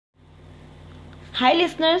Hi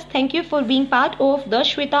listeners, thank you for being part of the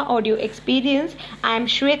Shweta audio experience. I am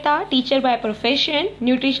Shweta, teacher by profession,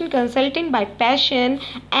 nutrition consultant by passion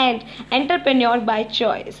and entrepreneur by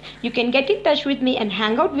choice. You can get in touch with me and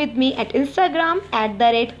hang out with me at Instagram at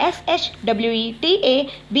the rate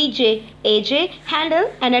SHWETABJAJ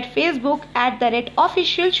handle and at Facebook at the rate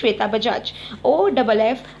official Shweta Bajaj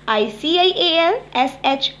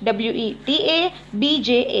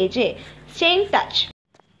OFFICIALSHWETABJAJ. Stay in touch.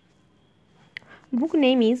 Book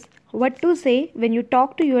name is What to Say When You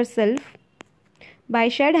Talk to Yourself by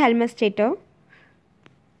SHAD HELMSTETTER.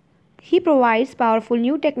 He provides powerful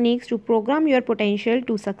new techniques to program your potential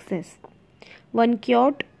to success. One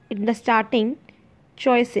quote in the starting: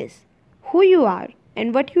 choices, who you are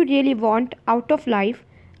and what you really want out of life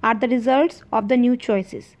are the results of the new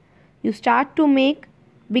choices you start to make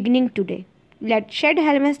beginning today. Let SHAD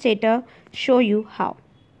HELMSTETTER show you how.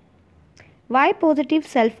 Why positive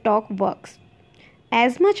self-talk works.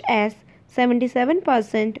 As much as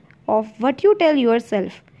 77% of what you tell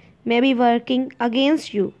yourself may be working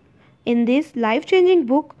against you. In this life-changing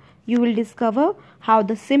book, you will discover how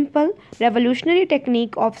the simple, revolutionary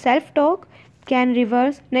technique of self-talk can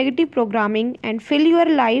reverse negative programming and fill your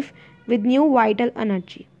life with new vital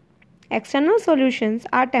energy. External solutions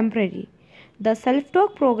are temporary. The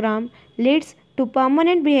self-talk program leads to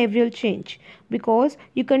permanent behavioral change because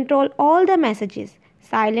you control all the messages,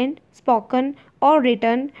 silent, spoken, or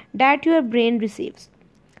written, that your brain receives.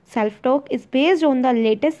 Self-talk is based on the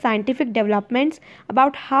latest scientific developments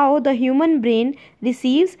about how the human brain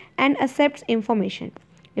receives and accepts information.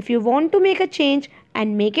 If you want to make a change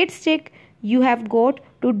and make it stick, you have got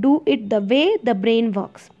to do it the way the brain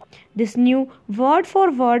works. This new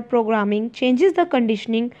word-for-word programming changes the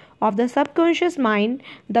conditioning of the subconscious mind,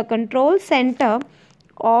 the control center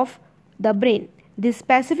of the brain. This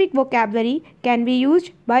specific vocabulary can be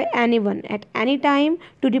used by anyone at any time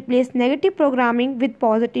to replace negative programming with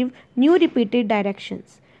positive, new repeated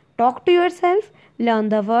directions. Talk to yourself, learn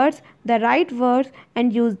the words, the right words,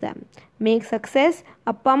 and use them. Make success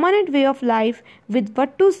a permanent way of life with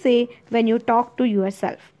what to say when you talk to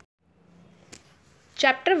yourself.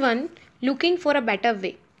 Chapter 1: Looking for a Better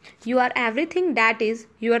Way. You are everything that is,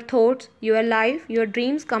 your thoughts, your life, your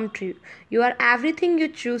dreams come true. You are everything you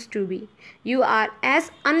choose to be. You are as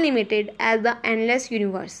unlimited as the endless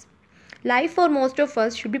universe. Life for most of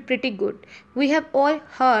us should be pretty good. We have all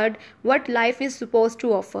heard what life is supposed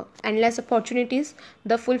to offer: endless opportunities,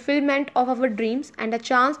 the fulfillment of our dreams, and a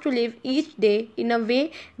chance to live each day in a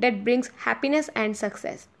way that brings happiness and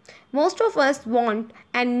success. Most of us want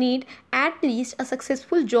and need at least a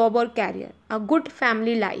successful job or career, a good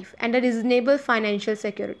family life, and a reasonable financial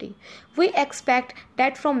security. We expect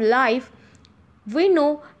that from life. We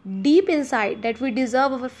know deep inside that we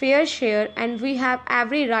deserve our fair share and we have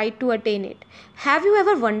every right to attain it. Have you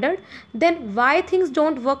ever wondered then why things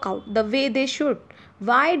don't work out the way they should?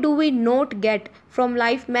 Why do we not get from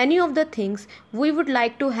life many of the things we would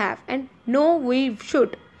like to have and know we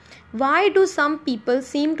should? Why do some people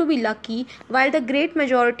seem to be lucky while the great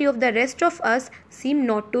majority of the rest of us seem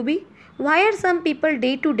not to be? Why are some people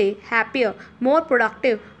day to day happier, more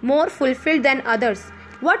productive, more fulfilled than others?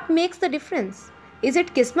 What makes the difference? Is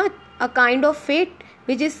it Kismat, a kind of fate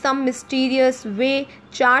which is some mysterious way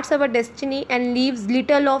charts our destiny and leaves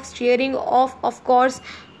little of steering off, of course,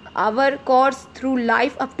 our course through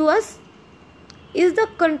life up to us? Is the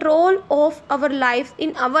control of our lives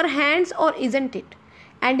in our hands or isn't it?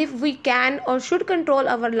 And if we can or should control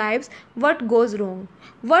our lives, what goes wrong?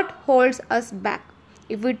 What holds us back?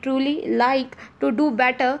 If we truly like to do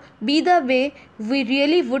better, be the way we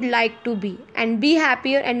really would like to be, and be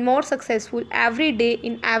happier and more successful every day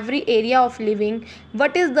in every area of living,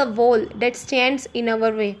 what is the wall that stands in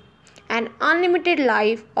our way? An unlimited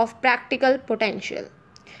life of practical potential.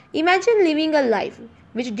 Imagine living a life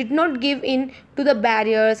which did not give in to the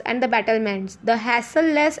barriers and the battlements, the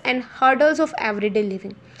hassle-less and hurdles of everyday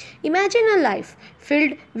living. Imagine a life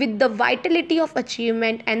filled with the vitality of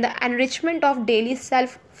achievement and the enrichment of daily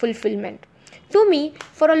self-fulfillment. To me,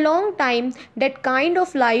 for a long time, that kind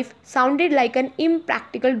of life sounded like an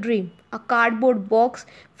impractical dream, a cardboard box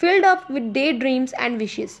filled up with daydreams and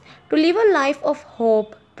wishes. To live a life of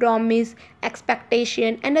hope, promise,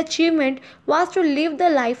 expectation, and achievement was to live the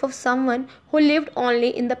life of someone who lived only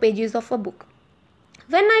in the pages of a book.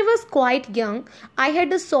 When I was quite young, I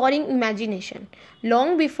had a soaring imagination.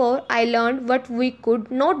 Long before I learned what we could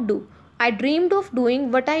not do, I dreamed of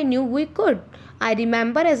doing what I knew we could. I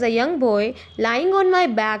remember as a young boy lying on my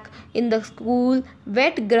back in the cool,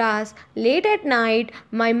 wet grass late at night,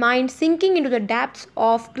 my mind sinking into the depths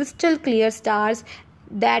of crystal clear stars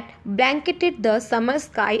that blanketed the summer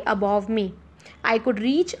sky above me. I could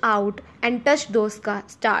reach out and touch those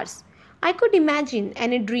stars. I could imagine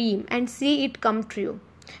any dream and see it come true.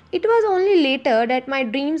 It was only later that my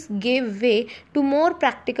dreams gave way to more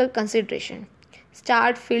practical consideration.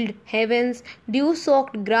 Star-filled heavens,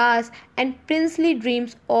 dew-soaked grass, and princely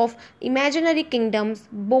dreams of imaginary kingdoms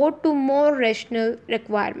bowed to more rational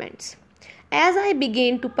requirements. As I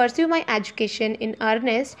began to pursue my education in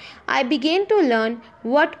earnest, I began to learn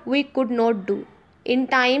what we could not do. In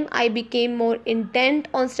time, I became more intent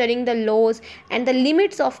on studying the laws and the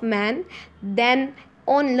limits of man than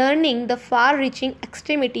on learning the far-reaching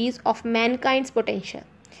extremities of mankind's potential.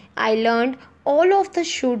 I learned all of the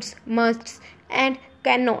shoulds, musts, and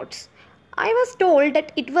cannots. I was told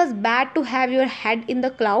that it was bad to have your head in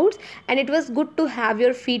the clouds and it was good to have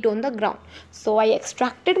your feet on the ground. So I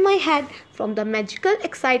extracted my head from the magical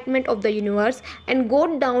excitement of the universe and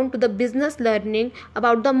got down to the business learning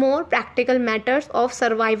about the more practical matters of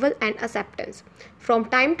survival and acceptance. From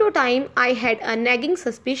time to time, I had a nagging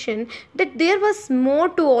suspicion that there was more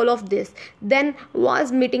to all of this than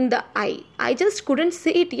was meeting the eye. I just couldn't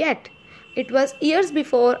see it yet. It was years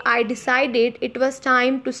before I decided it was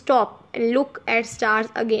time to stop and look at stars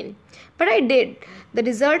again. But I did. The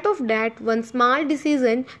result of that one small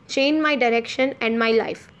decision changed my direction and my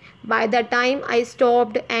life. By the time I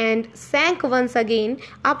stopped and sank once again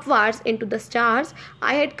upwards into the stars,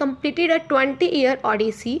 I had completed a 20-year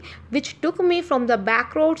odyssey which took me from the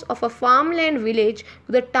backroads of a farmland village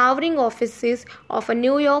to the towering offices of a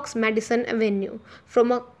New York's Madison Avenue,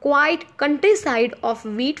 from a quiet countryside of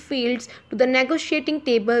wheat fields to the negotiating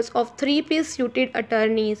tables of three-piece suited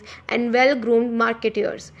attorneys and well-groomed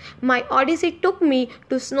marketeers. My odyssey took me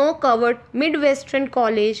to snow-covered Midwestern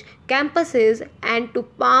college campuses and to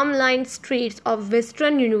palm-lined streets of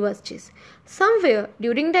Western universities. Somewhere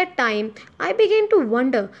during that time, I began to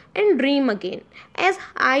wonder and dream again, as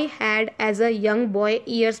I had as a young boy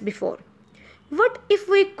years before. What if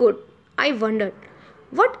we could? I wondered.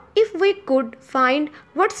 What if we could find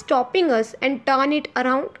what's stopping us and turn it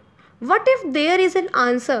around? What if there is an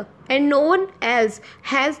answer and no one else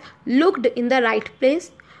has looked in the right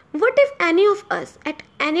place? What if any of us at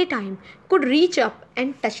any time could reach up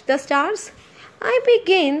and touch the stars? I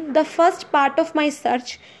began the first part of my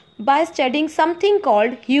search by studying something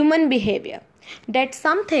called human behavior. That's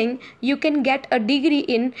something you can get a degree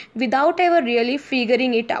in without ever really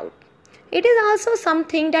figuring it out. It is also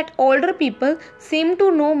something that older people seem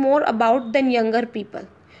to know more about than younger people.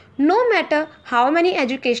 No matter how many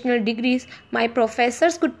educational degrees my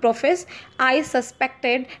professors could profess, I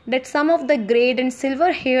suspected that some of the grayed and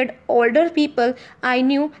silver-haired older people I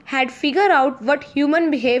knew had figured out what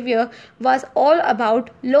human behavior was all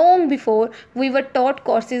about long before we were taught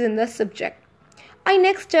courses in the subject. I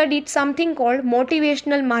next studied something called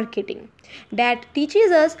motivational marketing that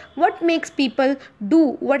teaches us what makes people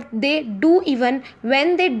do what they do even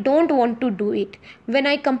when they don't want to do it. When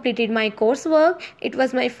I completed my coursework, it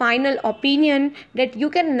was my final opinion that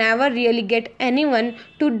you can never really get anyone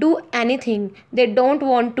to do anything they don't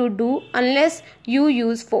want to do unless you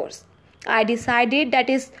use force. I decided that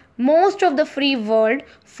is most of the free world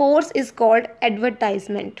force is called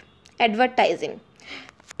advertising.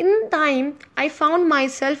 In time, I found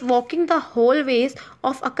myself walking the hallways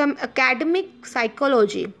of academic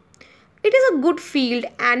psychology. It is a good field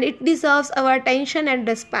and it deserves our attention and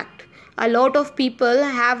respect. A lot of people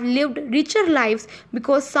have lived richer lives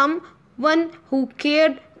because someone who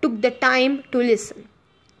cared took the time to listen.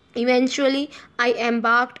 Eventually, I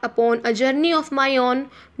embarked upon a journey of my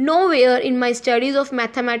own. Nowhere in my studies of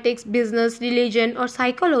mathematics, business, religion, or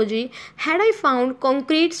psychology had I found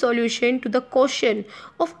concrete solution to the question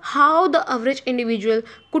of how the average individual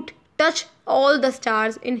could touch all the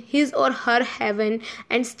stars in his or her heaven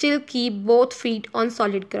and still keep both feet on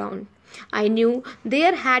solid ground. I knew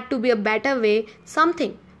there had to be a better way,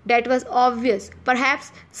 something that was obvious,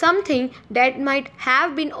 perhaps something that might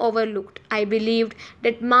have been overlooked. I believed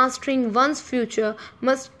that mastering one's future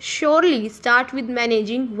must surely start with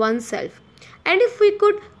managing oneself. And if we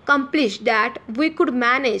could accomplish that, we could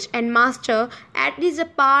manage and master at least a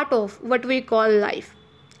part of what we call life.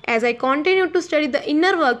 As I continued to study the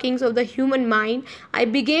inner workings of the human mind, I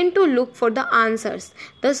began to look for the answers,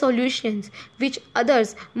 the solutions, which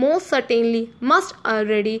others most certainly must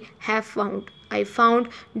already have found. I found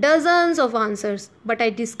dozens of answers, but I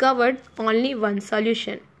discovered only one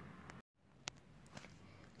solution.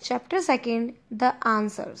 Chapter 2: The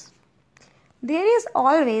Answers. There is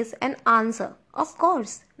always an answer. Of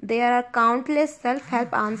course, there are countless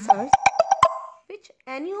self-help answers which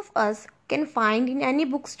any of us can find in any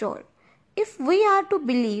bookstore. If we are to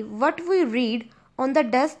believe what we read on the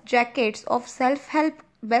dust jackets of self-help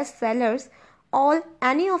bestsellers, All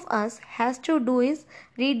any of us has to do is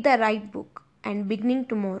read the right book and beginning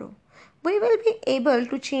tomorrow. We will be able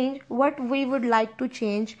to change what we would like to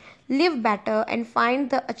change, live better, and find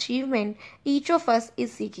the achievement each of us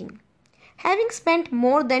is seeking. Having spent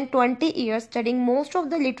more than 20 years studying most of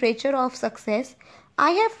the literature of success,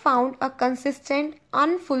 I have found a consistent,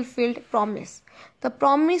 unfulfilled promise, the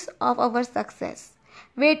promise of our success,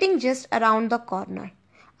 waiting just around the corner.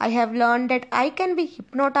 I have learned that I can be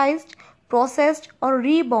hypnotized, processed, or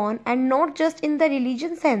reborn, and not just in the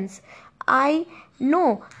religion sense. I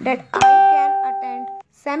know that I can attend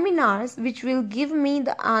seminars which will give me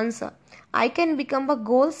the answer. I can become a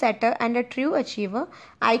goal setter and a true achiever.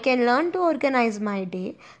 I can learn to organize my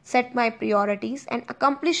day, set my priorities, and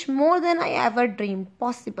accomplish more than I ever dreamed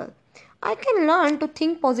possible. I can learn to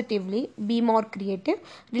think positively, be more creative,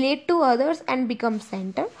 relate to others, and become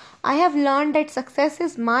centered. I have learned that success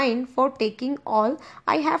is mine for taking. All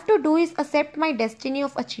I have to do is accept my destiny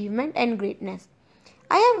of achievement and greatness.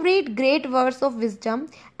 I have read great words of wisdom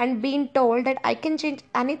and been told that I can change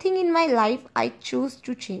anything in my life I choose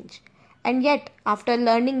to change. And yet, after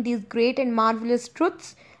learning these great and marvelous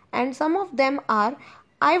truths, and some of them are,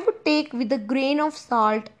 I would take with a grain of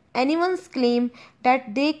salt anyone's claim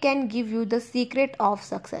that they can give you the secret of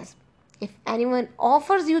success. If anyone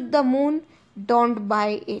offers you the moon, don't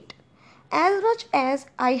buy it. As much as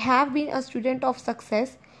I have been a student of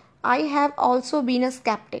success, I have also been a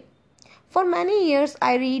skeptic. For many years,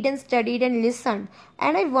 I read and studied and listened,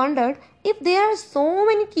 and I wondered if there are so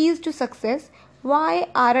many keys to success, why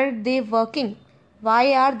aren't they working?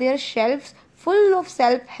 Why are their shelves full of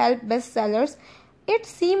self help bestsellers? It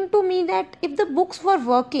seemed to me that if the books were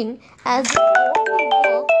working as they ought to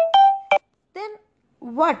work, then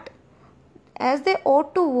what? As they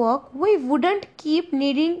ought to work, we wouldn't keep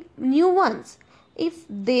needing new ones. If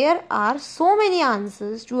there are so many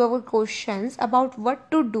answers to our questions about what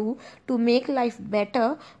to do to make life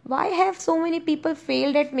better, why have so many people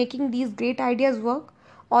failed at making these great ideas work?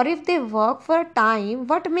 Or if they work for a time,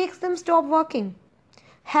 what makes them stop working?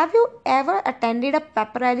 Have you ever attended a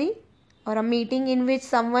pep rally or a meeting in which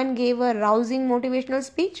someone gave a rousing motivational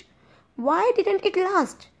speech? Why didn't it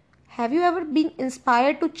last? Have you ever been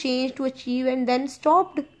inspired to change, to achieve, and then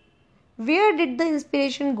stopped? Where did the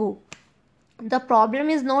inspiration go? The problem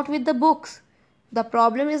is not with the books. The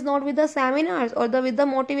problem is not with the seminars or with the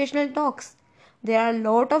motivational talks. There are a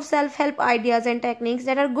lot of self-help ideas and techniques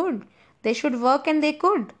that are good. They should work and they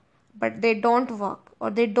could. But they don't work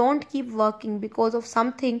or they don't keep working because of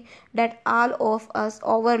something that all of us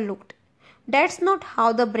overlooked. That's not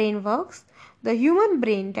how the brain works. The human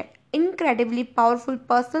brain, that incredibly powerful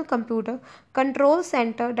personal computer control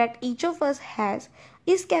center that each of us has,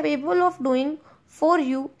 is capable of doing for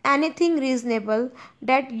you anything reasonable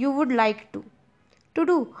that you would like to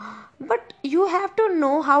do. But you have to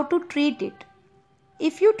know how to treat it.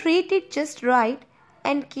 If you treat it just right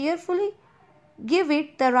and carefully give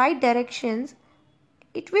it the right directions,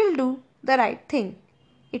 it will do the right thing.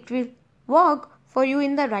 It will work for you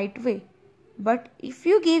in the right way. But if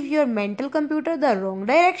you give your mental computer the wrong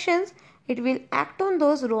directions, it will act on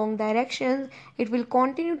those wrong directions. It will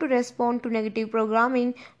continue to respond to negative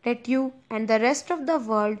programming that you and the rest of the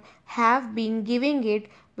world have been giving it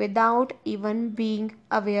without even being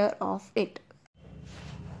aware of it.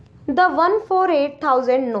 The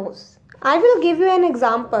 148,000 no's. I will give you an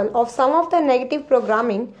example of some of the negative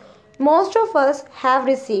programming most of us have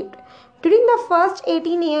received. During the first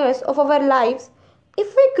 18 years of our lives,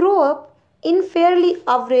 if we grow up in fairly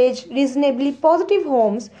average, reasonably positive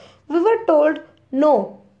homes, we were told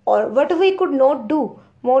no or what we could not do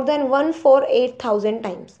more than 148,000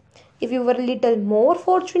 times. If you were a little more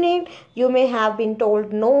fortunate, you may have been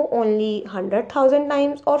told no only 100,000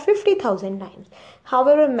 times or 50,000 times.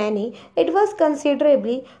 However many, it was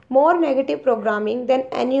considerably more negative programming than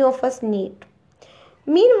any of us need.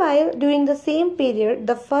 Meanwhile, during the same period,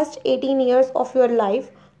 the first 18 years of your life,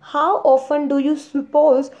 how often do you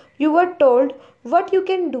suppose you were told what you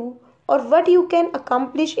can do or what you can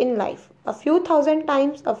accomplish in life? A few thousand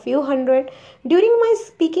times, a few hundred. During my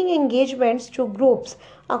speaking engagements to groups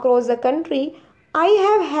across the country, I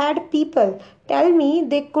have had people tell me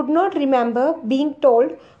they could not remember being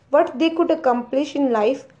told what they could accomplish in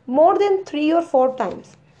life more than 3 or 4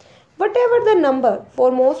 times. Whatever the number,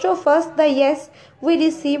 for most of us, the yes we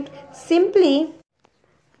received simply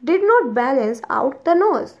did not balance out the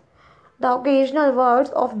no's. The occasional words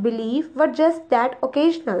of belief were just that,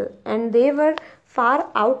 occasional, and they were far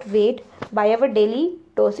outweighed by our daily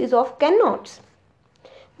doses of cannots.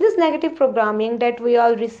 This negative programming that we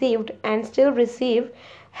all received and still receive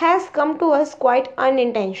has come to us quite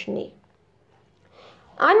unintentionally.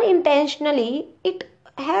 Unintentionally, it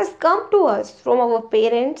has come to us from our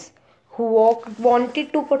parents who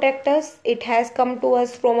wanted to protect us. It has come to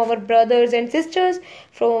us from our brothers and sisters,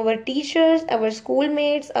 from our teachers, our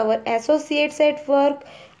schoolmates, our associates at work,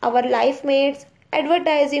 our life mates,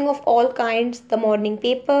 advertising of all kinds, the morning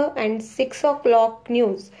paper, and 6 o'clock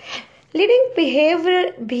news. Leading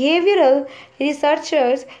behavioral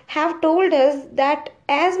researchers have told us that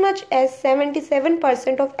as much as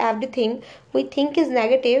 77% of everything we think is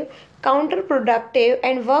negative, counterproductive,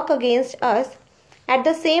 and work against us. At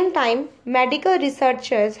the same time, medical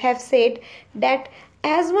researchers have said that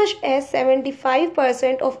as much as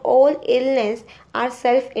 75% of all illness are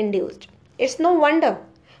self-induced. It's no wonder.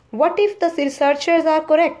 What if the researchers are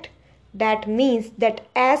correct? That means that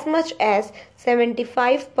as much as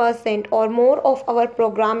 75% or more of our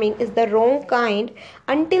programming is the wrong kind.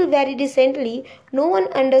 Until very recently, no one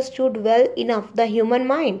understood well enough the human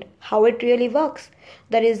mind, how it really works.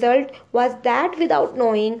 The result was that without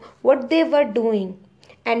knowing what they were doing,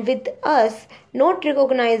 and with us not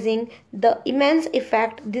recognizing the immense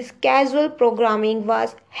effect this casual programming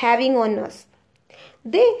was having on us.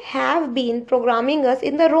 They have been programming us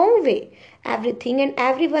in the wrong way. Everything and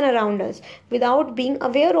everyone around us, without being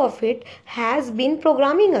aware of it, has been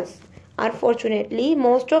programming us. Unfortunately,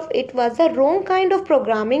 most of it was the wrong kind of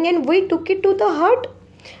programming and we took it to the heart.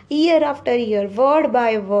 Year after year, word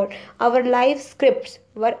by word, our life scripts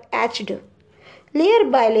were etched. Layer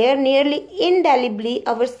by layer, nearly indelibly,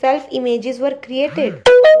 our self images were created.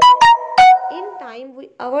 In time, we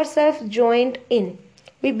ourselves joined in.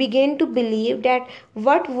 We began to believe that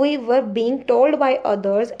what we were being told by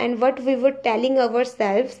others and what we were telling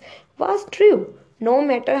ourselves was true. No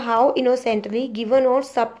matter how innocently given or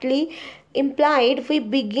subtly implied, we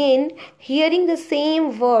began hearing the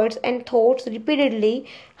same words and thoughts repeatedly,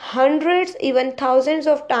 hundreds, even thousands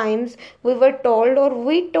of times. We were told or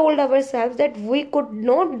we told ourselves that we could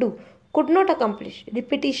not do, could not accomplish.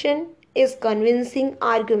 Repetition is convincing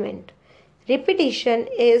argument. Repetition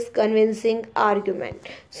is convincing argument.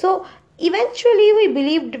 So eventually we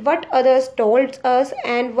believed what others told us,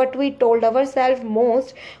 and what we told ourselves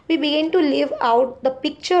most, we began to live out the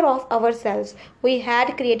picture of ourselves we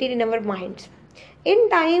had created in our minds. In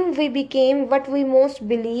time we became what we most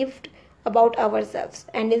believed about ourselves,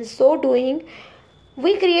 and in so doing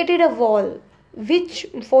we created a wall which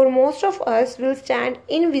for most of us will stand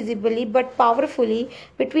invisibly but powerfully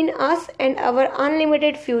between us and our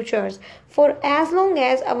unlimited futures for as long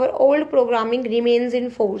as our old programming remains in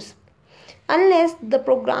force. Unless the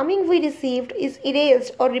programming we received is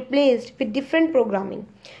erased or replaced with different programming,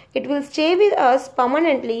 it will stay with us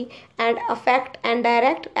permanently and affect and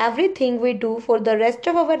direct everything we do for the rest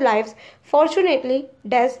of our lives. Fortunately,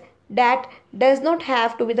 that does not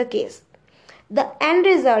have to be the case. The end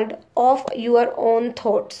result of your own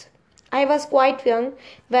thoughts. I was quite young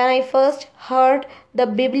when I first heard the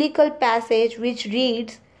biblical passage which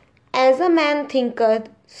reads, "As a man thinketh,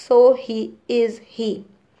 so he is he.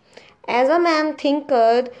 As a man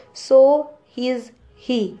thinketh, so is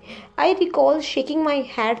he." I recall shaking my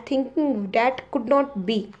head thinking that could not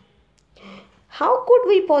be. How could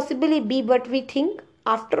we possibly be what we think?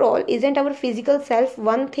 After all, isn't our physical self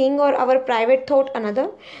one thing or our private thought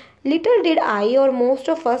another? Little did I or most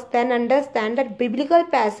of us then understand that biblical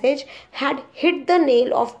passage had hit the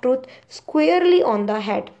nail of truth squarely on the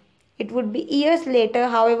head. It would be years later,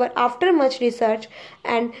 however, after much research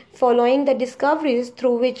and following the discoveries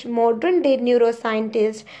through which modern day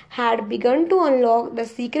neuroscientists had begun to unlock the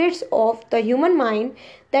secrets of the human mind,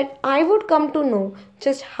 that I would come to know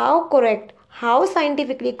just how correct, how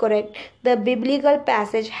scientifically correct the biblical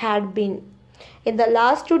passage had been. In the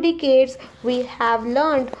last 2 decades, we have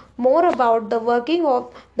learned more about the working of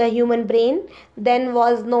the human brain than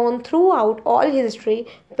was known throughout all history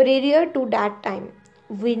prior to that time.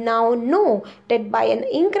 We now know that by an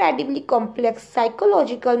incredibly complex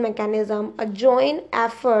psychological mechanism, a joint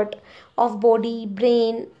effort of body,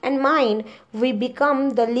 brain, and mind, we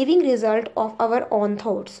become the living result of our own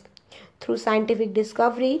thoughts. Through scientific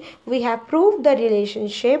discovery, we have proved the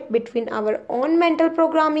relationship between our own mental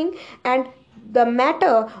programming and the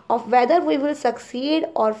matter of whether we will succeed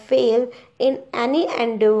or fail in any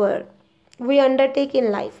endeavor we undertake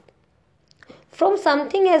in life. From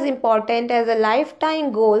something as important as a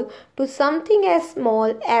lifetime goal to something as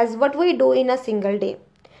small as what we do in a single day.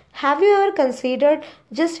 Have you ever considered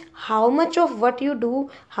just how much of what you do,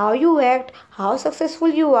 how you act, how successful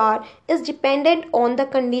you are is dependent on the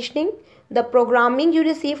conditioning, the programming you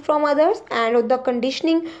received from others, and the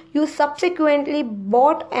conditioning you subsequently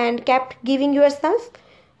bought and kept giving yourself?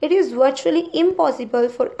 It is virtually impossible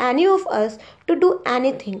for any of us to do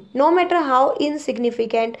anything, no matter how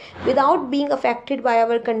insignificant, without being affected by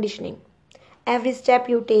our conditioning. Every step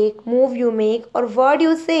you take, move you make, or word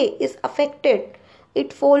you say is affected.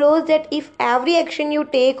 It follows that if every action you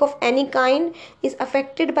take of any kind is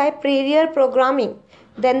affected by prior programming,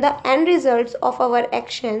 then the end results of our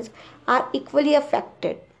actions are equally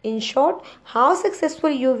affected. In short, how successful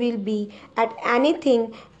you will be at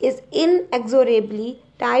anything is inexorably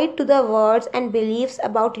tied to the words and beliefs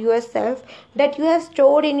about yourself that you have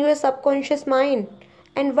stored in your subconscious mind.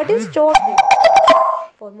 And what is stored there?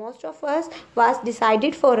 For most of us was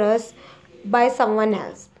decided for us by someone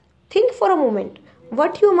else. Think for a moment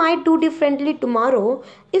what you might do differently tomorrow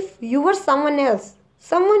if you were someone else,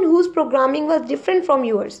 someone whose programming was different from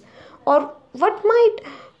yours, or what might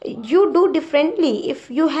you do differently if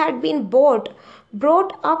you had been brought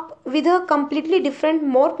up with a completely different,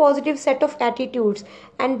 more positive set of attitudes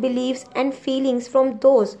and beliefs and feelings from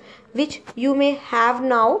those which you may have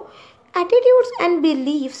now. Attitudes and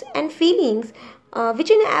beliefs and feelings which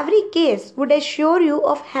in every case would assure you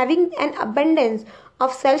of having an abundance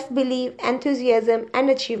of self belief, enthusiasm, and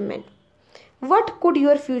achievement. What could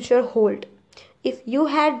your future hold? If you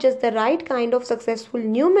had just the right kind of successful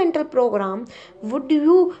new mental program, would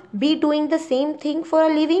you be doing the same thing for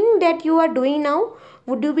a living that you are doing now?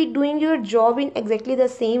 Would you be doing your job in exactly the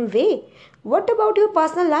same way? What about your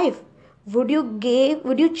personal life? Would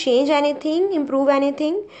you change anything, improve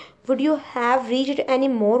anything? Would you have reached any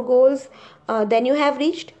more goals than you have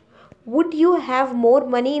reached? Would you have more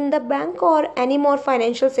money in the bank or any more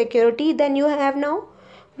financial security than you have now?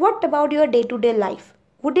 What about your day to day life?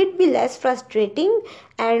 Would it be less frustrating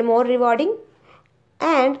and more rewarding?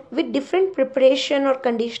 And with different preparation or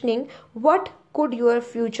conditioning, what could your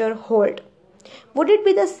future hold? Would it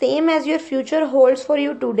be the same as your future holds for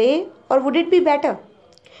you today, or would it be better?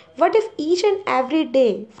 What if each and every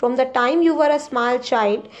day from the time you were a small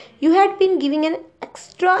child, you had been giving an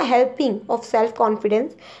extra helping of self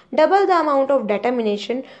confidence, double the amount of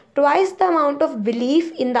determination, twice the amount of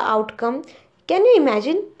belief in the outcome? Can you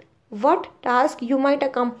imagine what task you might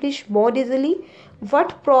accomplish more easily,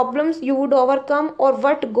 what problems you would overcome, or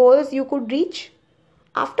what goals you could reach?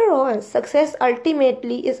 After all, success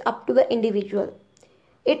ultimately is up to the individual.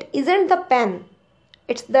 It isn't the pen,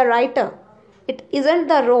 it's the writer. It isn't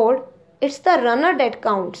the road, it's the runner that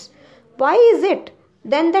counts. Why is it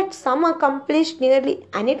then that some accomplish nearly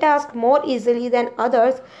any task more easily than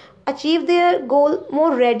others, achieve their goal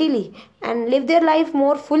more readily, and live their life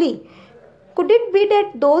more fully? Could it be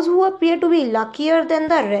that those who appear to be luckier than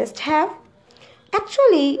the rest have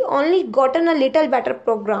actually only gotten a little better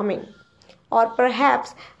programming, or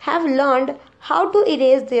perhaps have learned how to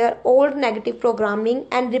erase their old negative programming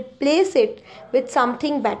and replace it with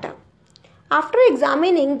something better? After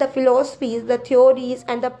examining the philosophies, the theories,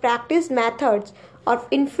 and the practice methods of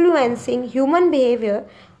influencing human behavior,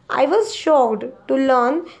 I was shocked to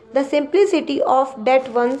learn the simplicity of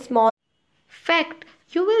that one small fact.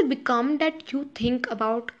 You will become that you think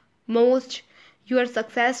about most. Your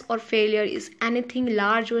success or failure is anything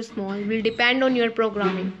large or small will depend on your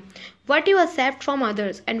programming, what you accept from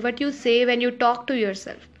others, and what you say when you talk to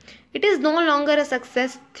yourself. It is no longer a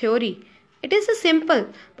success theory. It is a simple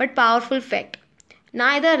but powerful fact.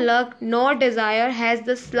 Neither luck nor desire has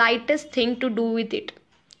the slightest thing to do with it.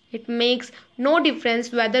 It makes no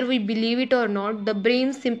difference whether we believe it or not. The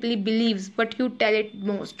brain simply believes what you tell it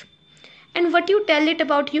most. And what you tell it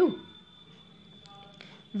about you.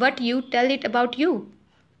 What you tell it about you.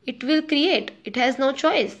 It will create. It has no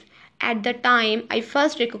choice. At the time, I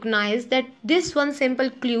first recognized that this one simple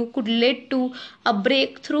clue could lead to a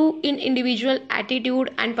breakthrough in individual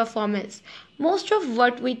attitude and performance. Most of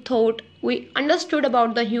what we thought we understood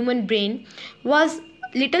about the human brain was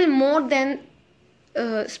little more than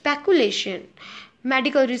speculation.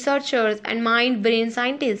 Medical researchers and mind brain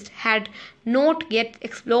scientists had not yet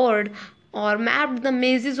explored or mapped the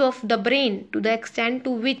mazes of the brain to the extent to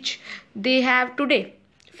which they have today.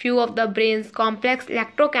 Few of the brain's complex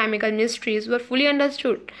electrochemical mysteries were fully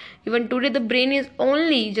understood. Even today, the brain is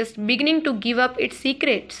only just beginning to give up its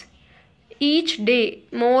secrets. Each day,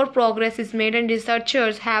 more progress is made, and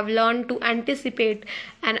researchers have learned to anticipate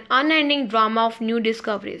an unending drama of new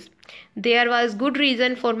discoveries. There was good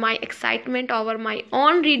reason for my excitement over my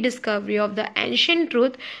own rediscovery of the ancient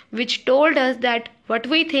truth, which told us that what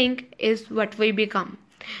we think is what we become.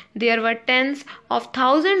 There were tens of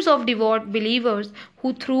thousands of devout believers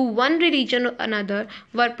who, through one religion or another,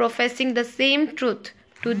 were professing the same truth.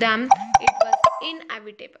 To them, it was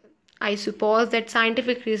inevitable. I suppose that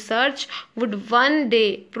scientific research would one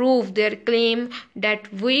day prove their claim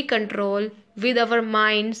that we control with our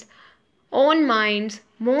own minds,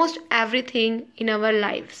 most everything in our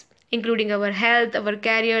lives, including our health, our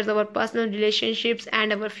careers, our personal relationships,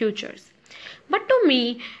 and our futures. But to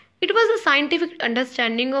me, it was the scientific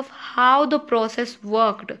understanding of how the process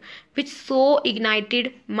worked which so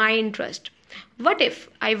ignited my interest. What if,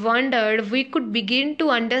 I wondered, we could begin to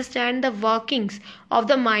understand the workings of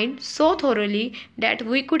the mind so thoroughly that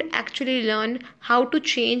we could actually learn how to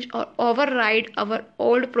change or override our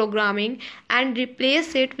old programming and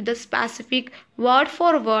replace it with a specific word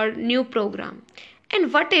for word new program?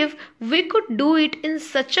 And what if we could do it in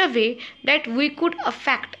such a way that we could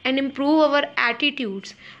affect and improve our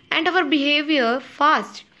attitudes and our behavior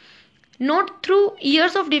fast? Not through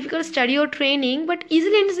years of difficult study or training, but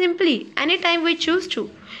easily and simply, anytime we choose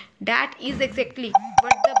to. That is exactly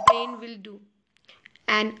what the brain will do.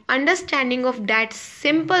 An understanding of that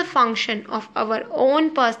simple function of our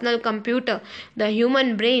own personal computer, the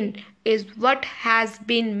human brain, is what has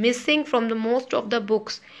been missing from the most of the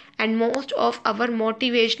books and most of our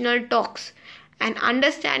motivational talks. An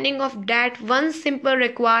understanding of that one simple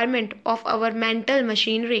requirement of our mental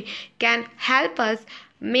machinery can help us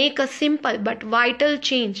make a simple but vital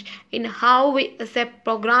change in how we accept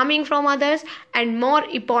programming from others, and more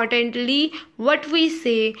importantly, what we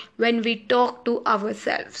say when we talk to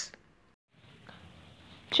ourselves.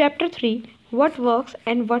 Chapter 3: What Works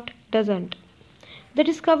and What Doesn't. The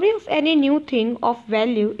discovery of any new thing of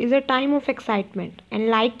value is a time of excitement, and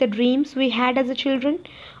like the dreams we had as a children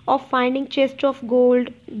of finding chests of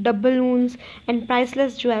gold, doubloons, and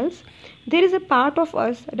priceless jewels, there is a part of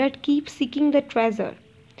us that keeps seeking the treasure.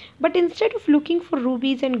 But instead of looking for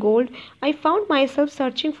rubies and gold, I found myself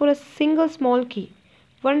searching for a single small key,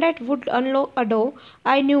 one that would unlock a door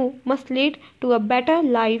I knew must lead to a better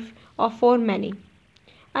life for many.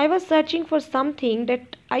 I was searching for something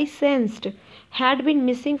that I sensed had been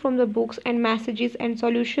missing from the books and messages and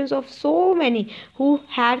solutions of so many who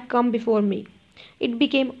had come before me. It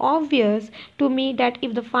became obvious to me that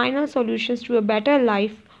if the final solutions to a better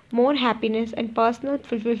life, more happiness, and personal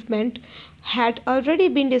fulfillment had already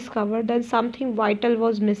been discovered, then something vital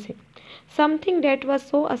was missing. Something that was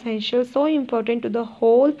so essential, so important to the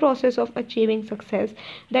whole process of achieving success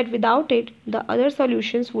that without it, the other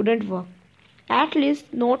solutions wouldn't work. At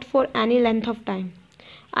least not for any length of time.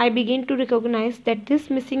 I began to recognize that this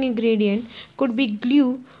missing ingredient could be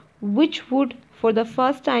glue, which would, for the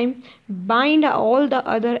first time, bind all the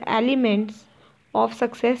other elements of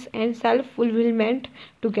success and self-fulfillment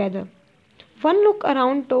together. One look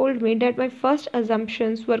around told me that my first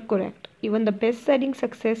assumptions were correct. Even the best-selling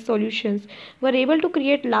success solutions were able to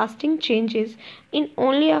create lasting changes in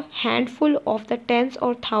only a handful of the tens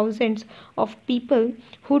or thousands of people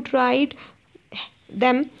who tried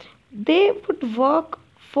them. They would work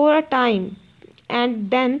for a time,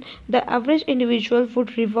 and then the average individual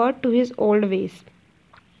would revert to his old ways.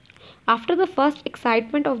 After the first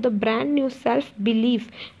excitement of the brand new self-belief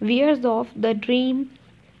wears off, the dream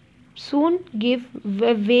soon gave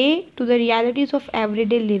way to the realities of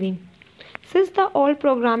everyday living. Since the old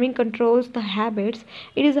programming controls the habits,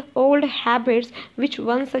 it is the old habits which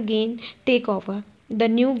once again take over. The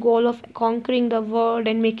new goal of conquering the world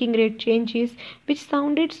and making great changes, which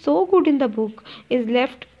sounded so good in the book, is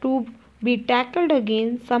left to be tackled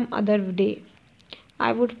again some other day.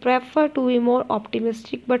 I would prefer to be more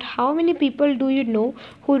optimistic, but how many people do you know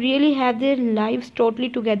who really have their lives totally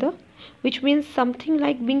together? Which means something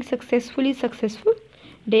like being successfully successful,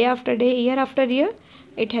 day after day, year after year.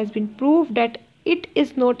 It has been proved that it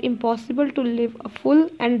is not impossible to live a full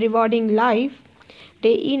and rewarding life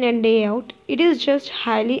day in and day out. It is just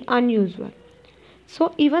highly unusual.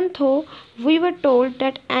 So even though we were told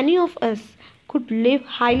that any of us could live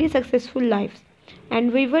highly successful lives,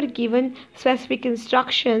 and we were given specific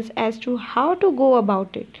instructions as to how to go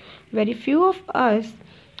about it, very few of us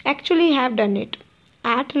actually have done it.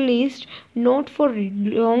 At least not for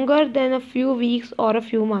longer than a few weeks or a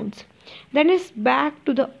few months. Then it's back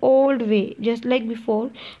to the old way, just like before,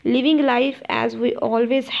 living life as we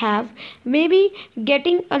always have, maybe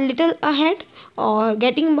getting a little ahead or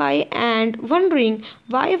getting by and wondering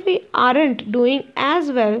why we aren't doing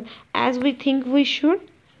as well as we think we should.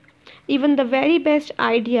 Even the very best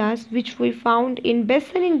ideas which we found in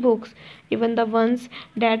best-selling books, even the ones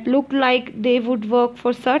that looked like they would work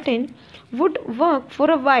for certain, would work for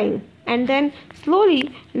a while and then slowly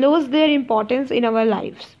lose their importance in our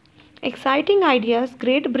lives. Exciting ideas,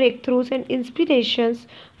 great breakthroughs, and inspirations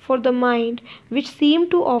for the mind, which seemed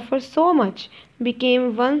to offer so much,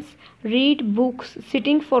 became once read books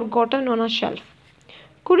sitting forgotten on a shelf.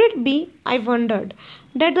 Could it be, I wondered,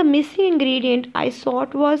 that the missing ingredient I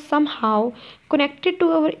sought was somehow connected to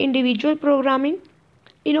our individual programming?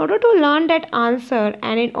 In order to learn that answer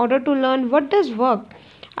and in order to learn what does work,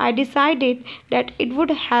 I decided that it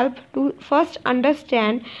would help to first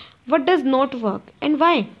understand what does not work and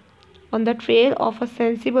why. On the trail of a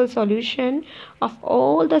sensible solution of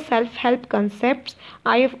all the self help concepts,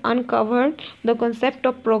 I have uncovered the concept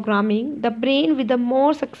of programming. The brain with the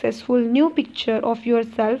more successful new picture of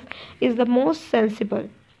yourself is the most sensible.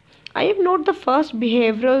 I am not the first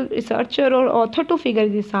behavioral researcher or author to figure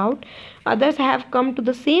this out. Others have come to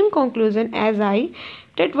the same conclusion as I,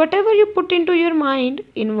 that whatever you put into your mind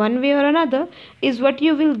in one way or another is what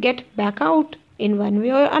you will get back out in one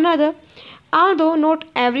way or another. Although not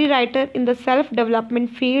every writer in the self-development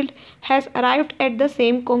field has arrived at the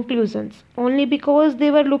same conclusions, only because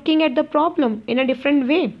they were looking at the problem in a different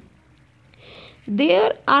way.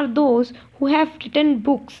 There are those who have written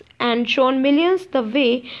books and shown millions the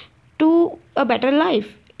way to a better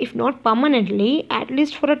life, if not permanently, at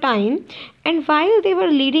least for a time. And while they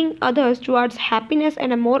were leading others towards happiness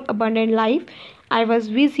and a more abundant life, I was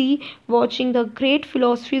busy watching the great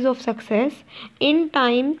philosophies of success. In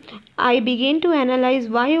time, I began to analyze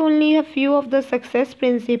why only a few of the success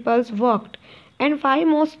principles worked and why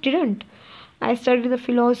most didn't. I studied the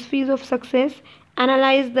philosophies of success,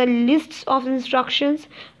 analyzed the lists of instructions,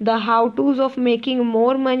 the how-tos of making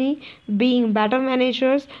more money, being better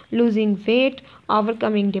managers, losing weight,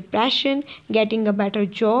 overcoming depression, getting a better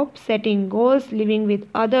job, setting goals, living with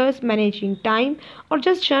others, managing time, or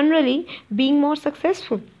just generally being more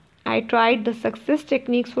successful. I tried the success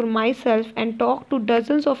techniques for myself and talked to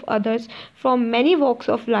dozens of others from many walks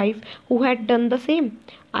of life who had done the same.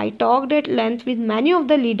 I talked at length with many of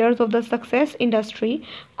the leaders of the success industry,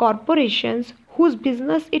 corporations whose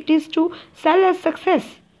business it is to sell us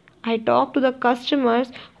success. I talked to the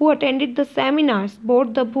customers who attended the seminars,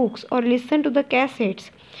 bought the books, or listened to the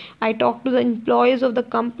cassettes. I talked to the employees of the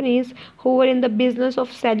companies who were in the business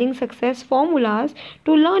of selling success formulas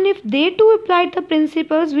to learn if they too applied the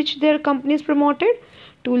principles which their companies promoted,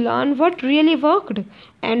 to learn what really worked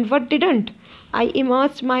and what didn't. I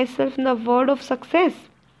immersed myself in the world of success,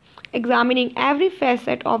 examining every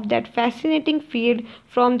facet of that fascinating field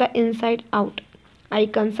from the inside out. I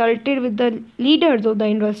consulted with the leaders of the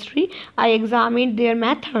industry. I examined their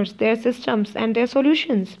methods, their systems, and their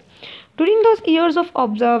solutions. During those years of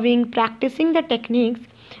observing, practicing the techniques,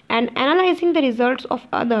 and analyzing the results of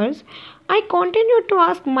others, I continued to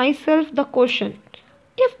ask myself the question,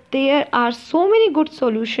 if there are so many good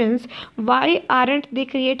solutions, why aren't they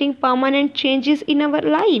creating permanent changes in our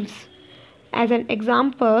lives? As an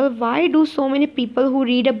example, why do so many people who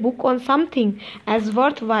read a book on something as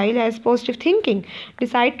worthwhile as positive thinking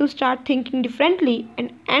decide to start thinking differently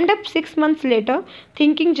and end up 6 months later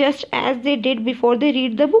thinking just as they did before they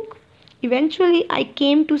read the book? Eventually, I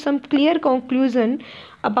came to some clear conclusion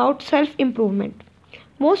about self-improvement.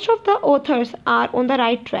 Most of the authors are on the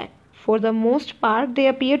right track. For the most part, they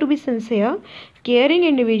appear to be sincere, caring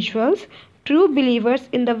individuals, true believers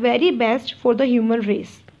in the very best for the human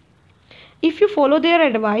race. If you follow their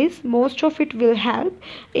advice, most of it will help.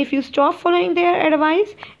 If you stop following their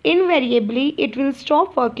advice, invariably it will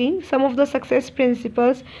stop working. Some of the success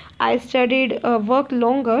principles I studied work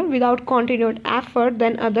longer without continued effort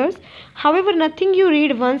than others. However, nothing you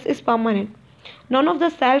read once is permanent. None of the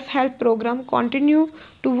self-help program continue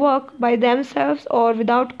to work by themselves or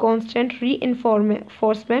without constant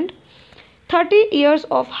reinforcement. 30 years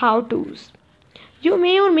of how-tos. You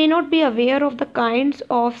may or may not be aware of the kinds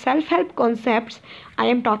of self-help concepts I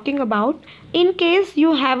am talking about. In case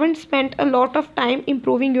you haven't spent a lot of time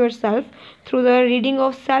improving yourself through the reading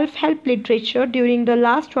of self-help literature during the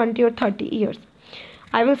last 20 or 30 years,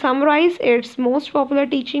 I will summarize its most popular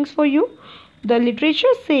teachings for you. The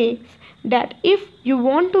literature says that if you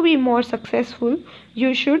want to be more successful,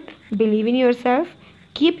 you should believe in yourself,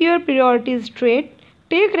 keep your priorities straight,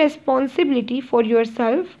 take responsibility for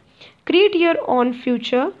yourself, create your own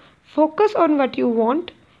future, focus on what you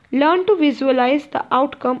want, learn to visualize the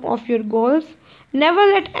outcome of your goals, never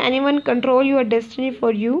let anyone control your destiny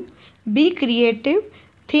for you, be creative,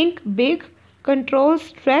 think big, control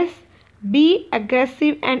stress, be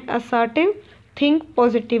aggressive and assertive, think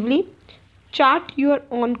positively, chart your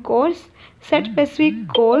own course, set specific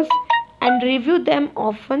goals and review them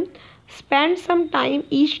often. Spend some time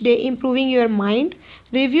each day improving your mind.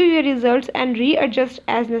 Review your results and readjust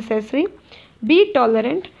as necessary. Be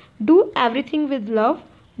tolerant. Do everything with love.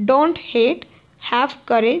 Don't hate. Have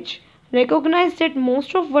courage. Recognize that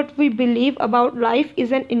most of what we believe about life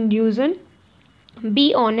is an illusion.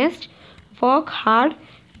 Be honest. Work hard.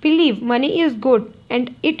 Believe money is good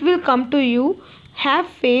and it will come to you. Have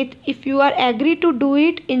faith. If you are agree to do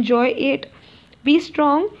it, enjoy it. Be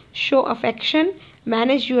strong, show affection,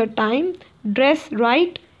 manage your time, dress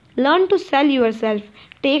right, learn to sell yourself,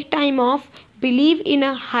 take time off, believe in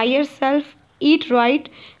a higher self, eat right,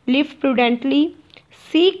 live prudently,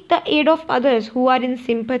 seek the aid of others who are in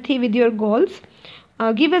sympathy with your goals,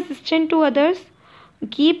 give assistance to others,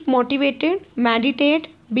 keep motivated, meditate,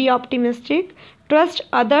 be optimistic, trust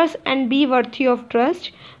others and be worthy of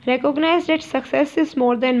trust. Recognize that success is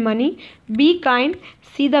more than money. Be kind,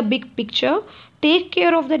 see the big picture, take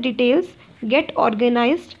care of the details, get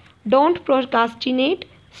organized, don't procrastinate,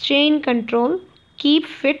 stay in control, keep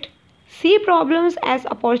fit, see problems as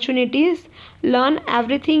opportunities, learn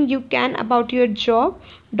everything you can about your job,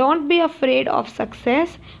 don't be afraid of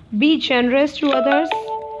success, be generous to others,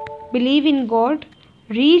 believe in God,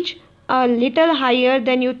 reach a little higher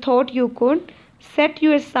than you thought you could, set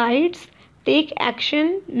your sights, take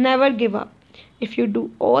action, never give up. If you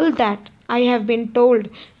do all that, I have been told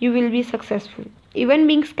you will be successful. Even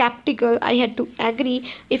being skeptical, I had to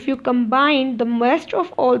agree. If you combine the best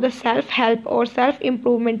of all the self help or self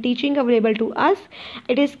improvement teaching available to us,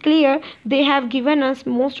 it is clear they have given us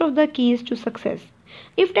most of the keys to success.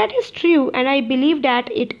 If that is true, and I believe that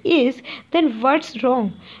it is, then what's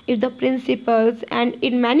wrong? If the principles and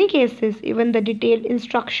in many cases even the detailed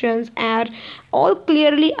instructions are all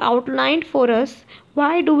clearly outlined for us,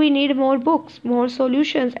 why do we need more books, more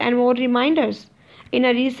solutions, and more reminders? In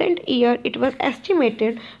a recent year, it was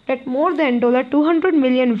estimated that more than $200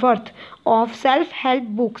 million worth of self-help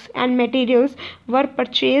books and materials were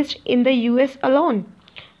purchased in the US alone.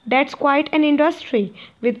 That's quite an industry.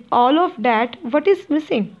 With all of that, what is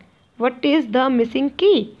missing? What is the missing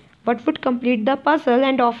key? What would complete the puzzle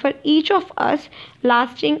and offer each of us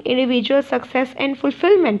lasting individual success and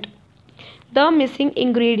fulfillment? The missing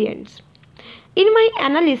ingredients. In my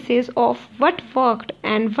analysis of what worked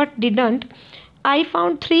and what didn't, I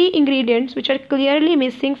found three ingredients which are clearly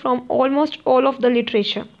missing from almost all of the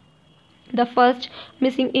literature. The first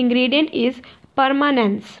missing ingredient is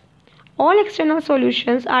permanence. All external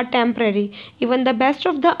solutions are temporary. Even the best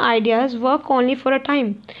of the ideas work only for a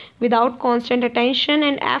time. Without constant attention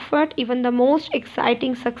and effort, even the most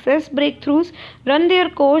exciting success breakthroughs run their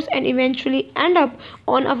course and eventually end up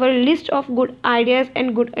on our list of good ideas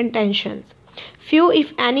and good intentions. Few,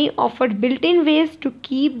 if any, offered built-in ways to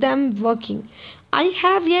keep them working. I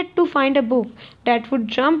have yet to find a book that would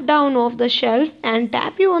jump down off the shelf and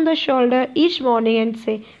tap you on the shoulder each morning and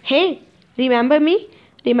say, "Hey, remember me?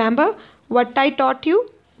 Remember what I taught you?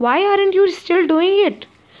 Why aren't you still doing it?"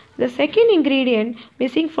 The second ingredient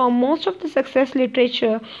missing from most of the success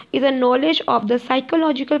literature is a knowledge of the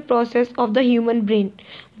psychological process of the human brain,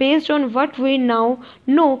 based on what we now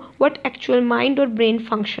know what actual mind or brain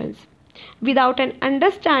functions. Without an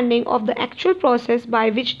understanding of the actual process by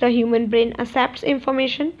which the human brain accepts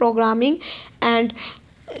information, programming, and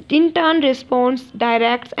in turn responds,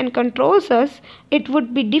 directs, and controls us, it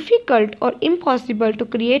would be difficult or impossible to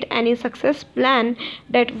create any success plan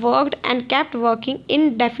that worked and kept working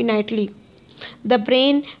indefinitely. The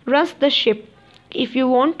brain runs the ship. If you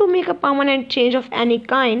want to make a permanent change of any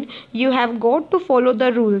kind, you have got to follow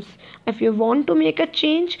the rules. If you want to make a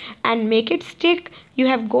change and make it stick, you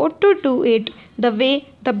have got to do it the way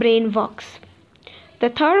the brain works. The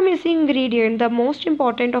third missing ingredient, the most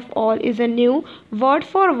important of all, is a new word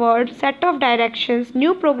for word set of directions,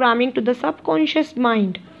 new programming to the subconscious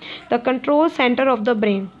mind, the control center of the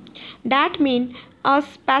brain. That means a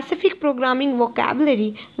specific programming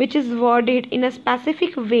vocabulary which is worded in a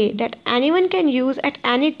specific way that anyone can use at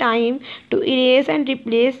any time to erase and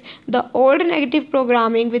replace the old negative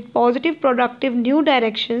programming with positive productive new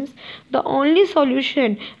directions. The only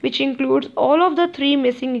solution which includes all of the three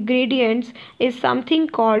missing ingredients is something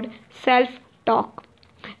called self-talk.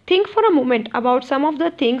 Think for a moment about some of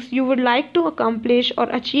the things you would like to accomplish or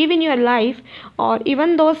achieve in your life, or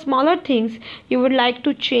even those smaller things you would like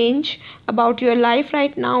to change about your life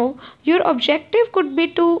right now. Your objective could be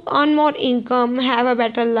to earn more income, have a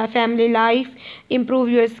better family life, improve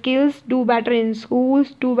your skills, do better in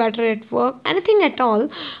schools, do better at work, anything at all.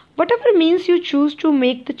 Whatever means you choose to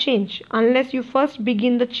make the change, unless you first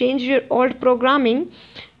begin to change your old programming,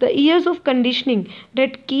 the years of conditioning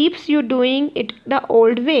that keeps you doing it the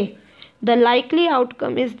old way, the likely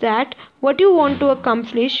outcome is that what you want to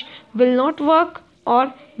accomplish will not work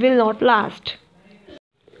or will not last.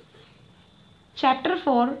 Chapter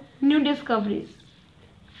 4: New Discoveries.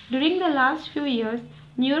 During the last few years,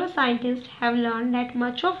 neuroscientists have learned that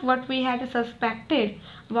much of what we had suspected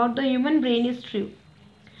about the human brain is true.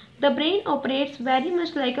 The brain operates very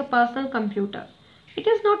much like a personal computer. It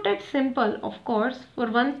is not that simple, of course. For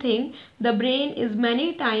one thing, the brain is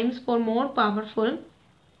many times more powerful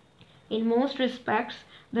in most respects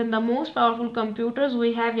than the most powerful computers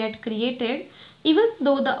we have yet created. Even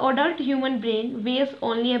though the adult human brain weighs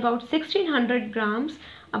only about 1600 grams,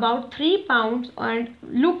 about 3 pounds, and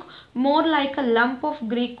look more like a lump of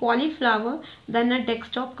grey cauliflower than a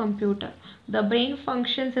desktop computer, the brain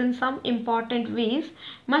functions in some important ways,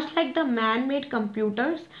 much like the man-made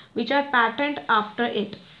computers which are patterned after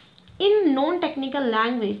it. In non-technical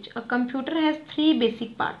language, a computer has three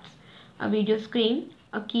basic parts: a video screen,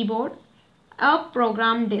 a keyboard, a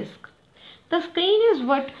program disk. The screen is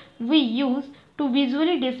what we use to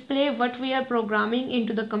visually display what we are programming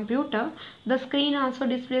into the computer. The screen also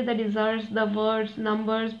displays the results, the words,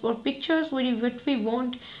 numbers, or pictures which we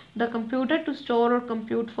want the computer to store or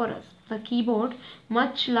compute for us. The keyboard,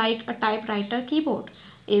 much like a typewriter keyboard,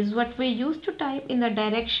 is what we use to type in the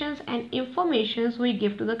directions and informations we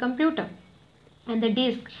give to the computer. And the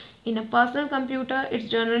disk in a personal computer, it's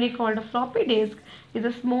generally called a floppy disk, is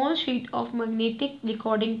a small sheet of magnetic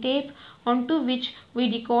recording tape onto which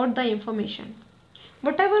we record the information.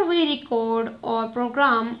 Whatever we record or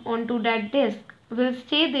program onto that disk will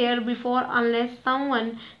stay there before unless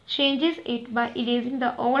someone changes it by erasing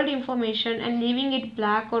the old information and leaving it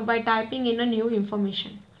black, or by typing in a new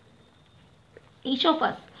information. Each of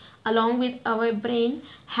us, along with our brain,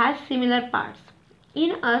 has similar parts.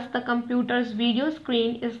 In us, the computer's video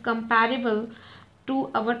screen is comparable to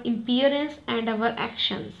our appearance and our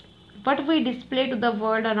actions, what we display to the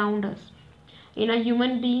world around us. In a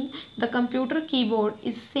human being, the computer keyboard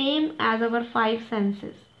is same as our five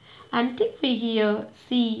senses. Anything we hear,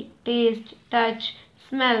 see, taste, touch,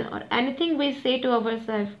 smell, or anything we say to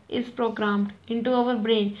ourselves is programmed into our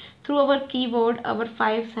brain through our keyboard, our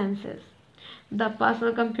five senses. The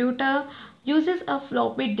personal computer uses a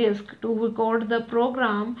floppy disk to record the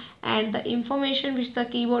program and the information which the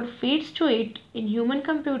keyboard feeds to it. In human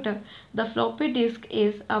computer, the floppy disk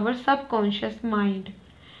is our subconscious mind.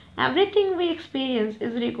 Everything we experience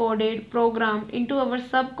is recorded, programmed into our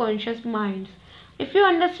subconscious minds. If you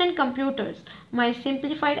understand computers, my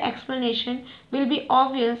simplified explanation will be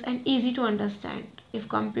obvious and easy to understand. If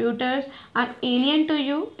computers are alien to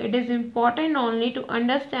you, it is important only to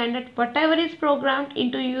understand that whatever is programmed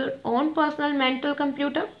into your own personal mental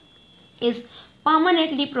computer is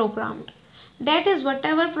permanently programmed. That is,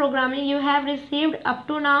 whatever programming you have received up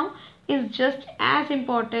to now is just as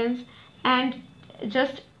important and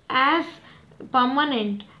just as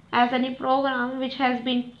permanent as any program which has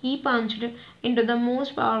been key punched into the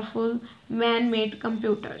most powerful man-made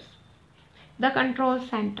computers. The control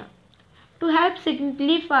center. To help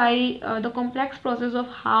simplify the complex process of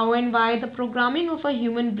how and why the programming of a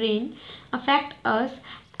human brain affect us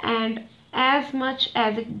and as much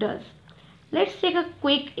as it does, let's take a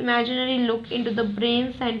quick imaginary look into the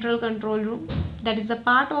brain's central control room. That is the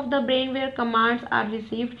part of the brain where commands are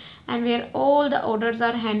received and where all the orders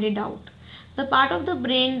are handed out. The part of the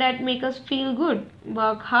brain that makes us feel good,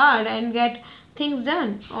 work hard, and get things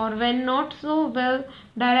done, or when not so well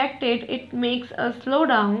directed, it makes us slow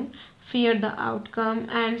down, fear the outcome,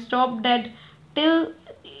 and stop dead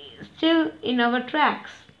still in our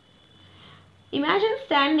tracks. Imagine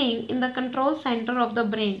standing in the control center of the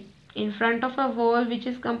brain, in front of a wall which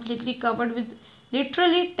is completely covered with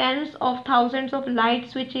literally tens of thousands of light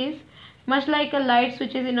switches, much like a light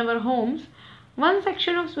switches in our homes. One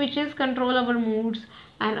section of switches control our moods,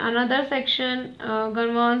 and another section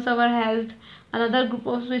governs our health. Another group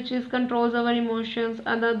of switches controls our emotions,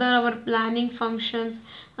 another our planning functions,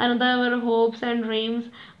 another our hopes and dreams.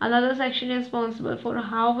 Another section is responsible for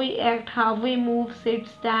how we act, how we move, sit,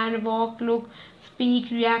 stand, walk, look, speak,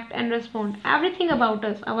 react, and respond. Everything about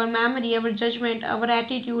us, our memory, our judgment, our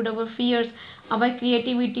attitude, our fears, our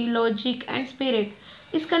creativity, logic, and spirit,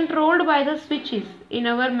 is controlled by the switches in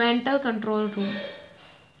our mental control room.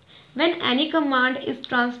 When any command is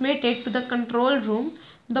transmitted to the control room,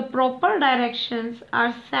 the proper directions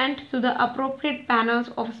are sent to the appropriate panels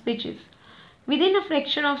of switches. Within a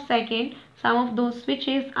fraction of a second, some of those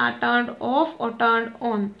switches are turned off or turned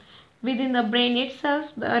on. Within the brain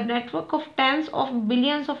itself, the network of tens of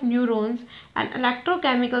billions of neurons and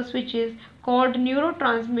electrochemical switches called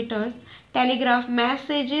neurotransmitters telegraph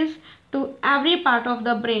messages to every part of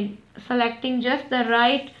the brain, selecting just the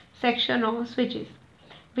right section of switches,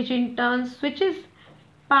 which in turn switches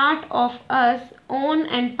part of us on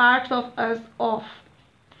and parts of us off.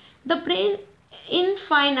 The brain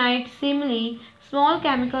infinite, seemingly small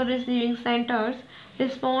chemical receiving centers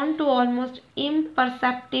respond to almost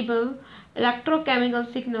imperceptible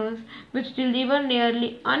electrochemical signals which deliver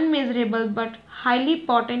nearly unmeasurable but highly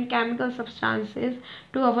potent chemical substances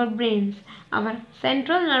to our brains, our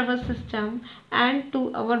central nervous system, and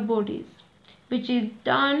to our bodies, which in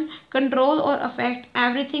turn control or affect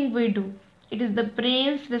everything we do. It is the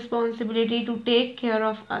brain's responsibility to take care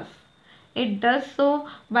of us. It does so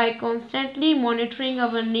by constantly monitoring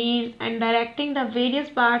our needs and directing the various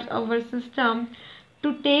parts of our system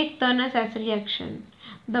to take the necessary action.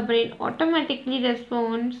 The brain automatically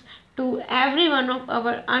responds to every one of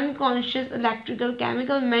our unconscious electrical,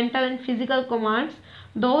 chemical, mental, and physical commands,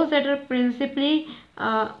 those that are principally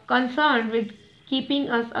concerned with keeping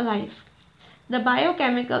us alive. The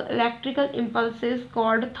biochemical electrical impulses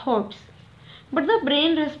called thoughts. But the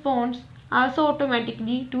brain responds also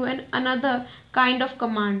automatically to another kind of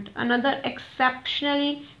command, another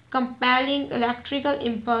exceptionally compelling electrical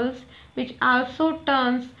impulse which also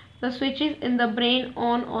turns the switches in the brain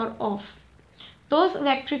on or off. Those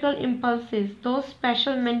electrical impulses, those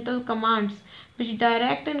special mental commands which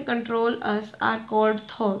direct and control us are called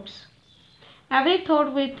thoughts. Every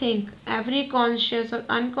thought we think, every conscious or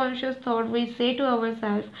unconscious thought we say to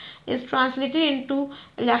ourselves is translated into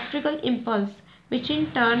electrical impulse, which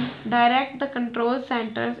in turn direct the control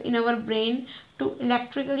centers in our brain to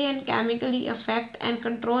electrically and chemically affect and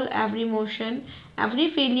control every motion, every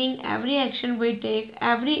feeling, every action we take,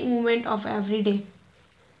 every moment of every day.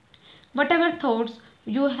 Whatever thoughts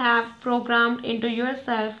you have programmed into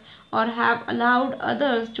yourself or have allowed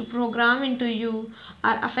others to program into you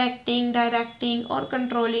are affecting, directing, or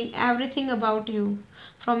controlling everything about you.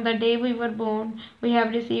 From the day we were born, we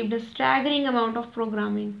have received a staggering amount of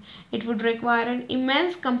programming. It would require an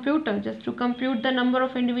immense computer just to compute the number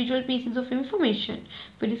of individual pieces of information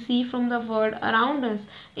we receive from the world around us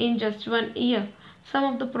in just 1 year. Some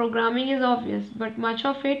of the programming is obvious, but much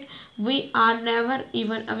of it we are never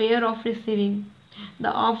even aware of receiving.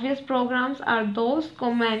 The obvious programs are those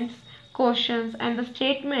comments, questions, and the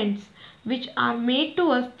statements which are made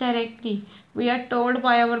to us directly. We are told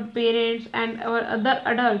by our parents and our other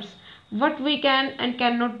adults what we can and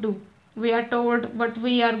cannot do. We are told what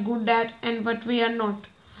we are good at and what we are not.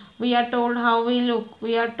 We are told how we look.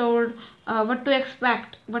 We are told what to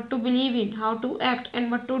expect, what to believe in, how to act,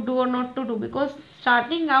 and what to do or not to do. Because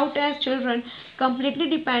starting out as children, completely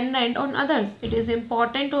dependent on others, it is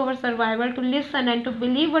important to our survival to listen and to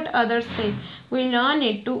believe what others say. We learn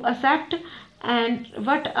it to accept and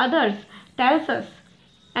what others tells us,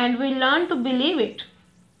 and we learn to believe it.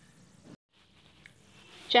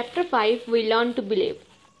 Chapter 5, we learn to believe.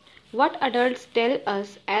 What adults tell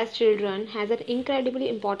us as children has an incredibly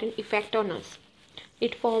important effect on us.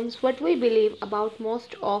 It forms what we believe about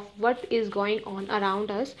most of what is going on around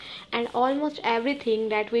us and almost everything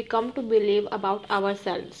that we come to believe about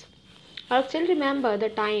ourselves. I still remember the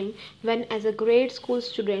time when, as a grade school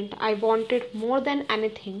student, I wanted more than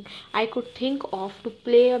anything I could think of to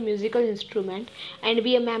play a musical instrument and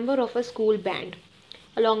be a member of a school band.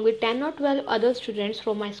 Along with 10 or 12 other students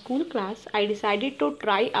from my school class, I decided to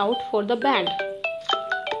try out for the band.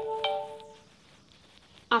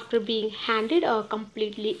 After being handed a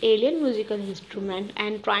completely alien musical instrument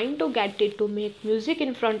and trying to get it to make music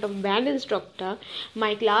in front of band instructor,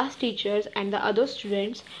 my class teachers and the other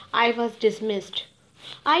students, I was dismissed.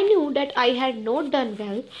 I knew that I had not done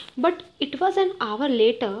well, but it was an hour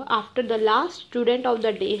later, after the last student of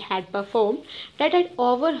the day had performed, that I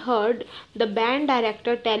overheard the band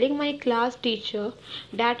director telling my class teacher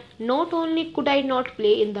that not only could I not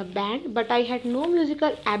play in the band, but I had no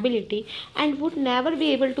musical ability and would never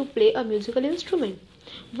be able to play a musical instrument.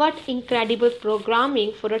 What incredible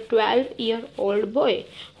programming for a 12-year-old boy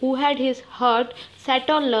who had his heart set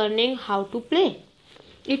on learning how to play.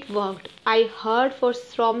 It worked. I heard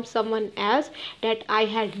from someone else that I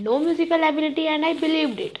had no musical ability and I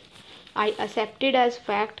believed it. I accepted as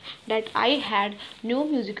fact that I had no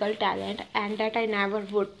musical talent and that I never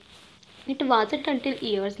would. It wasn't until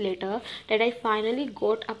years later that I finally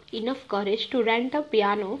got up enough courage to rent a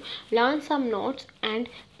piano, learn some notes, and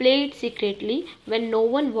play it secretly when no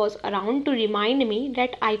one was around to remind me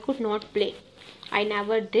that I could not play. I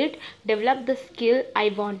never did develop the skill I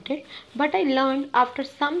wanted, but I learned after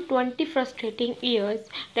some 20 frustrating years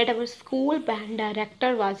that our school band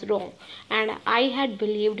director was wrong and I had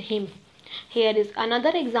believed him. Here is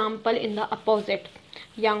another example in the opposite.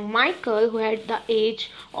 Young Michael, who at the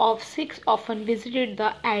age of 6 often visited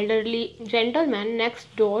the elderly gentleman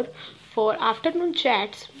next door for afternoon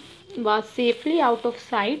chats, was safely out of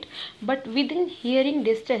sight but within hearing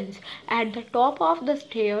distance at the top of the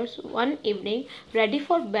stairs one evening, ready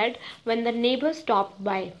for bed when the neighbor stopped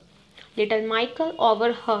by. Little Michael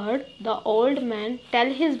overheard the old man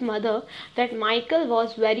tell his mother that Michael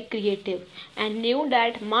was very creative and knew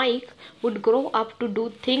that Mike would grow up to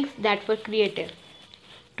do things that were creative.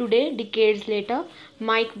 Today, decades later,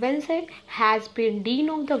 Mike Vincent has been Dean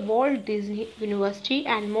of the Walt Disney University,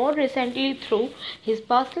 and more recently through his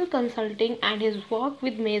personal consulting and his work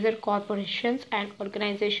with major corporations and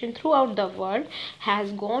organizations throughout the world,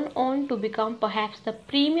 has gone on to become perhaps the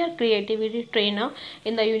premier creativity trainer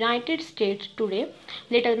in the United States today.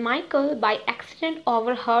 Little Michael by accident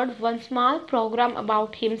overheard one small program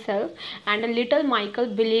about himself, and little Michael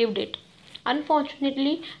believed it.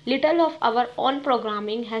 Unfortunately, little of our own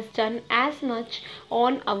programming has done as much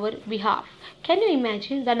on our behalf. Can you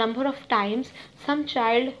imagine the number of times some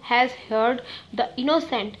child has heard the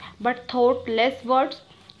innocent but thoughtless words,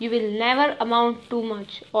 "You will never amount to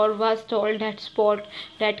much," or was told that sport,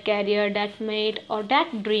 that career, that mate, or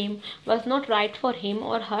that dream was not right for him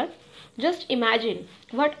or her? Just imagine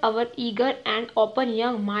what our eager and open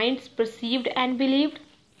young minds perceived and believed.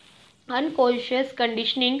 Unconscious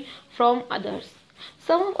conditioning from others.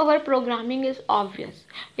 Some of our programming is obvious.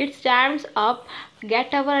 It stands up,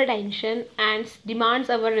 gets our attention, and demands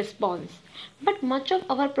our response. But much of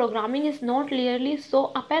our programming is not clearly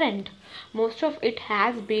so apparent. Most of it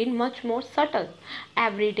has been much more subtle.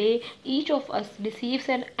 Every day, each of us receives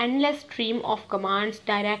an endless stream of commands,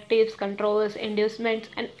 directives, controls, inducements,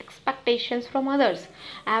 and expectations from others.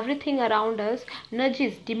 Everything around us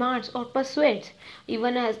nudges, demands, or persuades.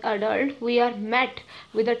 Even as adults, we are met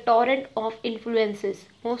with a torrent of influences,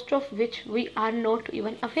 most of which we are not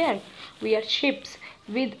even aware. We are ships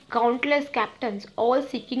with countless captains, all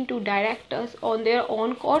seeking to direct us on their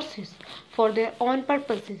own courses, for their own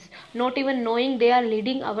purposes, not even knowing they are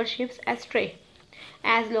leading our ships astray.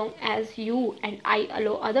 As long as you and I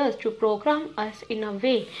allow others to program us in a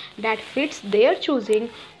way that fits their choosing,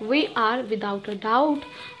 we are without a doubt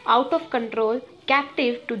out of control,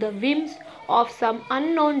 captive to the whims of some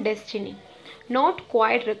unknown destiny, not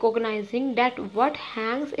quite recognizing that what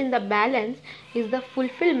hangs in the balance is the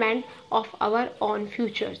fulfillment of our own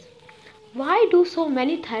futures. Why do so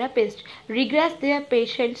many therapists regress their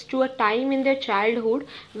patients to a time in their childhood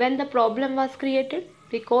when the problem was created?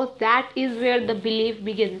 Because that is where the belief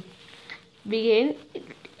begins.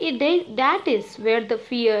 That is where the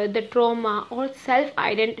fear, the trauma, or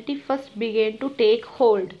self-identity first began to take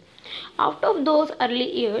hold. Out of those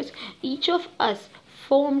early years, each of us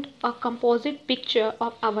formed a composite picture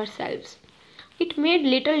of ourselves. It made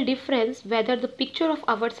little difference whether the picture of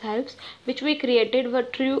ourselves which we created were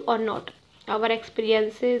true or not. Our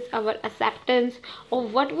experiences, our acceptance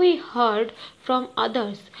of what we heard from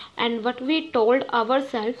others, and what we told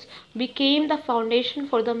ourselves became the foundation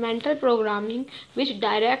for the mental programming which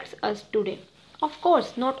directs us today. Of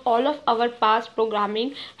course, not all of our past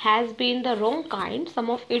programming has been the wrong kind. Some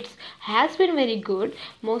of it has been very good.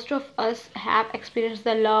 Most of us have experienced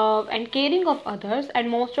the love and caring of others, and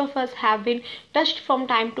most of us have been touched from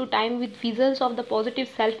time to time with visions of the positive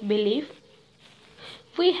self-belief.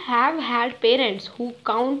 We have had parents who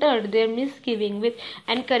countered their misgiving with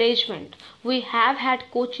encouragement. We have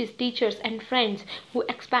had coaches, teachers, and friends who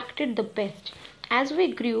expected the best. As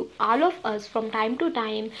we grew, all of us from time to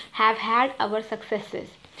time have had our successes.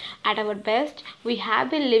 At our best, we have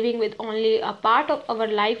been living with only a part of our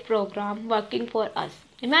life program working for us.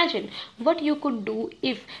 Imagine what you could do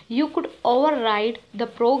if you could override the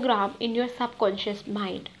program in your subconscious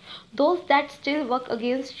mind, those that still work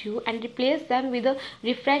against you, and replace them with a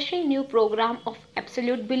refreshing new program of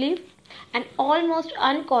absolute belief, an almost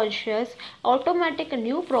unconscious, automatic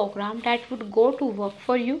new program that would go to work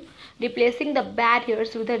for you, replacing the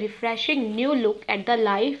barriers with a refreshing new look at the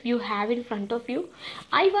life you have in front of you.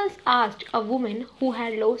 I once asked a woman who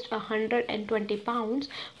had lost 120 pounds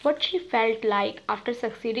what she felt like after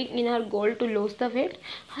succeeding in her goal to lose the weight.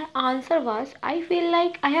 Her answer was, "I feel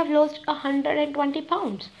like I have lost 120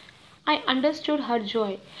 pounds. I understood her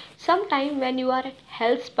joy. Sometime when you are at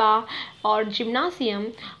health spa or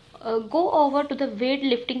gymnasium, go over to the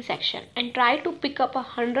weightlifting section and try to pick up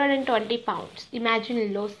 120 pounds.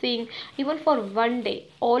 Imagine losing, even for one day,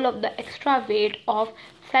 all of the extra weight of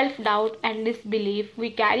self-doubt and disbelief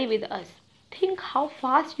we carry with us. Think how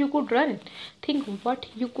fast you could run. Think what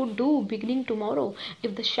you could do beginning tomorrow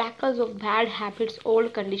if the shackles of bad habits,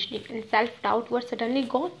 old conditioning, and self-doubt were suddenly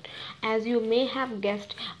gone. As you may have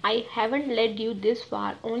guessed, I haven't led you this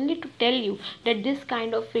far only to tell you that this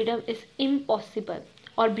kind of freedom is impossible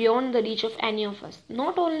or beyond the reach of any of us.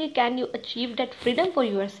 Not only can you achieve that freedom for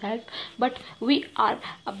yourself, but we are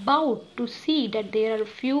about to see that there are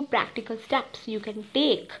a few practical steps you can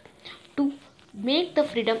take to Make the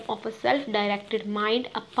freedom of a self-directed mind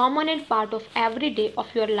a permanent part of every day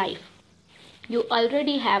of your life. You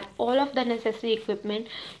already have all of the necessary equipment.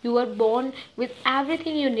 You were born with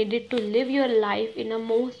everything you needed to live your life in a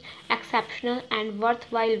most exceptional and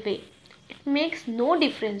worthwhile way. It makes no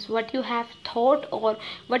difference what you have thought or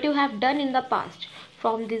what you have done in the past.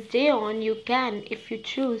 From this day on, you can, if you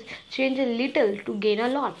choose, change a little to gain a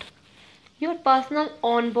lot. Your personal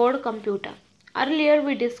onboard computer. Earlier,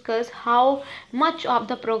 we discussed how much of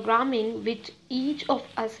the programming which each of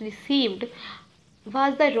us received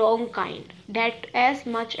was the wrong kind. That as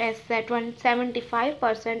much as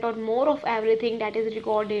 75% or more of everything that is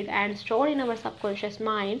recorded and stored in our subconscious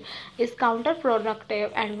mind is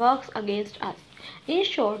counterproductive and works against us. In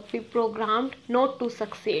short, we programmed not to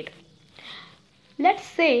succeed. Let's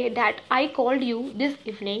say that I called you this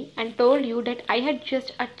evening and told you that I had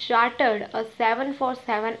just chartered a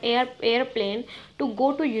 747 airplane to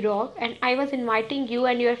go to Europe, and I was inviting you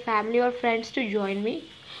and your family or friends to join me.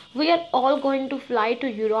 We are all going to fly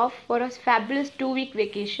to Europe for a fabulous 2-week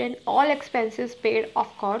vacation, all expenses paid, of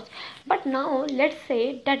course. But now let's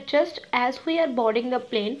say that just as we are boarding the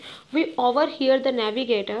plane, we overhear the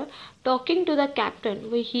navigator talking to the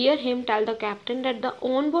captain. We hear him tell the captain that the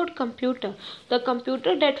onboard computer, the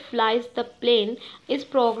computer that flies the plane, is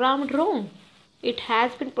programmed wrong. It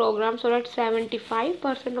has been programmed so that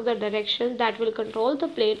 75% of the directions that will control the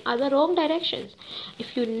plane are the wrong directions.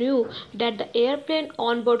 If you knew that the airplane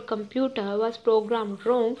onboard computer was programmed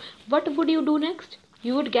wrong, what would you do next?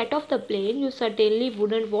 You would get off the plane. You certainly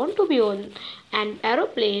wouldn't want to be on an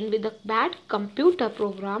aeroplane with a bad computer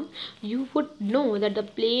program. You would know that the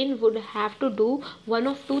plane would have to do one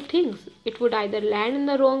of two things. It would either land in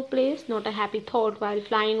the wrong place, not a happy thought, while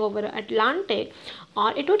flying over Atlantic,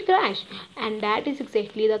 or it would crash. And that is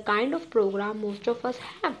exactly the kind of program most of us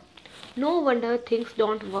have. No wonder things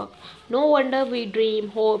don't work. No wonder we dream,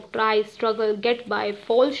 hope, try, struggle, get by,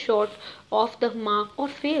 fall short of the mark, or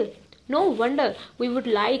fail. No wonder we would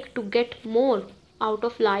like to get more out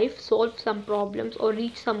of life, solve some problems, or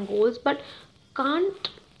reach some goals, but can't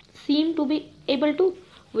seem to be able to.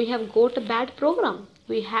 We have got a bad program.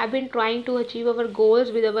 We have been trying to achieve our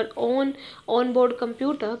goals with our own onboard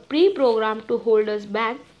computer pre-programmed to hold us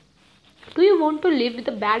back. Do you want to live with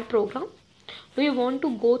a bad program? Do you want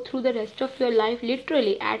to go through the rest of your life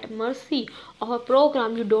literally at mercy of a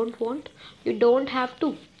program you don't want? You don't have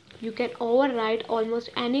to. You can override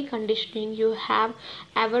almost any conditioning you have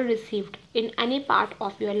ever received in any part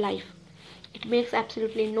of your life. It makes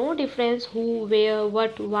absolutely no difference who, where,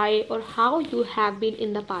 what, why, or how you have been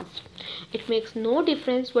in the past. It makes no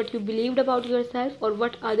difference what you believed about yourself or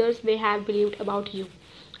what others may have believed about you.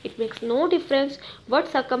 It makes no difference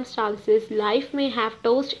what circumstances life may have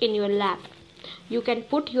tossed in your lap. You can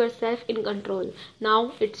put yourself in control.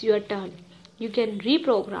 Now it's your turn. You can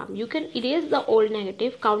reprogram. You can erase the old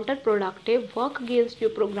negative, counterproductive, work against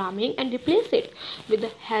your programming and replace it with a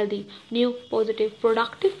healthy, new, positive,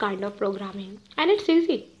 productive kind of programming. And it's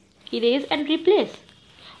easy. Erase and replace.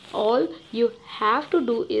 All you have to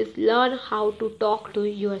do is learn how to talk to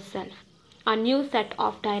yourself. A new set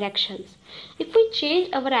of directions. If we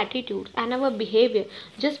change our attitudes and our behavior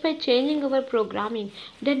just by changing our programming,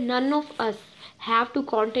 then none of us have to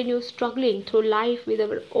continue struggling through life with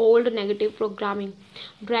our old negative programming,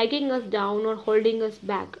 dragging us down or holding us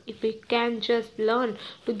back. If we can just learn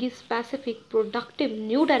to give specific, productive,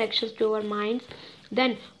 new directions to our minds,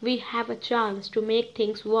 then we have a chance to make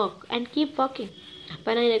things work and keep working.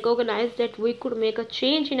 When I recognized that we could make a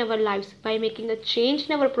change in our lives by making a change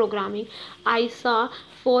in our programming, I saw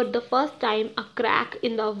for the first time a crack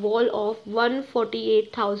in the wall of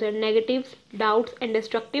 148,000 negatives, doubts, and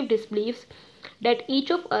destructive disbeliefs that each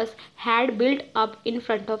of us had built up in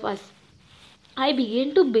front of us. I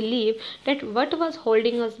began to believe that what was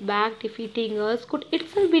holding us back, defeating us, could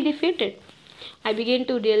itself be defeated. I began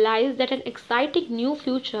to realize that an exciting new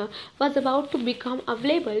future was about to become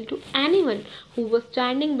available to anyone who was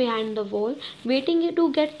standing behind the wall, waiting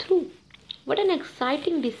to get through. What an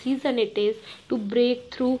exciting decision it is to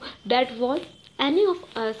break through that wall. Any of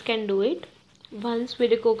us can do it. Once we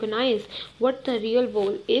recognize what the real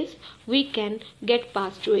wall is, we can get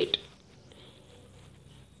past to it.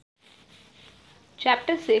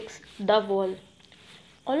 Chapter 6. The Wall.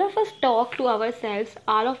 All of us talk to ourselves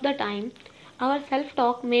all of the time. Our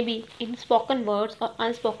self-talk may be in spoken words or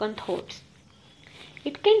unspoken thoughts.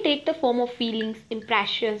 It can take the form of feelings,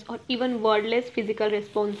 impressions, or even wordless physical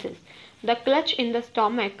responses. The clutch in the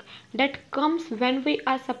stomach that comes when we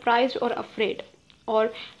are surprised or afraid,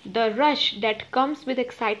 or the rush that comes with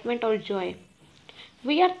excitement or joy.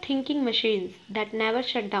 We are thinking machines that never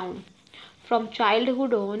shut down. From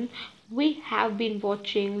childhood on, We have been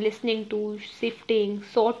watching, listening to, sifting,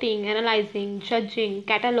 sorting, analyzing, judging,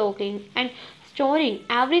 cataloging, and storing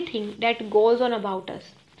everything that goes on about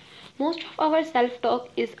us. Most of our self talk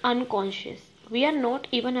is unconscious. We are not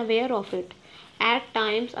even aware of it. At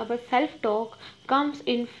times, our self talk comes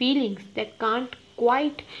in feelings that can't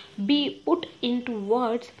quite be put into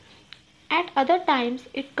words. At other times,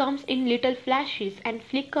 it comes in little flashes and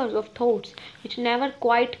flickers of thoughts which never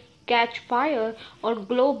quite catch fire or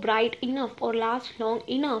glow bright enough or last long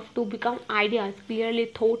enough to become ideas clearly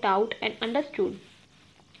thought out and understood.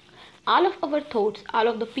 All of our thoughts, all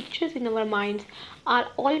of the pictures in our minds are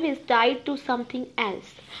always tied to something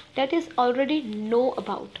else that is already know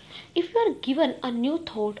about. If you are given a new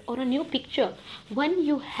thought or a new picture, one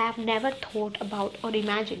you have never thought about or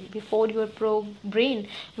imagined before, your brain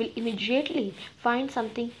will immediately find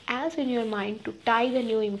something else in your mind to tie the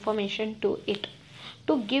new information to it,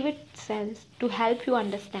 to give it sense, to help you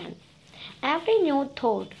understand. Every new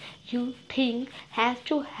thought you think has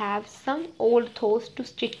to have some old thoughts to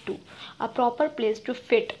stick to, a proper place to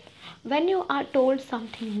fit. When you are told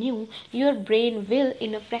something new, your brain will,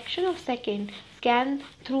 in a fraction of a second, scan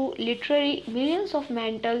through literally millions of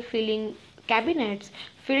mental feeling cabinets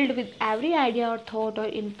filled with every idea or thought or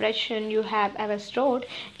impression you have ever stored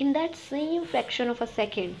in that same fraction of a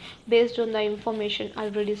second. Based on the information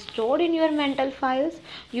already stored in your mental files,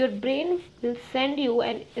 your brain will send you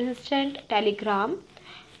an instant telegram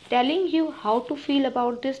telling you how to feel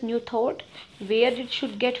about this new thought, where it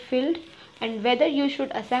should get filled, and whether you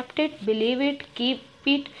should accept it, believe it, keep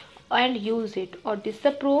it, and use it, or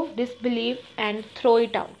disapprove, disbelieve, and throw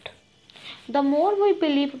it out. The more we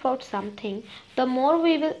believe about something, the more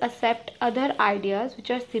we will accept other ideas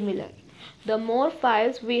which are similar. The more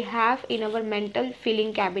files we have in our mental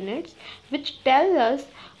feeling cabinets which tell us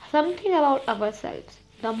something about ourselves,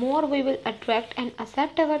 the more we will attract and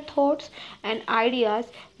accept our thoughts and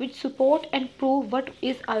ideas which support and prove what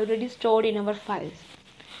is already stored in our files.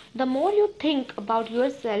 The more you think about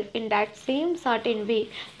yourself in that same certain way,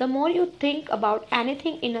 the more you think about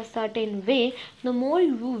anything in a certain way, the more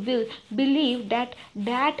you will believe that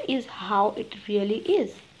that is how it really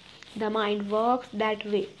is. The mind works that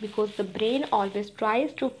way because the brain always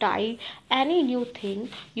tries to tie any new thing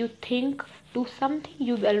you think to something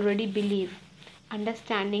you already believe.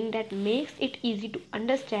 Understanding that makes it easy to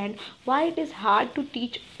understand why it is hard to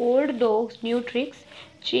teach old dogs new tricks,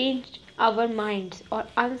 change our minds, or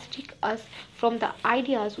unstick us from the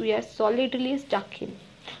ideas we are solidly stuck in.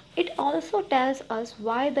 It also tells us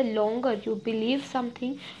why the longer you believe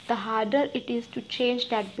something, the harder it is to change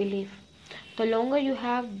that belief. The longer you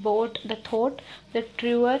have bought the thought, the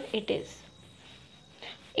truer it is.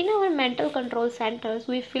 In our mental control centers,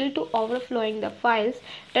 we fill to overflowing the files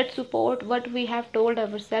that support what we have told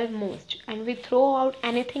ourselves most, and we throw out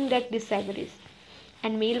anything that disagrees.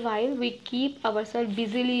 And meanwhile, we keep ourselves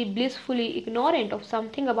busily, blissfully ignorant of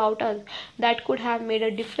something about us that could have made a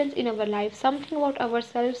difference in our life, something about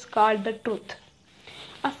ourselves called the truth.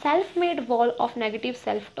 A self made wall of negative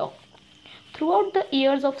self talk. Throughout the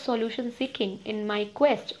years of solution seeking in my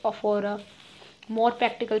quest for a more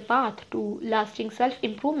practical path to lasting self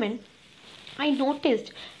improvement, I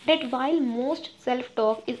noticed that while most self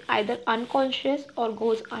talk is either unconscious or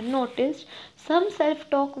goes unnoticed, some self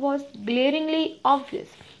talk was glaringly obvious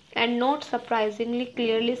and not surprisingly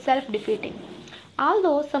clearly self defeating.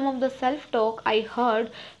 Although some of the self talk I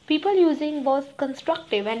heard people using was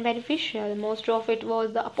constructive and beneficial, most of it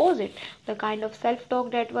was the opposite, the kind of self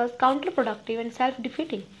talk that was counterproductive and self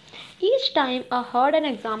defeating. Each time I heard an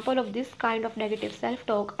example of this kind of negative self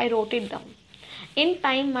talk, I wrote it down. In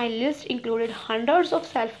time, my list included hundreds of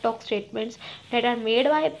self talk statements that are made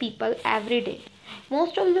by people every day.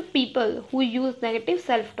 Most of the people who use negative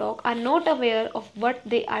self talk are not aware of what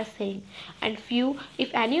they are saying, and few, if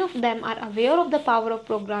any of them, are aware of the power of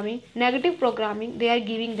programming, negative programming they are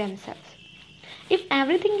giving themselves. If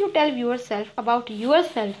everything you tell yourself about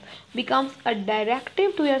yourself becomes a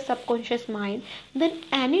directive to your subconscious mind, then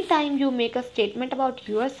any time you make a statement about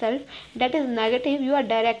yourself that is negative, you are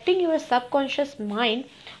directing your subconscious mind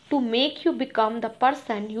to make you become the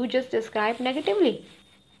person you just described negatively.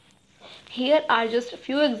 Here are just a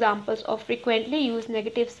few examples of frequently used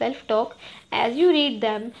negative self-talk. As you read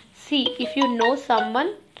them, see if you know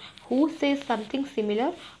someone who says something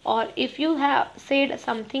similar, or if you have said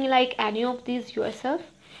something like any of these yourself.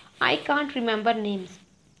 I can't remember names.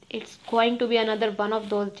 It's going to be another one of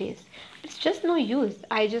those days. It's just no use.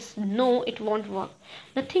 I just know it won't work.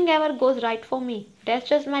 Nothing ever goes right for me. That's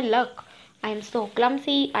just my luck. I am so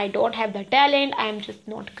clumsy. I don't have the talent. I am just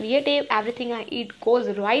not creative. Everything I eat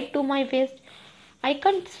goes right to my waist. I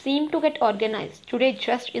can't seem to get organized. Today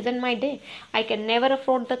just isn't my day. I can never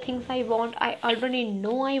afford the things I want. I already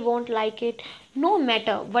know I won't like it. No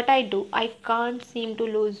matter what I do, I can't seem to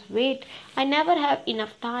lose weight. I never have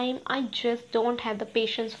enough time. I just don't have the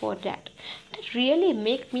patience for that. That really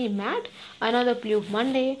make me mad. Another blue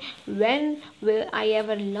Monday. When will I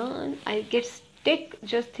ever learn? I get stick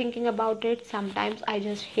just thinking about it. Sometimes I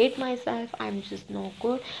just hate myself. I'm just no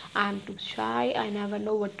good. I'm too shy. I never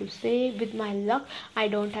know what to say. With my luck, I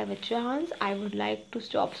don't have a chance. I would like to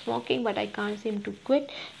stop smoking, but I can't seem to quit.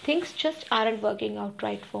 Things just aren't working out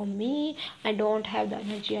right for me. I don't have the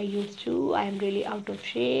energy I used to. I am really out of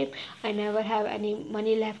shape. I never have any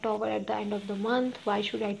money left over at the end of the month. Why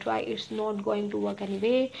should I try? It's not going to work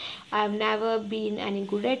anyway. I've never been any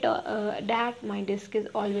good at that. My disc is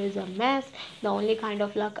always a mess. The only kind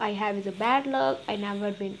of luck I have is a bad luck. I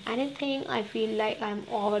never win anything. I feel like I'm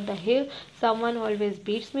over the hill. Someone always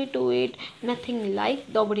beats me to it.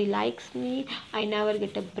 Nobody likes me. I never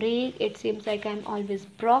get a break. It seems like I'm always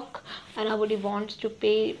broke and nobody wants to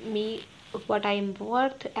pay me what I am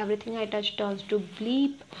worth. Everything I touch turns to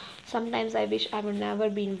bleep. Sometimes I wish I would never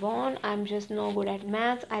been born. I'm just no good at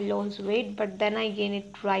maths. I lose weight, but then I gain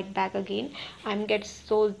it right back again. I'm get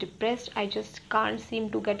so depressed. I just can't seem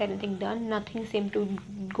to get anything done. Nothing seems to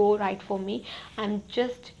go right for me. I'm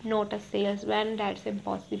just not a salesman. That's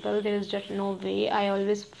impossible. There is just no way. I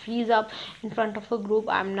always freeze up in front of a group.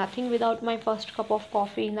 I'm nothing without my first cup of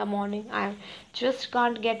coffee in the morning. I just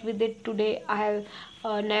can't get with it today. I'll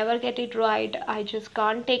never get it right. I just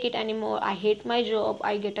can't take it anymore. I hate my job.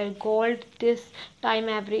 I get a gold this time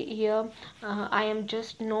every year. I am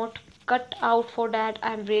just not cut out for that.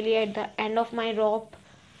 I'm really at the end of my rope.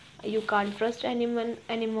 You can't trust anyone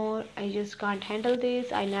anymore. I just can't handle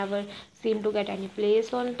this. I never seem to get any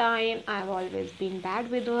place on time. I've always been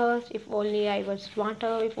bad with words. If only I was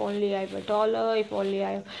smarter, if only I were taller, if only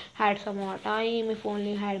I had some more time, if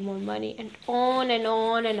only I had more money, and on and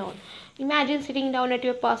on and on. Imagine sitting down at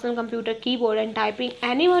your personal computer keyboard and typing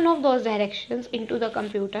any one of those directions into the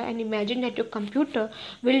computer, and imagine that your computer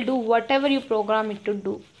will do whatever you program it to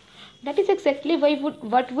do. That is exactly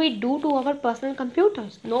what we do to our personal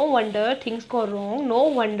computers. No wonder things go wrong. No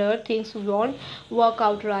wonder things won't work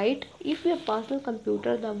out right. If your personal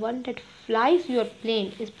computer, the one that flies your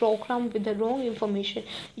plane, is programmed with the wrong information,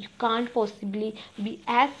 you can't possibly be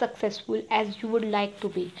as successful as you would like to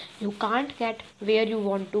be. You can't get where you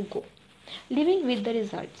want to go. Living with the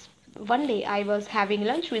results. One day I was having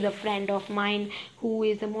lunch with a friend of mine who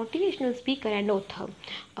is a motivational speaker and author.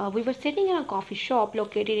 We were sitting in a coffee shop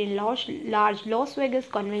located in large Las Vegas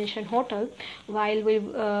convention hotel. While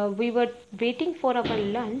we were waiting for our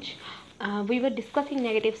lunch, we were discussing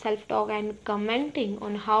negative self-talk and commenting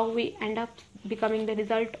on how we end up becoming the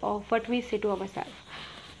result of what we say to ourselves.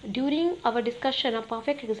 During our discussion, a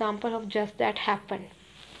perfect example of just that happened.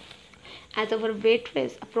 As our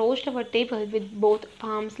waitress approached our table with both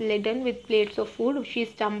palms laden with plates of food, she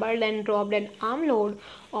stumbled and dropped an armload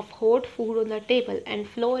of hot food on the table and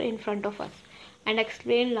floor in front of us, and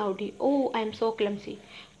exclaimed loudly, "Oh, I am so clumsy."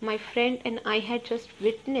 My friend and I had just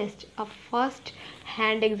witnessed a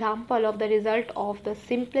first-hand example of the result of the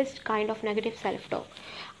simplest kind of negative self-talk.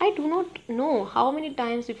 I do not know how many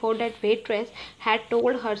times before that waitress had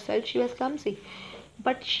told herself she was clumsy,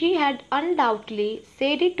 but she had undoubtedly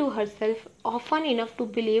said it to herself often enough to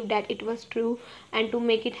believe that it was true and to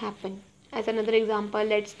make it happen. As another example,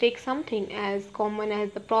 let's take something as common as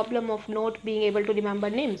the problem of not being able to remember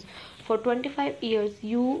names. For 25 years,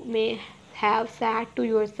 you may have said to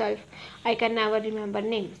yourself, "I can never remember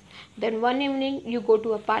names." Then one evening you go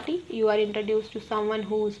to a party, you are introduced to someone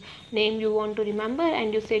whose name you want to remember,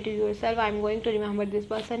 and you say to yourself, "I'm going to remember this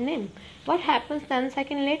person's name." What happens 10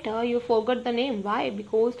 seconds later? You forgot the name. Why?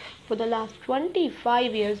 Because for the last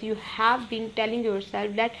 25 years you have been telling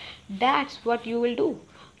yourself that that's what you will do.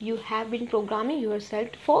 You have been programming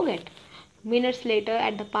yourself to forget. Minutes later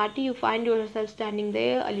at the party, you find yourself standing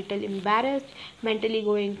there, a little embarrassed, mentally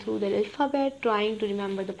going through the alphabet, trying to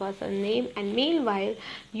remember the person's name, and meanwhile,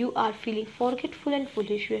 you are feeling forgetful and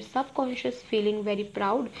foolish. Your subconscious, feeling very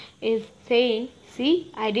proud, is saying, "See,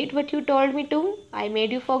 I did what you told me to. I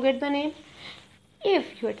made you forget the name."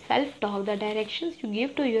 If your self-talk, the directions you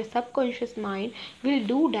give to your subconscious mind, will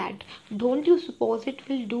do that, don't you suppose it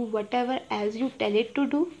will do whatever else you tell it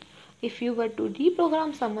to do? If you were to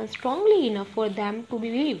reprogram someone strongly enough for them to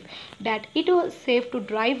believe that it was safe to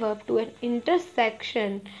drive up to an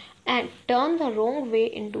intersection and turn the wrong way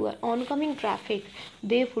into an oncoming traffic,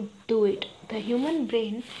 they would do it. The human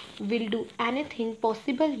brain will do anything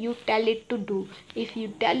possible you tell it to do if you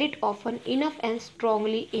tell it often enough and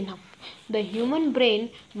strongly enough. The human brain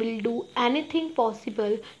will do anything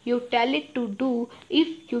possible you tell it to do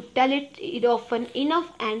if you tell it often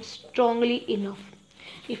enough and strongly enough.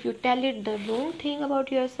 If you tell it the wrong thing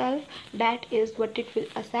about yourself, that is what it will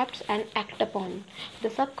accept and act upon. The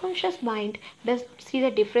subconscious mind does see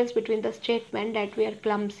the difference between the statement that we are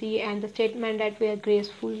clumsy and the statement that we are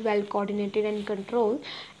graceful, well coordinated and controlled.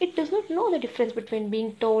 It does not know the difference between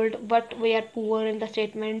being told what we are poor and the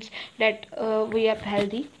statements that we are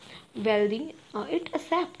healthy wealthy. It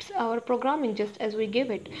accepts our programming just as we give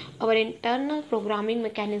it. Our internal programming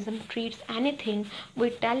mechanism treats anything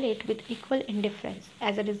we tell it with equal indifference.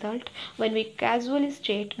 As a result, when we casually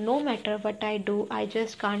state, no matter what I do, I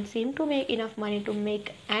just can't seem to make enough money to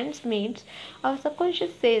make ends meet, our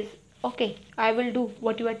subconscious says, okay, I will do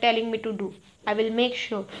what you are telling me to do. I will make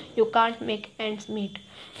sure you can't make ends meet.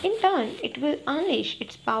 In turn, it will unleash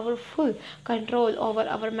its powerful control over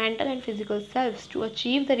our mental and physical selves to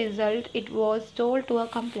achieve the result it was told to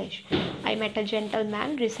accomplish. I met a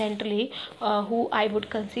gentleman recently who I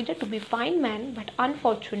would consider to be a fine man but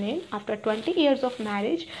unfortunate. After 20 years of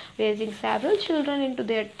marriage, raising several children into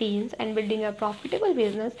their teens and building a profitable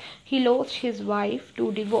business, he lost his wife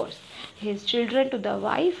to divorce, his children to the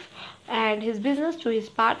wife, and his business to his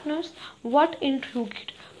partners. What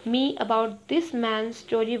intrigued me about this man's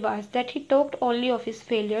story was that he talked only of his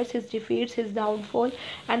failures, his defeats, his downfall,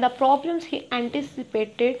 and the problems he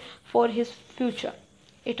anticipated for his future.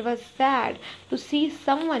 It was sad to see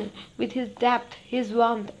someone with his depth, his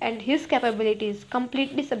warmth, and his capabilities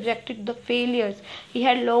completely subjected to the failures he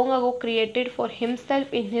had long ago created for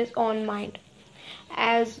himself in his own mind.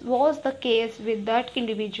 As was the case with that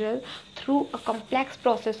individual, through a complex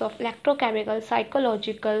process of electrochemical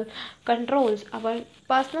psychological controls, our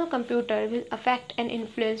personal computer will affect and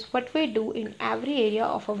influence what we do in every area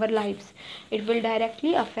of our lives. It will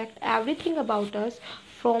directly affect everything about us,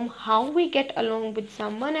 from how we get along with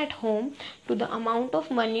someone at home to the amount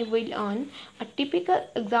of money we'll earn. A typical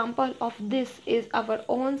example of this is our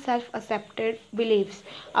own self-accepted beliefs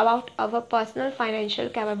about our personal financial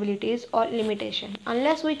capabilities or limitation.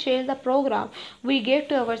 Unless we change the program we give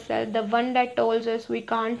to ourselves, the one that tells us we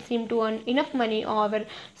can't seem to earn enough money, or our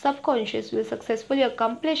subconscious will successfully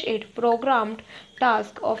accomplish its programmed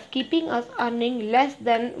task of keeping us earning less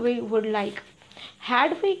than we would like.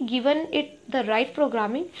 Had we given it the right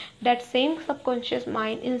programming, that same subconscious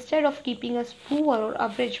mind, instead of keeping us poor or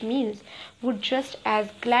average means, would just as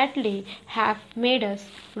gladly have made us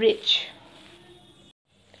rich.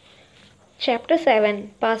 Chapter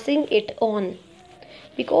 7, Passing It On.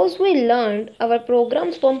 Because we learned our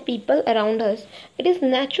programs from people around us, it is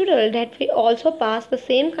natural that we also pass the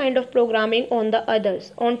same kind of programming on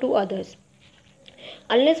to others.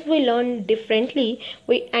 Unless we learn differently,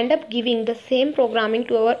 we end up giving the same programming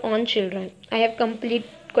to our own children. I have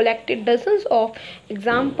collected dozens of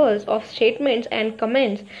examples of statements and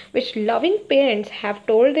comments which loving parents have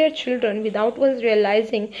told their children without once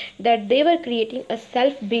realizing that they were creating a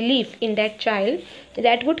self-belief in that child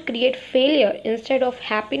that would create failure instead of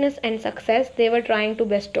happiness and success they were trying to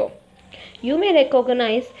bestow. You may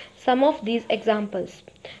recognize some of these examples.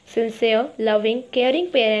 Sincere, loving,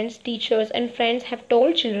 caring parents, teachers, and friends have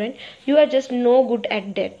told children, you are just no good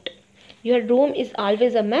at that. Your room is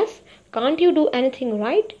always a mess. Can't you do anything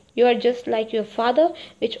right? You are just like your father,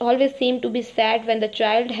 which always seems to be sad when the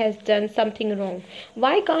child has done something wrong.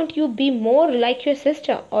 Why can't you be more like your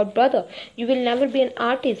sister or brother? You will never be an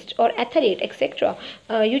artist or athlete, etc.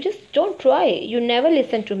 You just don't try. You never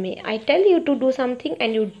listen to me. I tell you to do something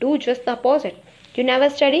and you do just the opposite. You never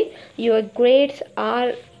study. Your grades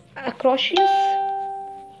are atrocious.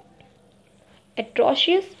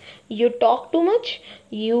 You talk too much.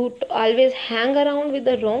 You always hang around with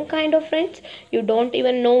the wrong kind of friends. You don't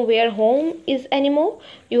even know where home is anymore.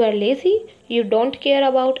 You are lazy. You don't care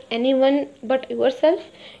about anyone but yourself.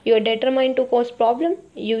 You are determined to cause problem.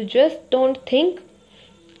 You just don't think.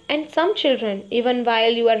 And some children, even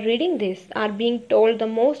while you are reading this, are being told the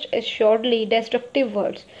most assuredly destructive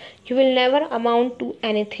words. You will never amount to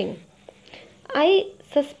anything. I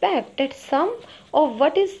suspect that some of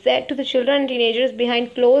what is said to the children and teenagers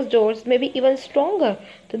behind closed doors may be even stronger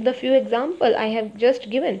than the few examples I have just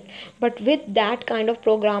given. But with that kind of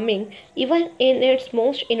programming, even in its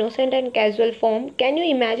most innocent and casual form, can you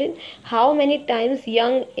imagine how many times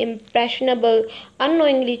young, impressionable,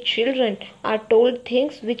 unknowingly children are told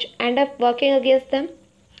things which end up working against them?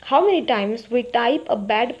 How many times we type a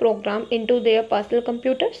bad program into their personal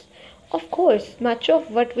computers? Of course, much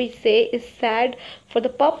of what we say is said for the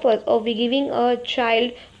purpose of giving a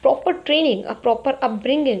child proper training, a proper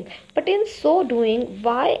upbringing. But in so doing,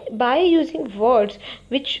 by using words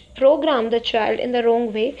which program the child in the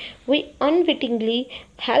wrong way, we unwittingly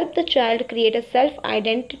help the child create a self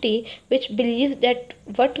identity which believes that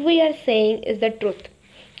what we are saying is the truth.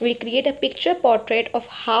 We create a picture portrait of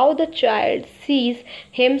how the child sees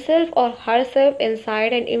himself or herself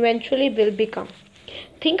inside and eventually will become.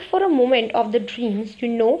 Think for a moment of the dreams you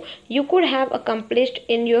know you could have accomplished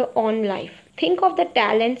in your own life. Think of the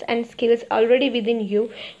talents and skills already within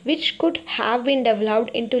you which could have been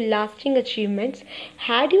developed into lasting achievements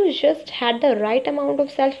had you just had the right amount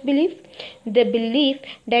of self belief. The belief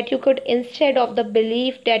that you could instead of the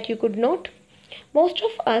belief that you could not. Most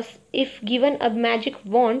of us, if given a magic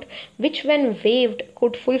wand which, when waved,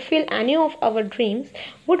 could fulfill any of our dreams,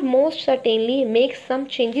 would most certainly make some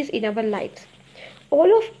changes in our lives.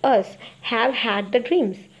 All of us have had the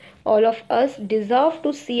dreams. All of us deserve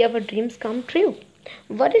to see our dreams come true.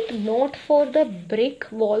 Were it not for the brick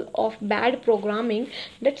wall of bad programming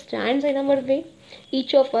that stands in our way,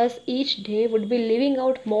 each of us each day would be living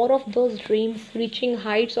out more of those dreams, reaching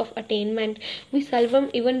heights of attainment we seldom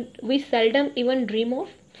even dream of.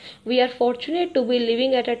 We are fortunate to be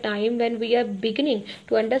living at a time when we are beginning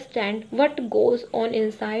to understand what goes on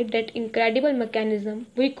inside that incredible mechanism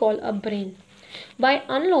we call a brain. By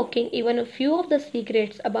unlocking even a few of the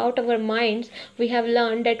secrets about our minds, we have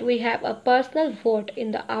learned that we have a personal vote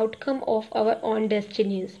in the outcome of our own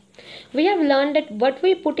destinies. We have learned that what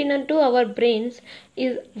we put into our brains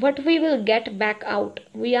is what we will get back out.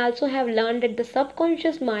 We also have learned that the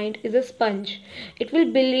subconscious mind is a sponge. It will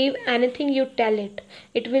believe anything you tell it.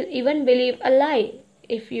 It will even believe a lie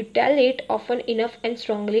if you tell it often enough and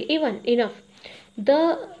strongly enough.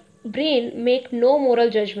 The brain make no moral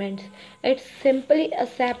judgments. It simply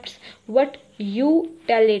accepts what you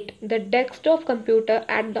tell it. The desktop computer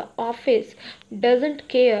at the office doesn't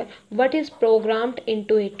care what is programmed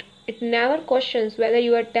into it. It never questions whether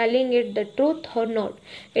you are telling it the truth or not.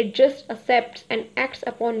 It just accepts and acts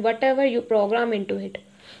upon whatever you program into it.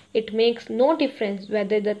 It makes no difference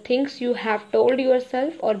whether the things you have told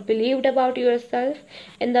yourself or believed about yourself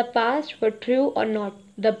in the past were true or not.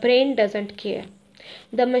 The brain doesn't care.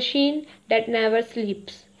 The machine that never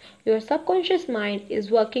sleeps. Your subconscious mind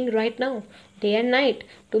is working right now, day and night,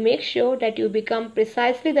 to make sure that you become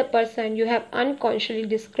precisely the person you have unconsciously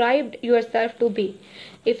described yourself to be.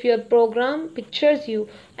 If your program pictures you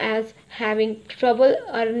as having trouble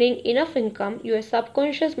earning enough income, your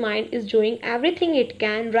subconscious mind is doing everything it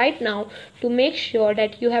can right now to make sure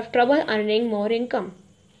that you have trouble earning more income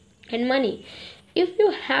and money. If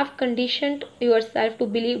you have conditioned yourself to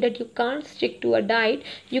believe that you can't stick to a diet,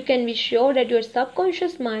 you can be sure that your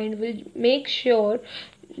subconscious mind will make sure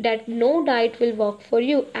that no diet will work for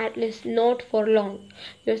you, at least not for long.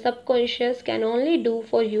 Your subconscious can only do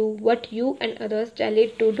for you what you and others tell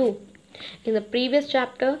it to do. In the previous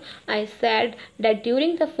chapter, I said that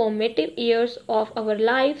during the formative years of our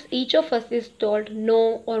lives, each of us is told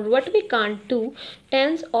no or what we can't do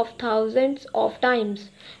tens of thousands of times.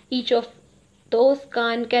 Each of those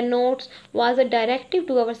cannots was a directive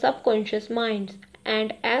to our subconscious minds,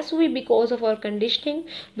 and as we, because of our conditioning,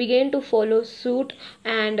 began to follow suit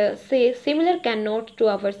and say similar cannots to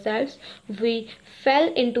ourselves, we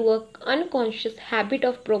fell into an unconscious habit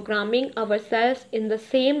of programming ourselves in the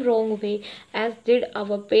same wrong way as did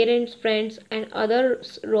our parents, friends, and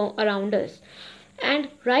others around us. And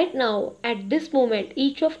right now, at this moment,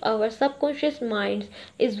 each of our subconscious minds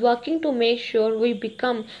is working to make sure we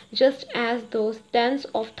become just as those tens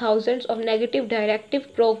of thousands of negative directives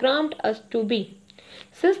programmed us to be.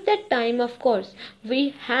 Since that time, of course, we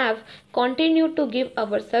have continued to give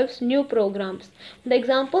ourselves new programs. The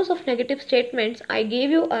examples of negative statements I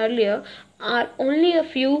gave you earlier are only a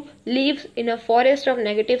few leaves in a forest of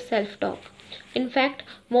negative self-talk. In fact,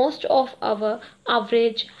 most of our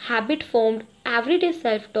average habit-formed everyday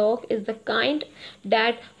self-talk is the kind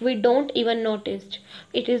that we don't even notice.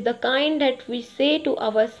 It is the kind that we say to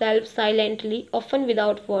ourselves silently, often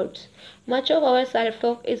without words. Much of our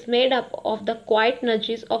self-talk is made up of the quiet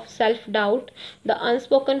nudges of self-doubt, the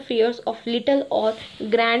unspoken fears of little or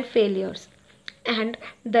grand failures, and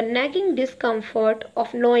the nagging discomfort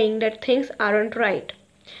of knowing that things aren't right.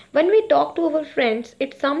 When we talk to our friends,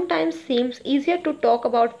 it sometimes seems easier to talk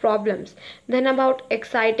about problems than about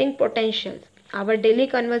exciting potentials. Our daily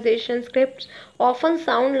conversation scripts often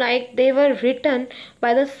sound like they were written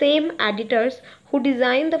by the same editors who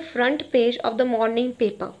designed the front page of the morning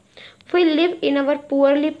paper. We live in our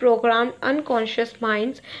poorly programmed unconscious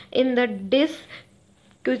minds in the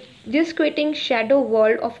to this quitting shadow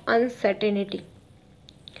world of uncertainty.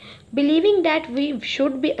 Believing that we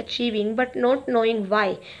should be achieving but not knowing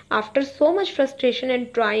why. After so much frustration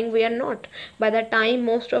and trying, we are not. By the time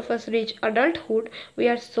most of us reach adulthood, we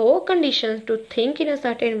are so conditioned to think in a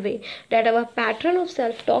certain way that our pattern of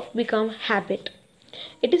self talk becomes habit.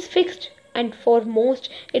 It is fixed, and for most,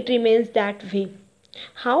 it remains that way.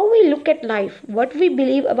 How we look at life, what we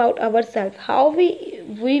believe about ourselves, how we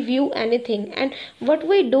view anything, and what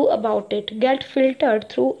we do about it get filtered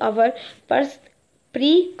through our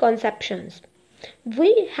preconceptions.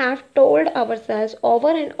 We have told ourselves over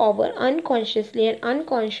and over, unconsciously and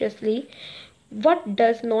unconsciously, what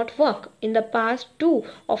does not work. In the past, too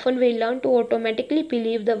often we learn to automatically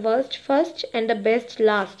believe the worst first and the best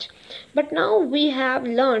last. But now we have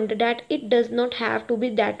learned that it does not have to be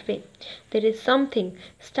that way. There is something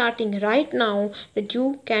starting right now that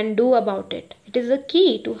you can do about it. It is the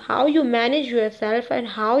key to how you manage yourself and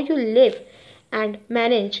how you live and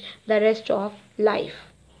manage the rest of life.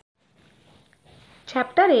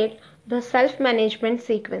 Chapter 8: The Self Management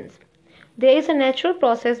Sequence. There is a natural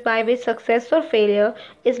process by which success or failure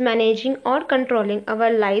is managing or controlling our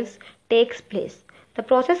lives takes place. The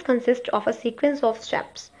process consists of a sequence of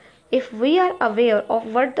steps. If we are aware of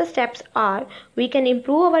what the steps are, we can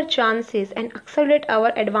improve our chances and accelerate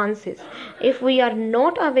our advances. If we are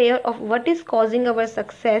not aware of what is causing our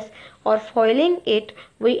success or foiling it,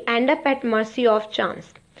 we end up at mercy of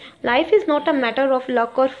chance. Life is not a matter of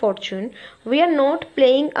luck or fortune. We are not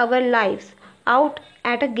playing our lives out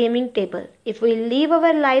at a gaming table. If we leave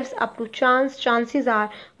our lives up to chance, chances are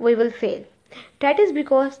we will fail. That is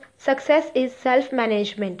because success is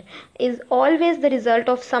self-management, is always the result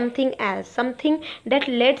of something else, something that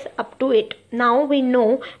leads up to it. Now we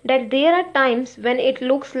know that there are times when it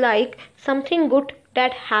looks like something good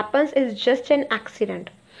that happens is just an accident.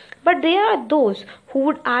 But there are those who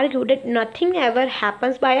would argue that nothing ever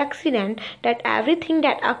happens by accident, that everything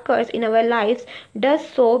that occurs in our lives does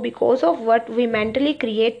so because of what we mentally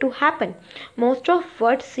create to happen. Most of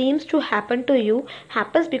what seems to happen to you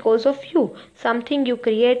happens because of you, something you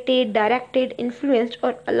created, directed, influenced,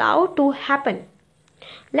 or allowed to happen.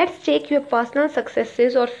 Let's take your personal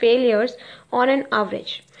successes or failures on an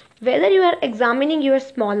average. Whether you are examining your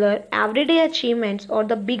smaller, everyday achievements or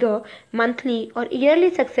the bigger, monthly or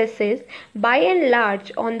yearly successes, by and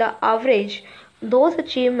large, on the average, those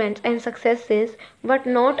achievements and successes were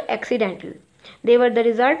not accidental. They were the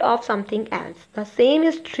result of something else. The same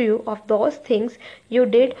is true of those things you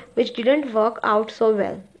did which didn't work out so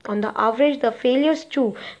well. On the average, the failures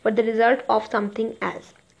too were the result of something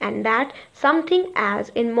else. And that something else,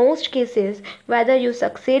 in most cases, whether you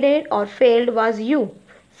succeeded or failed, was you.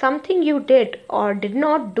 Something you did or did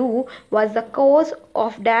not do was the cause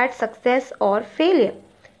of that success or failure.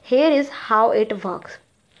 Here is how it works.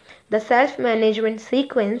 The self-management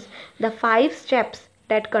sequence, the 5 steps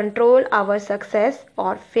that control our success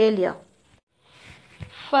or failure.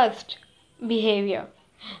 First, behavior.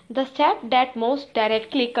 The step that most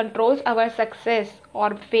directly controls our success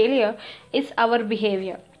or failure is our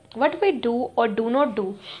behavior. What we do or do not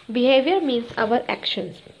do. Behavior means our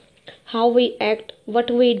actions. How we act,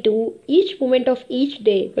 what we do, each moment of each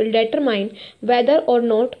day will determine whether or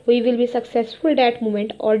not we will be successful that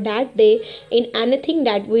moment or that day in anything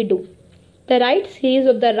that we do. The right series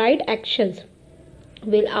of the right actions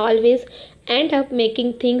will always end up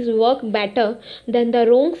making things work better than the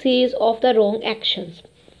wrong series of the wrong actions.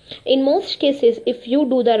 In most cases, if you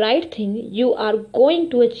do the right thing, you are going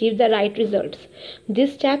to achieve the right results.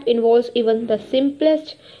 This step involves even the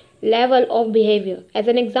simplest level of behavior. As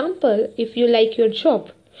an example, if you like your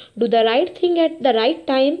job, do the right thing at the right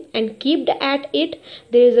time and keep at it,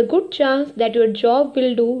 there is a good chance that your job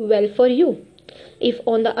will do well for you. If,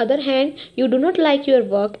 on the other hand, you do not like your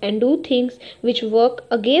work and do things which work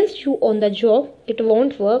against you on the job, it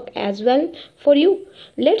won't work as well for you.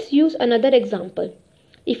 Let's use another example.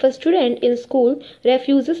 If a student in school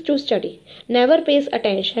refuses to study, never pays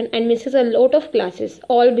attention and misses a lot of classes,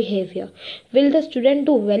 all behavior, will the student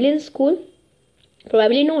do well in school?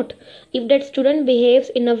 Probably not. If that student behaves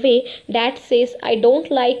in a way that says, I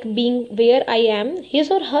don't like being where I am,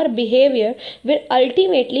 his or her behavior will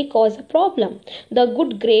ultimately cause a problem. The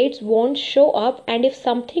good grades won't show up, and if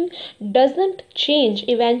something doesn't change,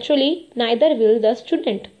 eventually neither will the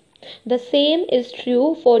student. The same is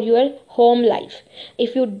true for your home life.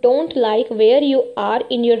 If you don't like where you are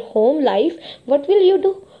in your home life, what will you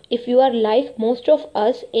do? If you are like most of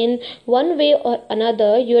us in one way or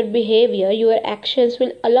another, your behavior, your actions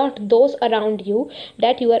will alert those around you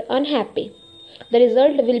that you are unhappy. The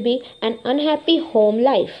result will be an unhappy home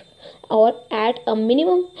life. or at a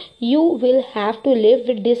minimum, you will have to live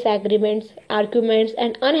with disagreements, arguments,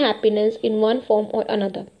 and unhappiness in one form or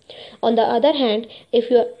another. On the other hand,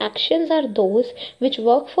 if your actions are those which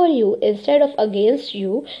work for you instead of against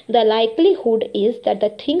you, the likelihood is that the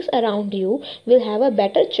things around you will have a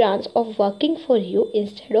better chance of working for you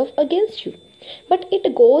instead of against you. But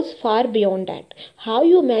it goes far beyond that. How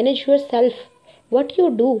you manage yourself, what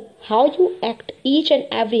you do, how you act, each and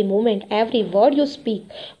every moment, every word you speak,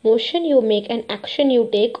 motion you make, and action you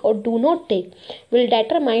take or do not take will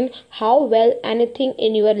determine how well anything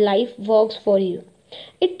in your life works for you.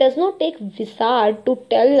 It does not take wizard to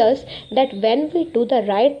tell us that when we do the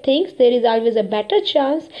right things, there is always a better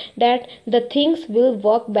chance that the things will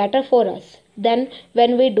work better for us than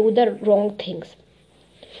when we do the wrong things.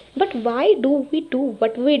 But why do we do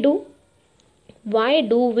what we do? Why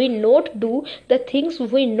do we not do the things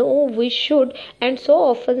we know we should, and so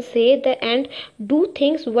often say that and do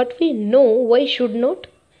things what we know we should not?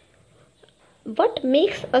 What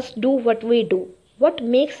makes us do what we do? What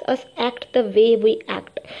makes us act the way we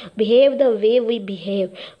act, behave the way we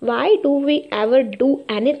behave? Why do we ever do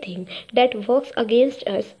anything that works against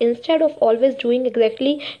us instead of always doing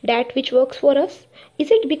exactly that which works for us?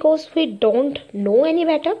 Is it because we don't know any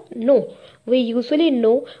better? No. We usually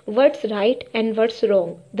know what's right and what's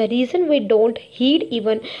wrong. The reason we don't heed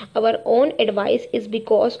even our own advice is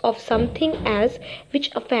because of something else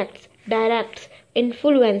which affects, directs,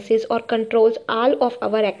 influences, or controls all of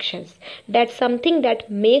our actions. That something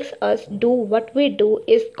that makes us do what we do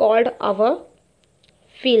is called our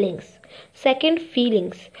feelings. Second,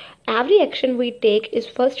 feelings. Every action we take is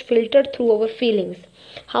first filtered through our feelings.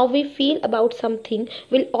 How we feel about something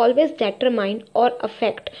will always determine or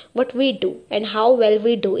affect what we do and how well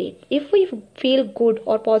we do it. If we feel good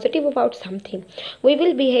or positive about something, we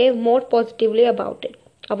will behave more positively about it.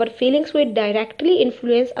 Our feelings will directly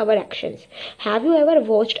influence our actions. Have you ever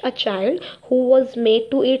watched a child who was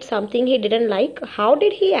made to eat something he didn't like? How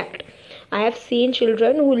did he act? I have seen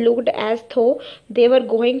children who looked as though they were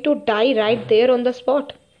going to die right there on the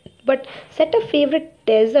spot. But set a favorite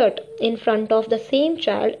dessert in front of the same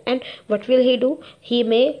child, and what will he do? He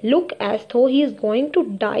may look as though he is going to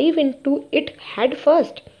dive into it head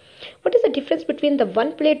first. What is the difference between the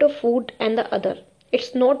one plate of food and the other?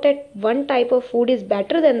 It's not that one type of food is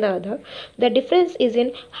better than the other. The difference is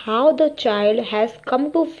in how the child has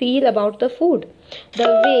come to feel about the food.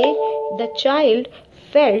 The way the child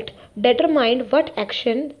felt determined what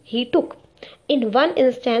action he took. In one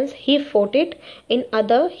instance he fought it, in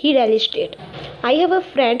other he relished it. I have a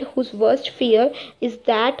friend whose worst fear is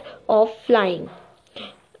that of flying.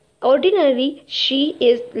 Ordinarily, she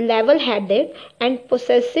is level-headed and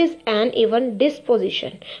possesses an even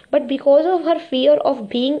disposition. But because of her fear of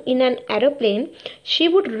being in an aeroplane, she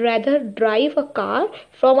would rather drive a car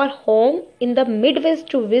from her home in the Midwest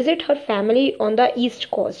to visit her family on the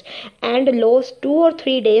East Coast and lose 2 or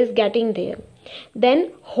 3 days getting there.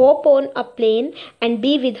 Then hop on a plane and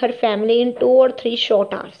be with her family in 2 or 3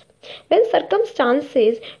 short hours. When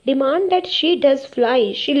circumstances demand that she does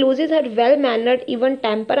fly, she loses her well-mannered even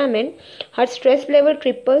temperament, her stress level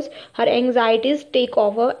triples, her anxieties take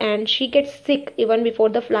over, and she gets sick even before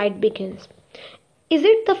the flight begins. Is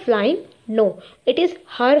it the flying? No, it is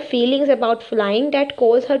her feelings about flying that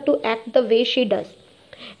cause her to act the way she does.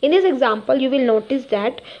 In this example, you will notice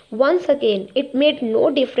that once again it made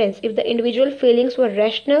no difference if the individual feelings were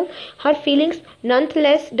rational. Her feelings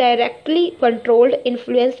nonetheless directly controlled,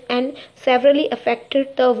 influenced, and severely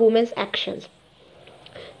affected the woman's actions.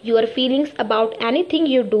 Your feelings about anything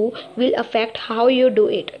you do will affect how you do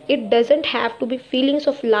it. It doesn't have to be feelings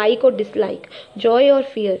of like or dislike, joy or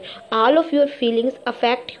fear. All of your feelings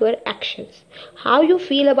affect your actions. How you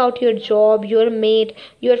feel about your job, your mate,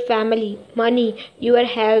 your family, money, your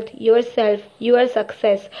health, yourself, your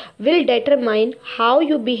success will determine how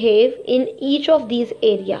you behave in each of these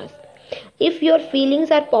areas. If your feelings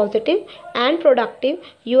are positive and productive,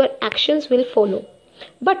 your actions will follow.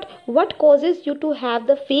 But what causes you to have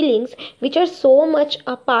the feelings which are so much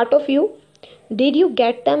a part of you? Did you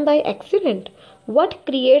get them by accident? What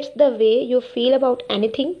creates the way you feel about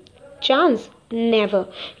anything? Chance? Never.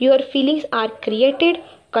 Your feelings are created,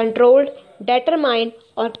 controlled, determined,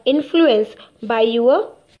 or influenced by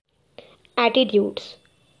your attitudes.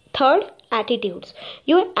 Third, attitudes.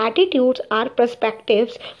 Your attitudes are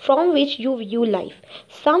perspectives from which you view life.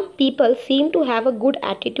 Some people seem to have a good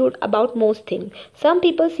attitude about most things. Some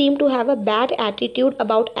people seem to have a bad attitude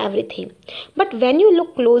about everything. But when you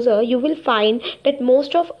look closer, you will find that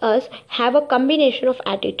most of us have a combination of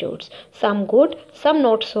attitudes. Some good, some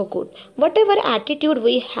not so good. Whatever attitude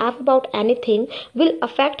we have about anything will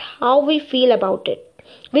affect how we feel about it.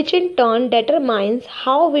 which in turn determines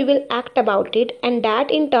how we will act about it, and that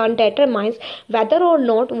in turn determines whether or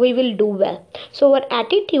not we will do well. So our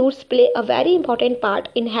attitudes play a very important part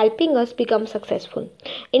in helping us become successful.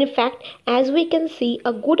 In fact, as we can see,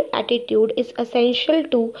 a good attitude is essential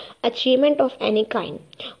to achievement of any kind.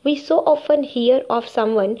 We so often hear of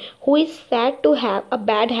someone who is said to have a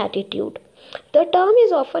bad attitude. The term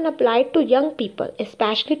is often applied to young people,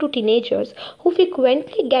 especially to teenagers who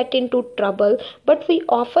frequently get into trouble, but we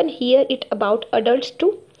often hear it about adults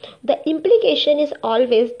too. The implication is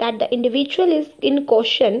always that the individual is in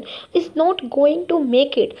question is not going to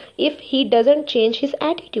make it if he doesn't change his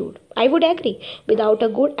attitude. I would agree. Without a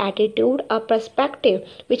good attitude, a perspective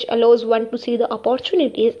which allows one to see the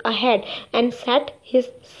opportunities ahead and set his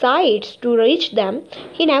sights to reach them,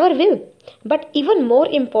 he never will. But even more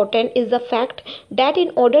important is the fact that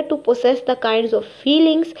in order to possess the kinds of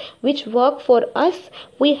feelings which work for us,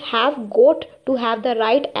 we have got to have the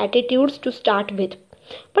right attitudes to start with.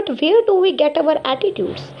 But where do we get our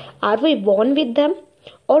attitudes? Are we born with them?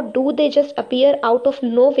 Or do they just appear out of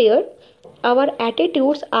nowhere? Our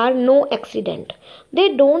attitudes are no accident.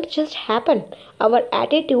 They don't just happen. Our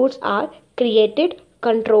attitudes are created,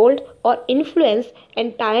 controlled, or influenced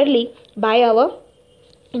entirely by our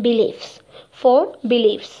beliefs. For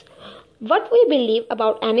beliefs. What we believe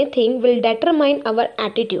about anything will determine our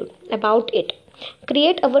attitude about it,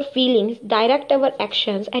 create our feelings, direct our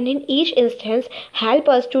actions, and in each instance help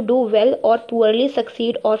us to do well or poorly,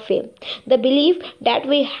 succeed or fail. The belief that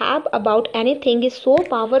we have about anything is so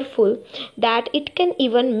powerful that it can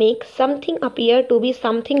even make something appear to be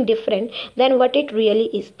something different than what it really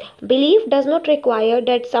is. Belief does not require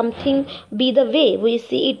that something be the way we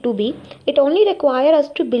see it to be. It only requires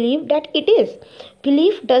us to believe that it is.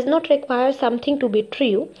 Belief does not require something to be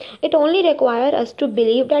true. It only requires us to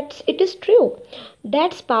believe that it is true.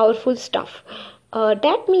 That's powerful stuff.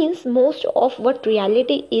 That means most of what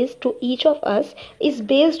reality is to each of us is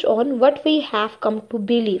based on what we have come to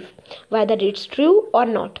believe, whether it's true or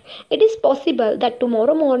not. It is possible that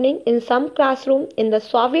tomorrow morning in some classroom in the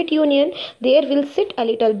Soviet Union there will sit a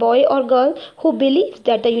little boy or girl who believes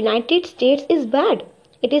that the United States is bad.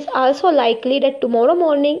 It is also likely that tomorrow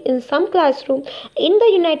morning in some classroom in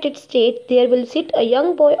the United States there will sit a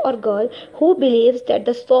young boy or girl who believes that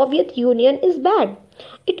the Soviet Union is bad.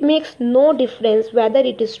 It makes no difference whether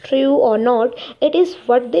it is true or not, it is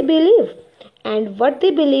what they believe. And what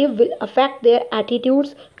they believe will affect their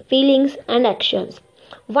attitudes, feelings, and actions.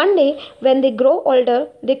 One day, when they grow older,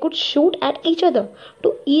 they could shoot at each other.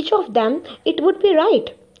 To each of them, it would be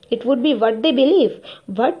right. It would be what they believe.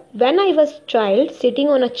 But when I was a child sitting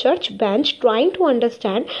on a church bench trying to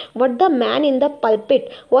understand what the man in the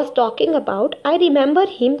pulpit was talking about, I remember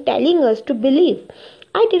him telling us to believe.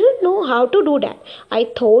 I didn't know how to do that.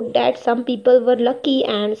 I thought that some people were lucky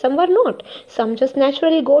and some were not. Some just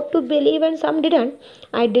naturally got to believe and some didn't.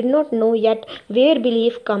 I did not know yet where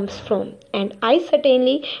belief comes from. And I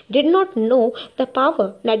certainly did not know the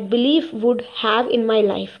power that belief would have in my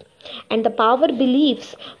life. And the power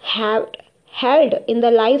beliefs have held in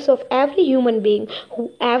the lives of every human being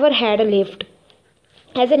who ever had lived.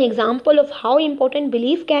 As an example of how important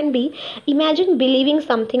belief can be, imagine believing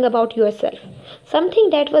something about yourself, something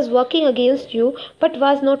that was working against you but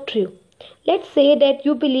was not true. Let's say that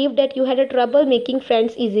you believed that you had a trouble making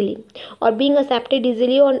friends easily or being accepted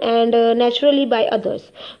easily and naturally by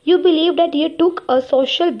others. You believed that you took a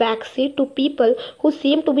social backseat to people who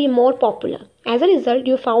seemed to be more popular. As a result,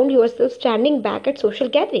 you found yourself standing back at social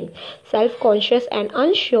gatherings, self-conscious and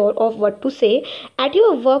unsure of what to say. At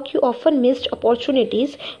your work, you often missed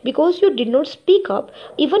opportunities because you did not speak up,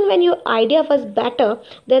 even when your idea was better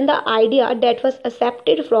than the idea that was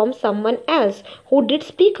accepted from someone else who did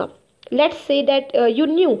speak up. Let's say that you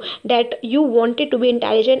knew that you wanted to be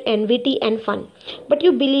intelligent and witty and fun, but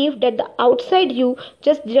you believed that the outside you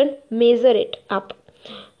just didn't measure it up.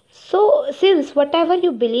 So, since whatever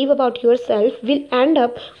you believe about yourself will end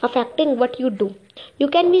up affecting what you do, you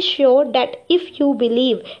can be sure that if you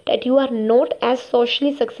believe that you are not as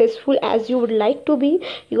socially successful as you would like to be,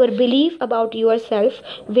 your belief about yourself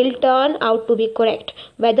will turn out to be correct,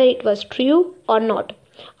 whether it was true or not.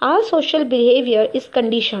 Our social behavior is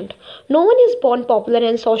conditioned. No one is born popular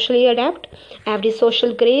and socially adept. Every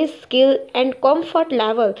social grace, skill, and comfort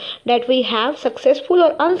level that we have, successful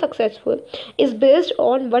or unsuccessful, is based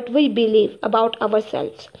on what we believe about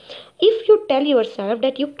ourselves. If you tell yourself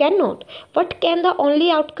that you cannot, what can the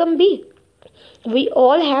only outcome be? We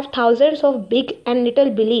all have thousands of big and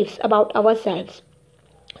little beliefs about ourselves.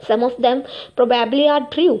 Some of them probably are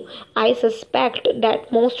true. I suspect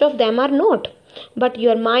that most of them are not. But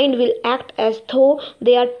your mind will act as though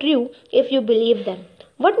they are true if you believe them.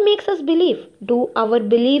 What makes us believe? Do our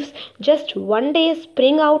beliefs just one day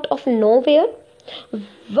spring out of nowhere?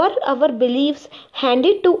 Were our beliefs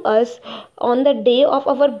handed to us on the day of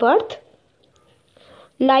our birth?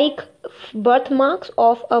 Like birthmarks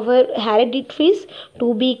of our hereditaries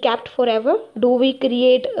to be kept forever? Do we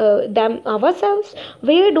create them ourselves?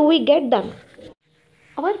 Where do we get them?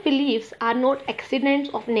 Our beliefs are not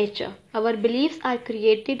accidents of nature. Our beliefs are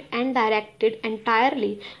created and directed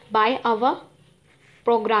entirely by our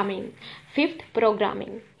programming. Fifth,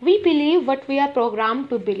 programming. We believe what we are programmed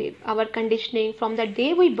to believe. Our conditioning from the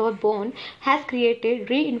day we were born has created,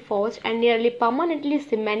 reinforced, and nearly permanently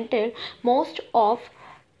cemented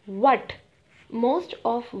what most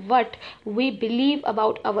of what we believe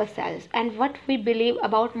about ourselves and what we believe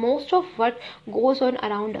about most of what goes on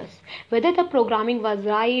around us. Whether the programming was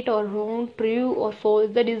right or wrong, true or false,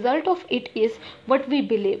 the result of it is what we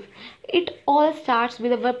believe. It all starts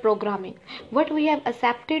with our programming. What we have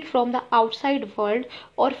accepted from the outside world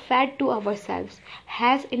or fed to ourselves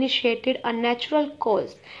has initiated a natural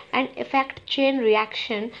cause and effect chain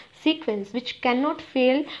reaction sequence which cannot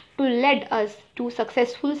fail to lead us to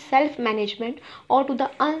successful self-management or to the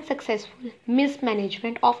unsuccessful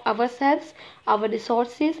mismanagement of ourselves, our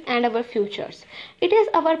resources and our futures. It is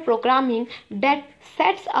our programming that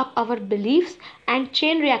sets up our beliefs and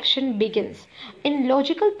chain reaction begins. In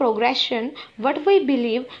logical progression, what we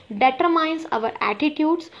believe determines our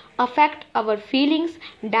attitudes, affects our feelings,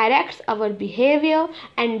 directs our behavior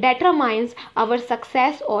and determines our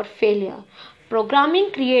success or failure.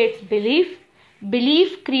 Programming creates belief,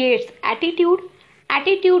 belief creates attitude,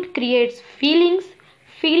 attitude creates feelings,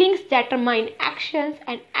 feelings determine actions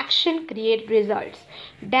and action create results.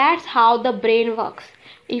 That's how the brain works.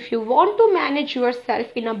 If you want to manage yourself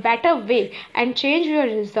in a better way and change your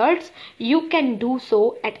results, you can do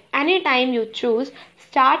so at any time you choose.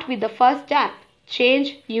 Start with the first step.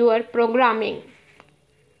 Change your programming.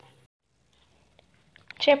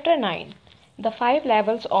 Chapter 9. The 5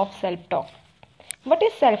 levels of self-talk. What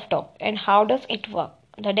is self-talk and how does it work?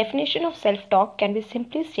 The definition of self-talk can be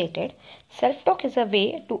simply stated. Self-talk is a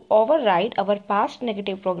way to override our past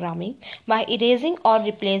negative programming by erasing or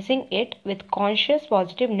replacing it with conscious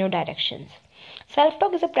positive new directions.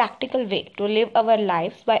 Self-talk is a practical way to live our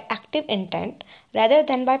lives by active intent rather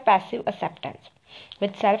than by passive acceptance.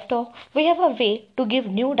 With self-talk, we have a way to give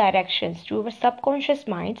new directions to our subconscious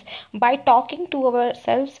minds by talking to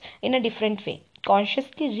ourselves in a different way,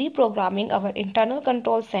 consciously reprogramming our internal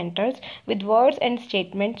control centers with words and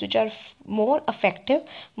statements which are more effective,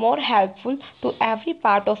 more helpful to every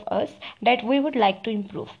part of us that we would like to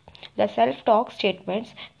improve. The self-talk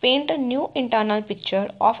statements paint a new internal picture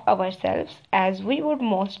of ourselves as we would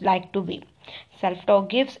most like to be. Self-talk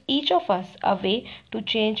gives each of us a way to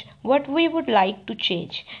change what we would like to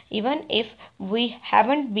change, even if we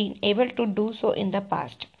haven't been able to do so in the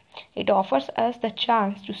past. It offers us the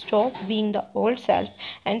chance to stop being the old self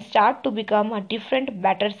and start to become a different,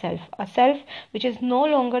 better self, a self which is no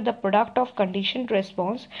longer the product of conditioned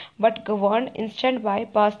response but governed instead by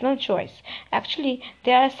personal choice. Actually,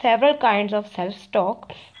 there are several kinds of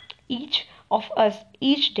self-talk. Each of us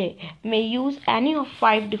each day may use any of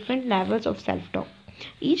 5 different levels of self-talk.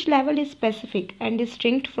 Each level is specific and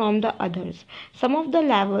distinct from the others. Some of the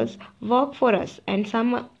levels work for us and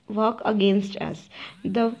some work against us.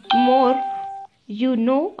 The more you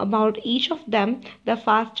know about each of them, the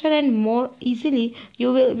faster and more easily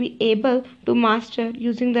you will be able to master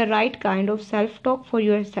using the right kind of self-talk for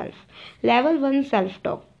yourself. Level 1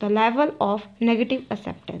 self-talk, the level of negative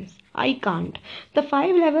acceptance. I can't. The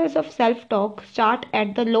 5 levels of self-talk start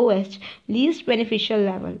at the lowest, least beneficial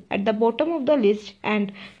level. At the bottom of the list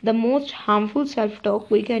and the most harmful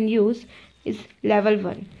self-talk we can use is level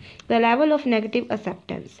 1, the level of negative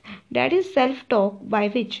acceptance. That is self-talk by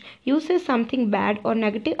which you say something bad or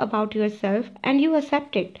negative about yourself and you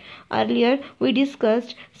accept it. Earlier we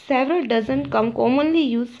discussed several dozen commonly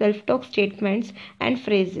used self-talk statements and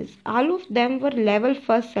phrases. All of them were level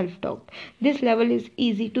 1 self-talk. This level is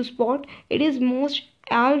easy to spot. It is most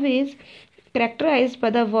always characterized by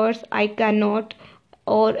the words I cannot,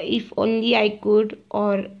 or if only I could,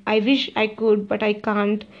 or I wish I could but I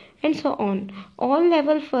can't, and so on. All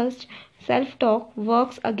level first self-talk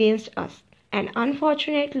works against us, and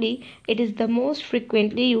unfortunately it is the most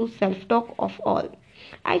frequently used self-talk of all.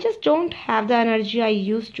 I just don't have the energy I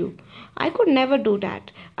used to. I could never do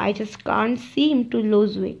that. I just can't seem to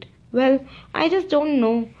lose weight. Well, I just don't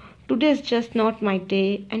know. Today is just not my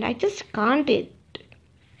day and I just can't it.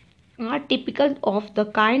 are typical of the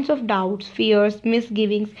kinds of doubts, fears,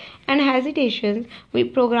 misgivings, and hesitations we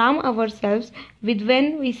program ourselves with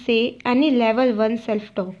when we say any level 1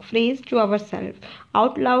 self talk phrase to ourselves,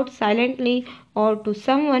 out loud, silently, or to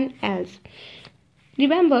someone else.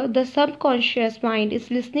 Remember, the subconscious mind is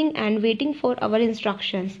listening and waiting for our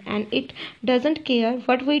instructions, and it doesn't care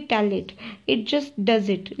what we tell it. It just does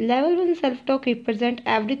it. Level 1 self talk represents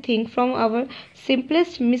everything from our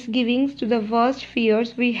simplest misgivings to the worst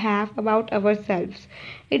fears we have about ourselves.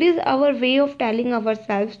 It is our way of telling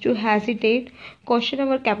ourselves to hesitate, question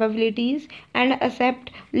our capabilities, and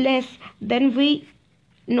accept less than we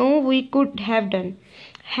know we could have done.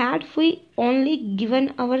 Had we only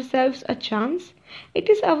given ourselves a chance? It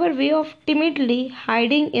is our way of timidly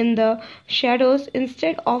hiding in the shadows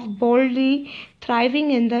instead of boldly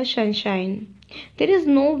thriving in the sunshine. There is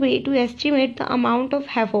no way to estimate the amount of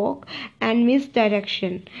havoc and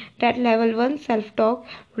misdirection that level 1 self talk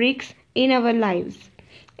wreaks in our lives.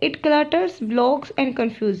 It clutters, blocks, and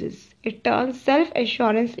confuses. It turns self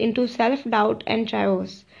assurance into self doubt and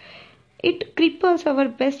chaos. It cripples our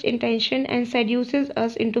best intention and seduces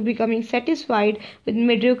us into becoming satisfied with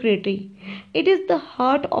mediocrity. It is the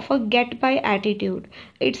heart of a get by attitude.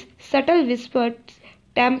 Its subtle whispers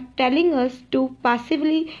telling us to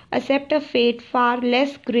passively accept a fate far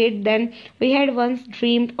less great than we had once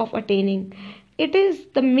dreamed of attaining. It is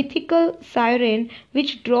the mythical siren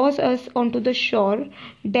which draws us onto the shore,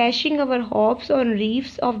 dashing our hopes on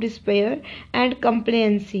reefs of despair and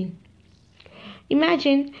complacency.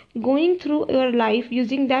 Imagine going through your life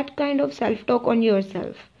using that kind of self talk on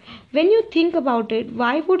yourself. When you think about it,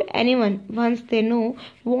 why would anyone, once they know,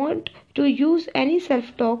 want to use any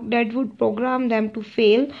self talk that would program them to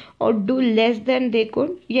fail or do less than they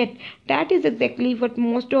could? Yet, that is exactly what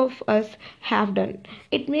most of us have done.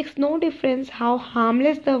 It makes no difference how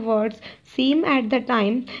harmless the words seem at the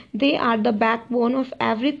time, they are the backbone of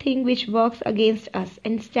everything which works against us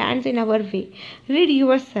and stands in our way. Read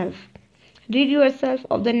yourself. Rid yourself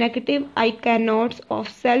of the negative I cannots of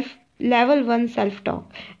self level 1 self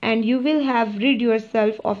talk, and you will have rid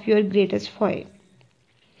yourself of your greatest foe.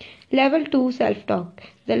 Level 2 self talk,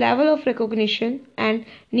 the level of recognition and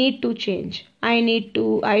need to change. I need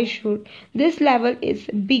to, I should. This level is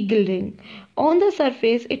beguiling. On the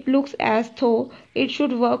surface, it looks as though it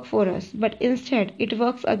should work for us, but instead, it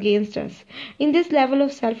works against us. In this level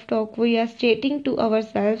of self talk, we are stating to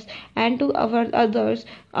ourselves and to our others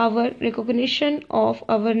our recognition of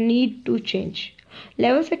our need to change.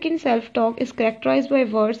 Level 2 self talk is characterized by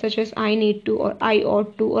words such as I need to, or I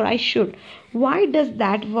ought to, or I should. Why does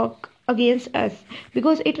that work against us?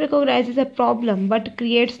 Because it recognizes a problem but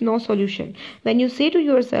creates no solution. When you say to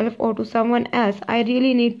yourself or to someone else, I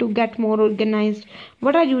really need to get more organized,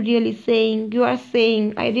 what are you really saying? You are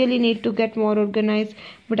saying, I really need to get more organized,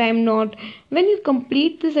 but I am not. When you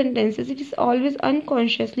complete the sentences, it is always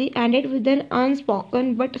unconsciously ended with an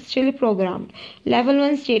unspoken but still programmed level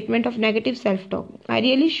 1 statement of negative self talk. I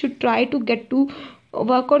really should try to get to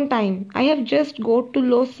work on time. I have just got to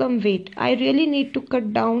lose some weight. I really need to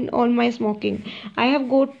cut down on my smoking. I have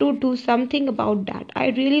got to do something about that. I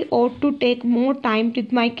really ought to take more time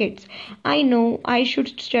with my kids. I know I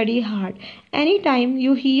should study hard. Anytime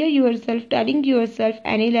you hear yourself telling yourself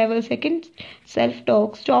any level 2 self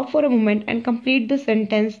talk, stop for a moment and complete the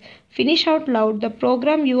sentence. Finish out loud the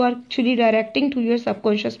program you are actually directing to your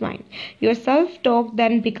subconscious mind. Your self talk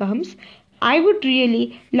then becomes, I would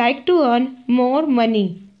really like to earn more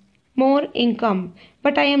money, more income,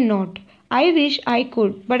 but I am not. I wish I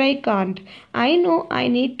could, but I can't. I know I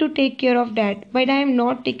need to take care of that, but I am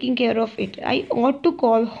not taking care of it. I ought to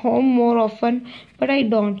call home more often, but I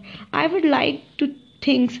don't. I would like to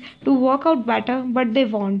things to work out better, but they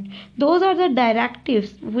won't. Those are the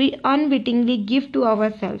directives we unwittingly give to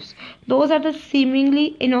ourselves. Those are the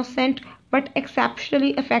seemingly innocent but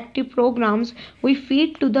exceptionally effective programs we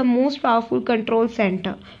feed to the most powerful control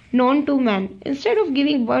center known to man. Instead of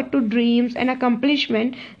giving birth to dreams and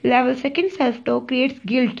accomplishment, level 2 self-talk creates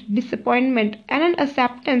guilt, disappointment, and an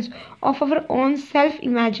acceptance of our own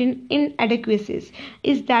self-imagined inadequacies.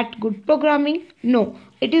 Is that good programming? No,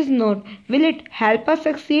 it is not. Will it help us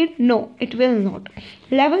succeed? No, it will not.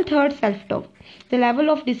 Level 3 self-talk, the level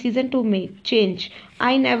of decision to make change.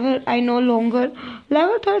 I no longer.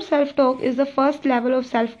 Level 3 self talk is the first level of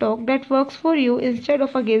self talk that works for you instead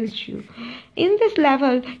of against you. In this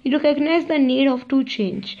level, you recognize the need of to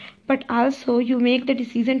change, but also you make the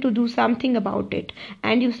decision to do something about it,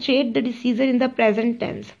 and you state the decision in the present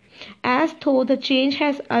tense. as though the change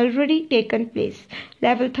has already taken place.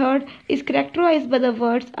 Level third is characterized by the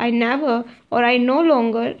words I never or I no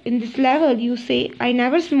longer. In this level, you say, I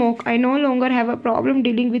never smoke, I no longer have a problem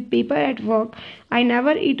dealing with people at work, I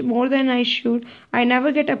never eat more than I should, I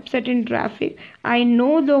never get upset in traffic, I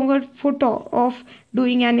no longer put off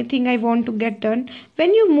doing anything I want to get done.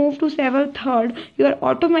 When you move to level third, you are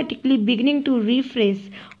automatically beginning to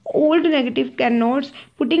rephrase old negative connotes,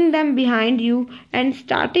 putting them behind you and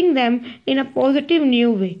starting them in a positive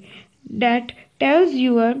new way that tells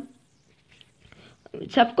your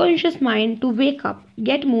subconscious mind to wake up,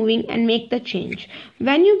 get moving, and make the change.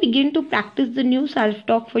 When you begin to practice the new self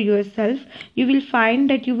talk for yourself, you will find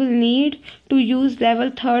that you will need to use level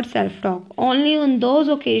third self talk only on those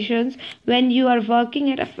occasions when you are working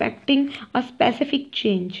at affecting a specific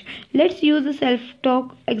change. Let's use the self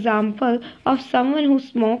talk example of someone who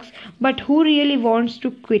smokes but who really wants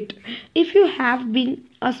to quit. If you have been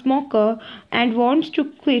a smoker and wants to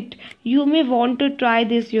quit, you may want to try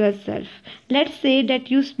this yourself. Let's say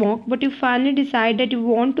that you smoke, but you finally decide that you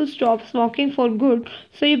want to stop smoking for good,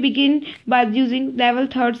 so you begin by using level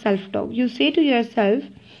third self talk. You say to yourself,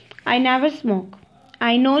 I never smoke,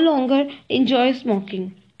 I no longer enjoy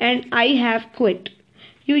smoking, and I have quit.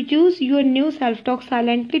 You use your new self talk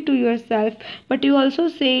silently to yourself, but you also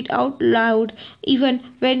say it out loud even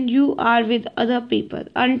when you are with other people.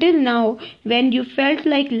 Until now, when you felt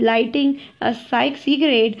like lighting a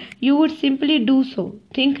cigarette, you would simply do so,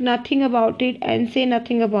 think nothing about it, and say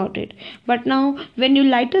nothing about it. But now, when you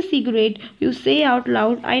light a cigarette, you say out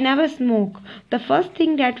loud, I never smoke. The first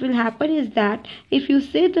thing that will happen is that if you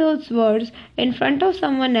say those words in front of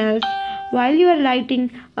someone else while you are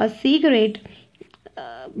lighting a cigarette,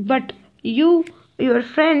 but your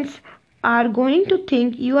friends are going to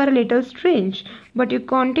think you are a little strange, but you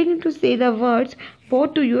continue to say the words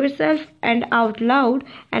both to yourself and out loud,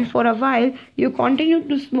 and for a while you continue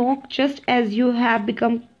to smoke just as you have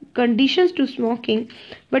become conditions to smoking,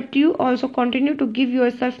 but you also continue to give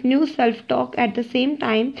yourself new self talk at the same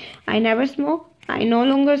time. I never smoke, I no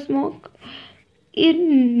longer smoke.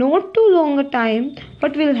 In not too long a time,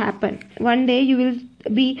 what will happen? One day you will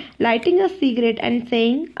be lighting a cigarette and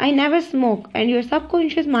saying, I never smoke, and your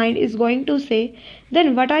subconscious mind is going to say,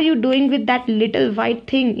 then what are you doing with that little white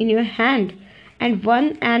thing in your hand? And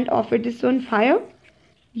one end of it is on fire?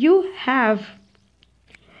 You have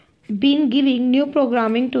been giving new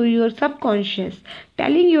programming to your subconscious,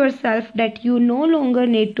 telling yourself that you no longer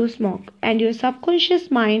need to smoke, and your subconscious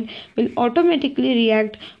mind will automatically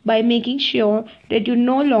react by making sure that you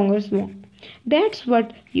no longer smoke. That's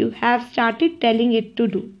what you have started telling it to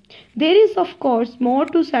do. There is, of course, more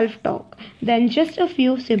to self talk than just a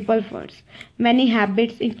few simple words. Many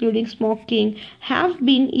habits, including smoking, have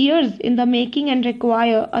been years in the making and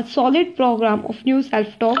require a solid program of new self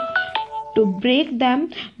talk to break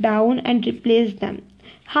them down and replace them.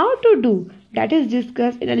 How to do that is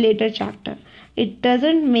discussed in a later chapter. It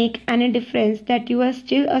doesn't make any difference that you are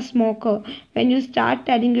still a smoker when you start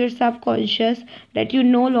telling your subconscious that you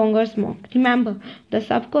no longer smoke. Remember, the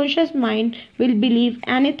subconscious mind will believe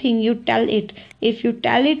anything you tell it if you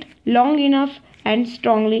tell it long enough and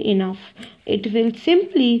strongly enough. It will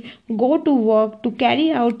simply go to work to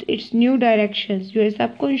carry out its new directions. Your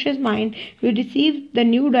subconscious mind will receive the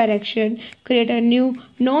new direction, create a new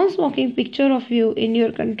non-smoking picture of you in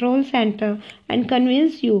your control center, and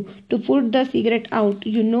convince you to put the cigarette out.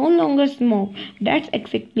 You no longer smoke. That's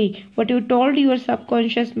exactly what you told your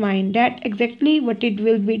subconscious mind. That's exactly what it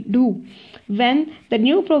will do. When the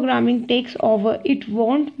new programming takes over, it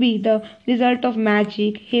won't be the result of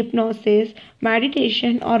magic, hypnosis,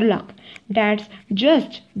 meditation, or luck. That's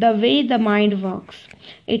just the way the mind works.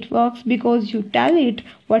 It works because you tell it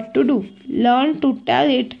what to do. Learn to tell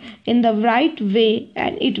it in the right way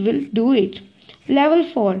and it will do it. Level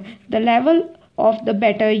 4. The level of the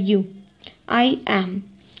better you. I am.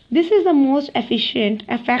 This is the most efficient,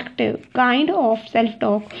 effective kind of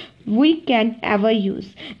self-talk we can ever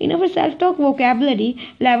use. In our self-talk vocabulary,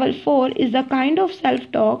 level 4 is the kind of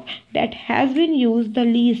self-talk that has been used the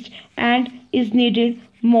least and is needed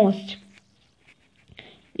most.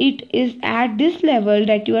 It is at this level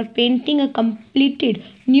that you are painting a completed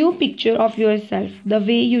new picture of yourself, the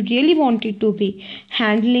way you really want it to be,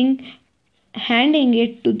 handing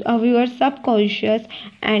it to your subconscious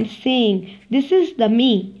and saying, this is the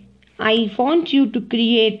me I want you to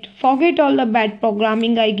create. Forget all the bad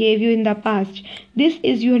programming I gave you in the past. This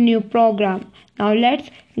is your new program. Now let's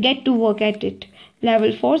get to work at it.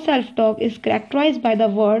 Level 4 self-talk is characterized by the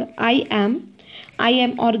word I am. I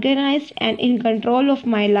am organized and in control of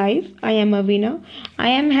my life. I am a winner. I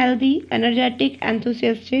am healthy, energetic,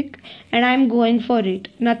 enthusiastic, and I am going for it.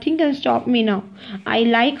 Nothing can stop me now. I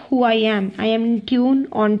like who I am. I am in tune,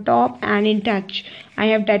 on top, and in touch. I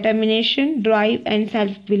have determination, drive, and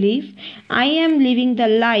self belief. I am living the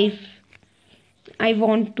life I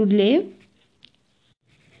want to live.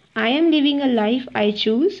 I am living a life I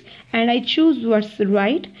choose, and I choose what's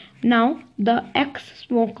right. Now, the ex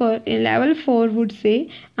smoker in level 4 would say,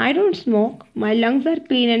 I don't smoke, my lungs are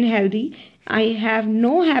clean and healthy, I have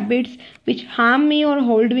no habits which harm me or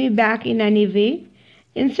hold me back in any way.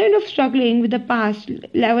 Instead of struggling with the past,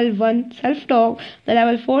 level 1 self talk, the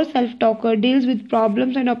level 4 self talker deals with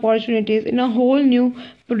problems and opportunities in a whole new,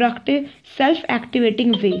 productive, self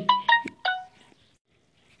activating way.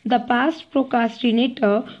 The past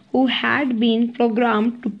procrastinator who had been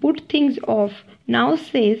programmed to put things off now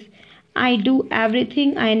says, I do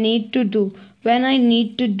everything I need to do when I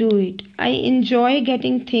need to do it. I enjoy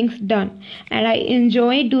getting things done, and I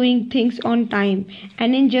enjoy doing things on time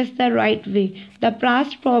and in just the right way. The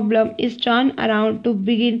past problem is turned around to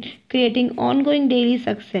begin creating ongoing daily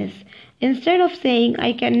success. Instead of saying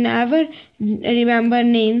I can never remember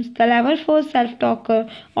names, the level 4 self talker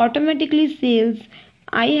automatically says,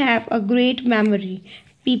 I have a great memory.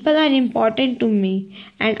 People are important to me,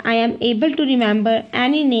 and I am able to remember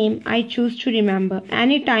any name I choose to remember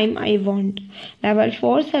anytime I want. Level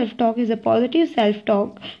 4 self talk is a positive self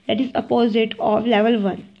talk that is opposite of level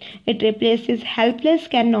 1. It replaces helpless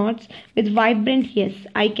cannots with vibrant yes,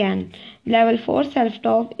 I can. Level 4 self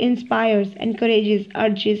talk inspires, encourages,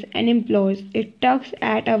 urges, and implores. It tugs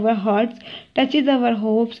at our hearts, touches our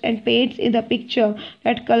hopes, and paints in the picture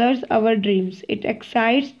that colors our dreams. It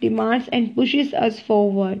excites, demands, and pushes us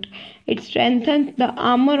forward. It strengthens the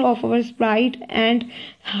armor of our sprite and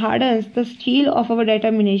hardens the steel of our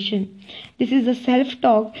determination. This is a self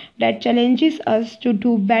talk that challenges us to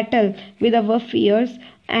do battle with our fears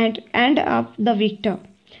and end up the victor.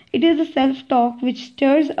 It is a self-talk which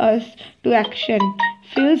stirs us to action,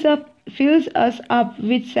 fills us up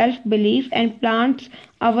with self-belief, and plants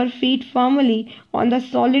our feet firmly on the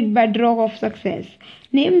solid bedrock of success.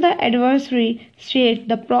 Name the adversary, state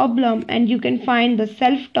the problem, and you can find the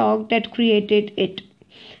self-talk that created it.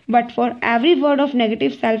 But for every word of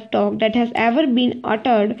negative self-talk that has ever been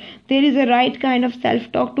uttered, there is a right kind of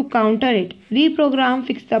self-talk to counter it. Reprogram,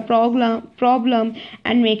 fix the problem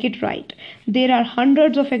and make it right. There are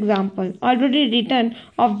hundreds of examples already written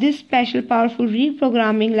of this special powerful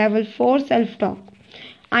reprogramming level 4 self-talk.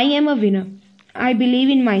 I am a winner. I believe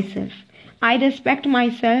in myself. I respect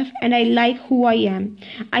myself and I like who I am.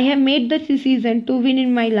 I have made the decision to win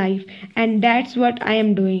in my life, and that's what I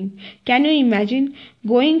am doing. Can you imagine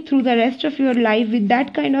going through the rest of your life with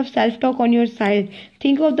that kind of self-talk on your side?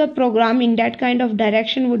 Think of the programming that kind of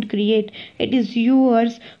direction would create. It is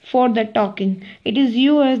yours for the talking. It is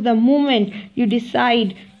yours the moment you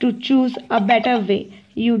decide to choose a better way.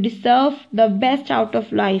 You deserve the best out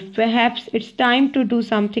of life. Perhaps it's time to do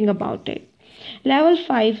something about it. Level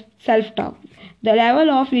 5 self talk, the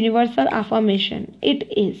level of universal affirmation. It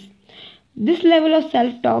is. This level of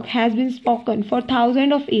self talk has been spoken for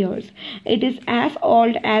thousands of years. It is as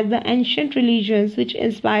old as the ancient religions which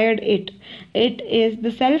inspired it. It is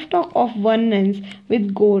the self talk of oneness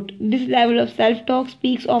with God. This level of self talk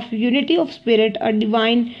speaks of unity of spirit, a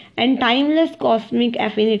divine and timeless cosmic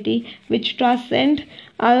affinity which transcends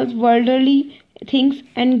all worldly things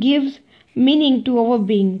and gives meaning to our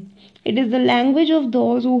being. It is the language of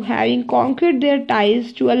those who, having conquered their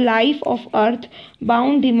ties to a life of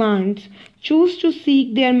earth-bound demands, choose to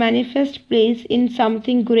seek their manifest place in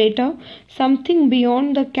something greater, something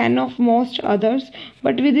beyond the ken of most others,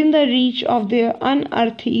 but within the reach of their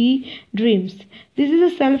unearthly dreams. This is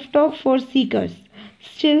a self-talk for seekers,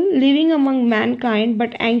 still living among mankind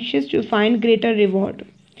but anxious to find greater reward.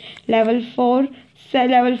 Level 5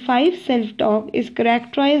 self-talk is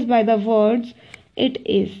characterized by the words it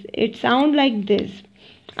is. It sounds like this.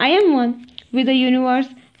 I am one with the universe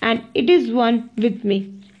and it is one with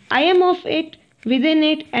me. I am of it, within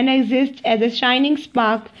it, and exist as a shining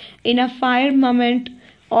spark in a firmament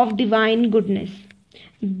of divine goodness.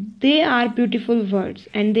 They are beautiful words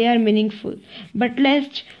and they are meaningful. But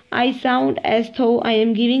lest I sound as though I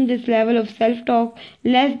am giving this level of self-talk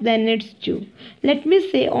less than its due, let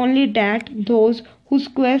me say only that those whose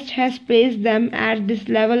quest has placed them at this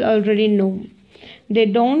level already know. They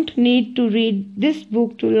don't need to read this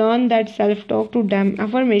book to learn that self-talk to them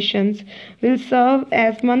affirmations will serve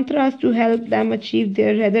as mantras to help them achieve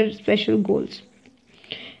their rather special goals.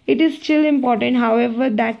 It is still important, however,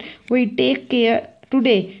 that we take care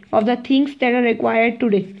today of the things that are required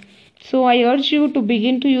today. So I urge you to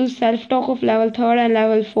begin to use self-talk of level 3rd and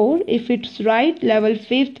level 4. If it's right, level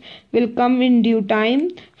 5th will come in due time.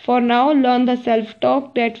 For now, learn the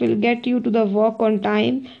self-talk that will get you to the work on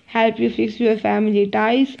time, help you fix your family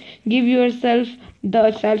ties, give yourself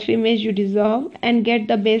the self-image you deserve, and get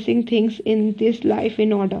the basic things in this life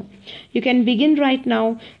in order. You can begin right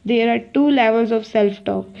now. There are 2 levels of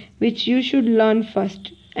self-talk which you should learn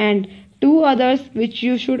first, and 2 others which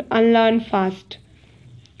you should unlearn fast.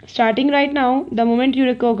 Starting right now, the moment you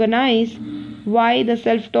recognize why the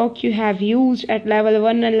self-talk you have used at level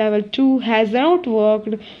 1 and level 2 has not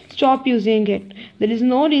worked, stop using it. There is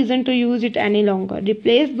no reason to use it any longer.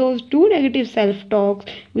 Replace those 2 negative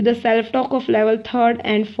self-talks with the self-talk of level 3rd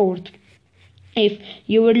and 4th. If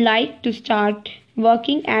you would like to start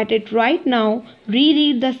working at it right now,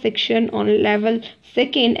 reread the section on level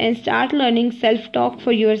 2nd and start learning self-talk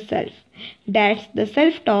for yourself. That's the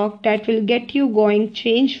self-talk that will get you going,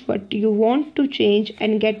 change what you want to change,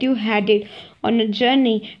 and get you headed on a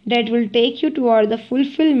journey that will take you toward the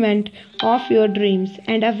fulfillment of your dreams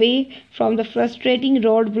and away from the frustrating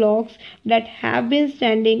roadblocks that have been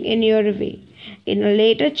standing in your way. In a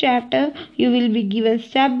later chapter, you will be given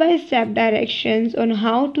step-by-step directions on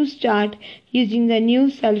how to start using the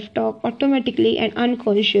new self-talk automatically and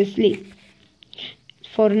unconsciously.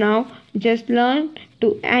 For now, just listen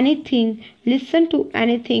to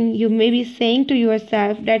anything you may be saying to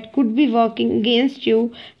yourself that could be working against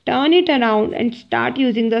you. Turn it around and start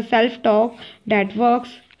using the self-talk that works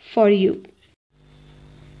for you.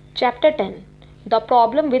 Chapter 10. The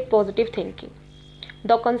problem with positive thinking.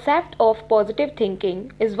 The concept of positive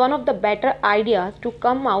thinking is one of the better ideas to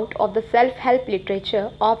come out of the self-help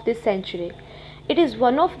literature of this century. It is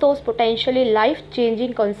one of those potentially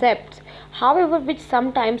life-changing concepts, however, which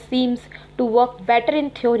sometimes seems to work better in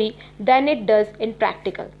theory than it does in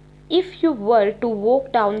practical. If you were to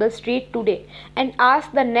walk down the street today and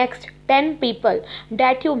ask the next 10 people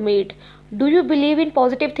that you meet, do you believe in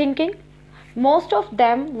positive thinking? Most of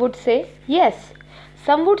them would say yes.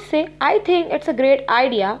 Some would say, I think it's a great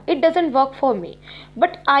idea, it doesn't work for me,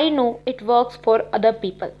 but I know it works for other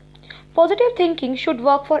people. Positive thinking should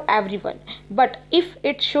work for everyone, but if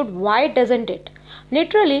it should, why doesn't it?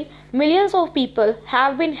 Literally, millions of people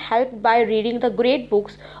have been helped by reading the great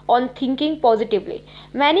books on thinking positively.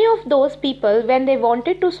 Many of those people, when they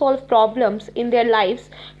wanted to solve problems in their lives,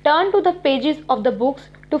 turned to the pages of the books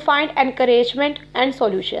to find encouragement and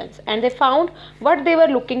solutions, and they found what they were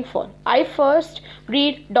looking for. I first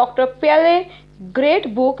read Dr. Pele's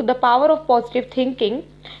great book, The Power of Positive Thinking,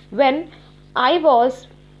 when I was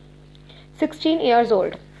 16 years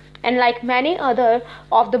old. And like many other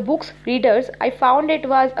of the book's readers, I found it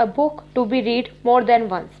was a book to be read more than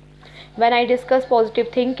once. When I discuss positive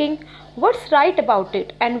thinking, what's right about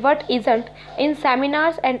it and what isn't, in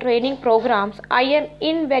seminars and training programs, I am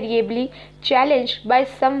invariably challenged by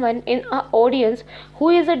someone in our audience who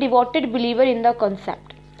is a devoted believer in the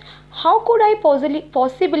concept. How could I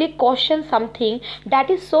possibly caution something that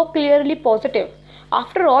is so clearly positive?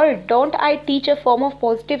 After all, don't I teach a form of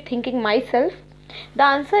positive thinking myself? The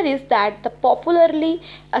answer is that the popularly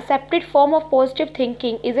accepted form of positive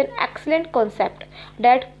thinking is an excellent concept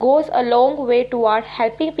that goes a long way toward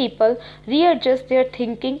helping people readjust their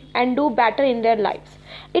thinking and do better in their lives.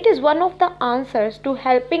 It is one of the answers to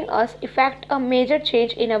helping us effect a major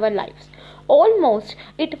change in our lives. Almost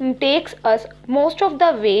it takes us most of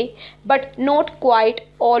the way, but not quite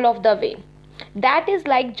all of the way. That is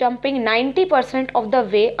like jumping 90% of the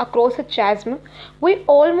way across a chasm. We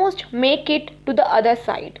almost make it to the other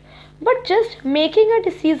side. But just making a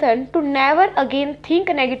decision to never again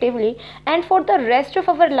think negatively and for the rest of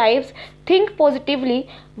our lives think positively,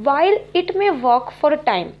 while it may work for a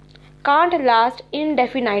time, can't last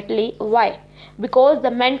indefinitely. Why? Because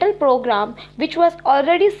the mental program which was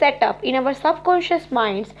already set up in our subconscious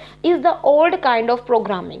minds is the old kind of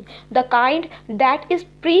programming, the kind that is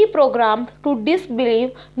pre-programmed to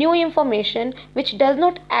disbelieve new information which does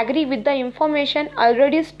not agree with the information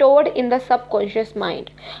already stored in the subconscious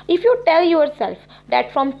mind. If you tell yourself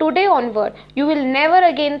that from today onward you will never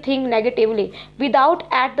again think negatively without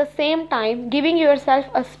at the same time giving yourself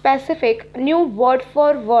a specific new word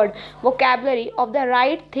for word vocabulary of the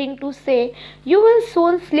right thing to say, you will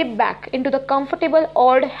soon slip back into the comfortable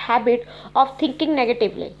old habit of thinking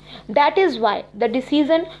negatively. That is why the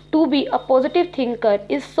decision to be a positive thinker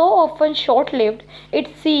is so often short-lived.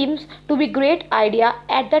 It seems to be a great idea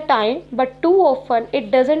at the time, but too often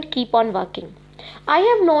it doesn't keep on working. I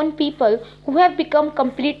have known people who have become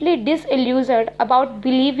completely disillusioned about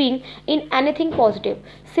believing in anything positive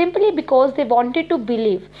simply because they wanted to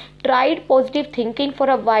believe, tried positive thinking for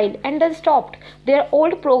a while and then stopped. Their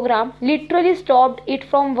old program literally stopped it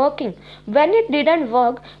from working. When it didn't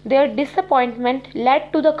work, their disappointment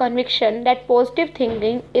led to the conviction that positive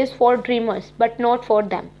thinking is for dreamers but not for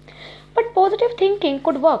them. But positive thinking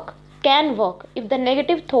can work if the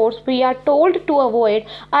negative thoughts we are told to avoid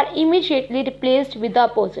are immediately replaced with the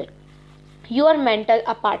opposite. Your mental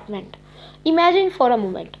apartment. Imagine for a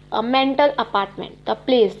moment a mental apartment, the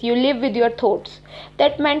place you live with your thoughts.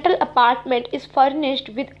 That mental apartment is furnished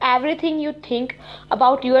with everything you think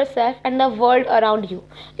about yourself and the world around you.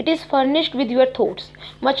 It is furnished with your thoughts.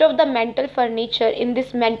 Much of the mental furniture in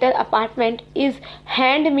this mental apartment is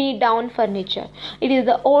hand-me-down furniture. It is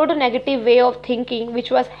the old negative way of thinking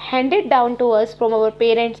which was handed down to us from our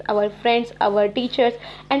parents, our friends, our teachers,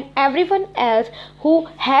 and everyone else who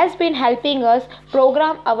has been helping us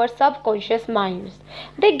program our subconscious minds.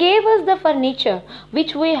 They gave us the furniture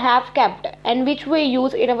which we have kept and which we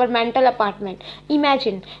use in our mental apartment.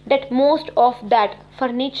 Imagine that most of that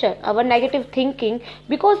furniture, our negative thinking,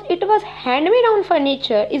 because it was hand-me-down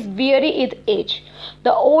furniture, is weary with age.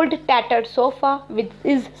 The old tattered sofa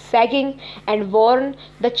is sagging and worn.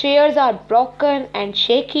 The chairs are broken and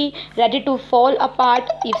shaky, ready to fall apart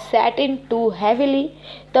if sat in too heavily.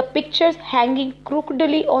 The pictures hanging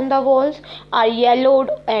crookedly on the walls are yellowed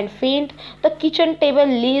and faint. The kitchen table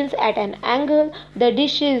leans at an angle. The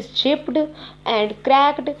dish is chipped and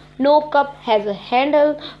cracked. No cup has a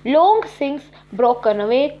handle. Long sinks broken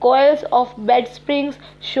away. Coils of bed springs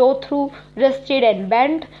show through, rusted and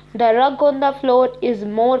bent. The rug on the floor is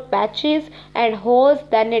more patches and holes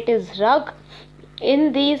than it is rug.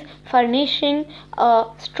 In these furnishing a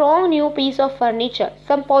strong new piece of furniture,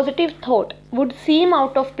 some positive thought would seem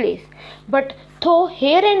out of place, but though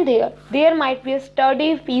here and there might be a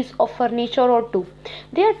sturdy piece of furniture or two,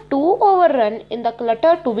 they are too overrun in the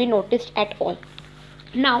clutter to be noticed at all.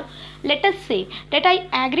 Now, let us say that I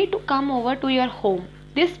agree to come over to your home,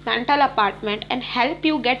 this mental apartment, and help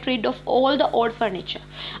you get rid of all the old furniture.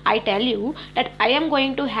 I tell you that I am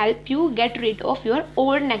going to help you get rid of your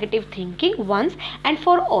old negative thinking once and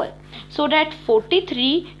for all, so that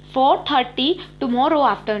 4:30 tomorrow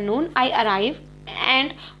afternoon I arrive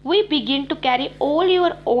and we begin to carry all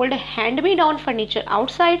your old hand-me-down furniture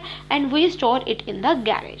outside and we store it in the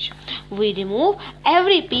garage. We remove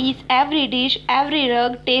every piece, every dish, every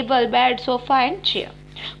rug, table, bed, sofa and chair.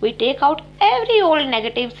 We take out every old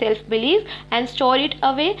negative self-belief and store it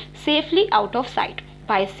away safely out of sight.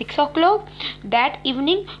 By 6 o'clock that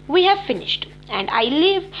evening we have finished and I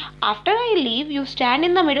leave. After I leave, you stand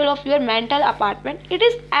in the middle of your mental apartment. It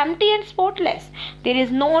is empty and spotless. There is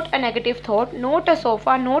not a negative thought, not a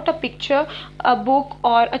sofa, not a picture, a book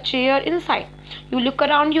or a chair inside. You look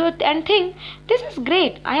around you and think, this is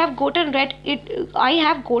great. I have gotten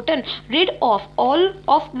rid of all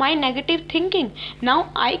of my negative thinking.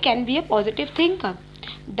 Now I can be a positive thinker.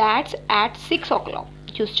 That's at 6 o'clock.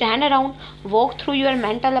 You stand around, walk through your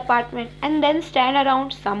mental apartment and then stand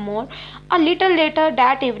around some more. A little later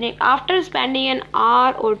that evening, after spending an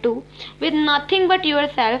hour or two with nothing but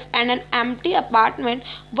yourself and an empty apartment,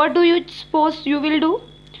 what do you suppose you will do?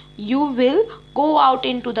 You will go out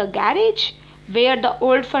into the garage where the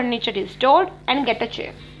old furniture is stored and get a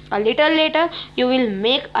chair. A little later, you will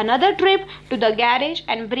make another trip to the garage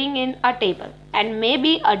and bring in a table and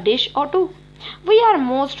maybe a dish or two. We are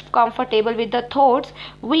most comfortable with the thoughts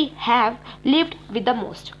we have lived with the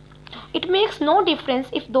most. It makes no difference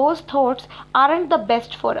if those thoughts aren't the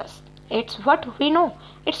best for us. It's what we know.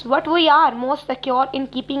 It's what we are most secure in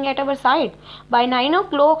keeping at our side. By 9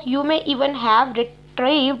 o'clock, you may even have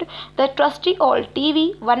retrieved the trusty old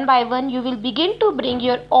TV. One by one, you will begin to bring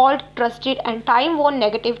your old, trusted and time-worn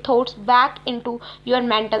negative thoughts back into your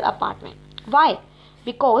mental apartment. Why?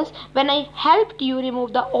 Because when I helped you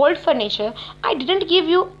remove the old furniture, I didn't give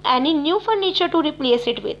you any new furniture to replace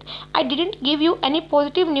it with. I didn't give you any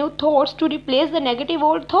positive new thoughts to replace the negative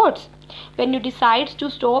old thoughts. When you decide to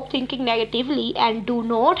stop thinking negatively and do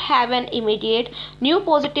not have an immediate new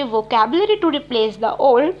positive vocabulary to replace the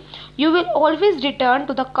old, you will always return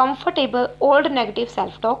to the comfortable old negative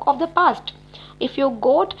self-talk of the past. If you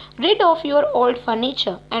got rid of your old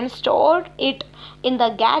furniture and stored it in the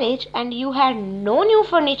garage and you had no new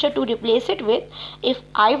furniture to replace it with, if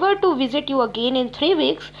I were to visit you again in 3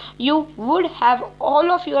 weeks, you would have all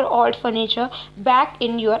of your old furniture back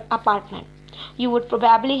in your apartment. You would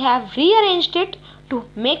probably have rearranged it to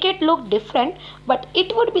make it look different, but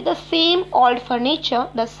it would be the same old furniture,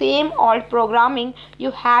 the same old programming you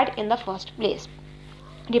had in the first place.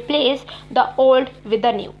 replace the old with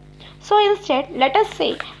the new. So instead, let us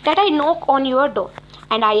say that I knock on your door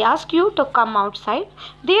and I ask you to come outside.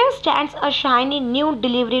 There stands a shiny new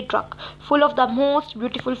delivery truck full of the most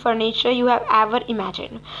beautiful furniture you have ever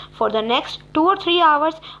imagined. For the next 2 or 3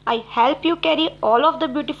 hours, I help you carry all of the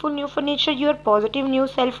beautiful new furniture, your positive new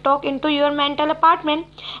self-talk, into your mental apartment.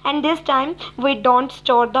 And this time, we don't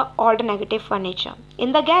store the old negative furniture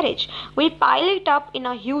in the garage. We pile it up in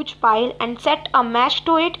a huge pile and set a match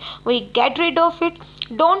to it. We get rid of it.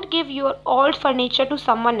 Don't give your old furniture to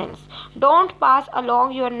someone else. Don't pass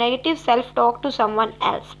along your negative self-talk to someone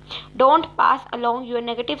else. Don't pass along your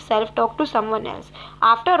negative self-talk to someone else.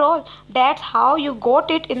 After all, that's how you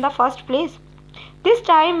got it in the first place. This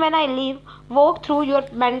time when I leave, walk through your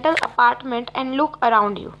mental apartment and look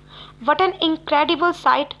around you. What an incredible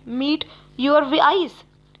sight meet your eyes.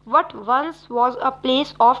 What once was a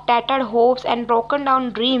place of tattered hopes and broken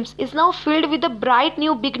down dreams is now filled with the bright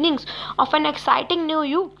new beginnings of an exciting new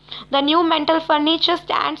you. The new mental furniture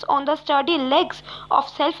stands on the sturdy legs of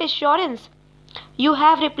self-assurance. You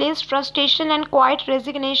have replaced frustration and quiet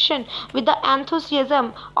resignation with the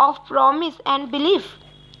enthusiasm of promise and belief.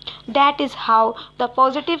 That is how the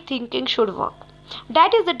positive thinking should work.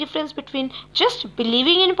 That is the difference between just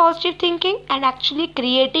believing in positive thinking and actually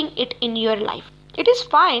creating it in your life. It is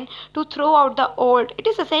fine to throw out the old, it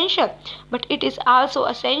is essential, but it is also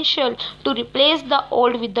essential to replace the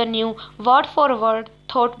old with the new, word for word,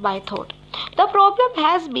 thought by thought. The problem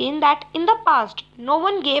has been that in the past, no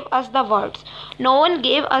one gave us the words. No one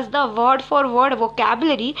gave us the word for word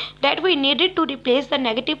vocabulary that we needed to replace the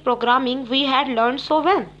negative programming we had learned so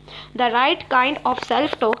well. The right kind of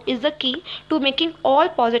self-talk is the key to making all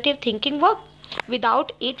positive thinking work.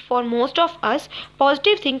 Without it, for most of us,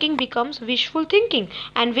 positive thinking becomes wishful thinking,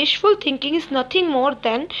 and wishful thinking is nothing more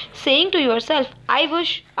than saying to yourself, I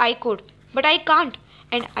wish I could, but I can't,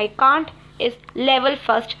 and I can't is level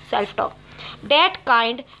first self-talk. That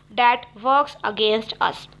kind that works against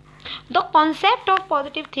us. The concept of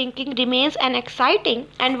positive thinking remains an exciting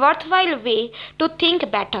and worthwhile way to think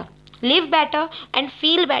better, live better, and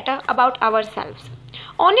feel better about ourselves.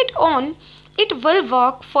 On its own, it will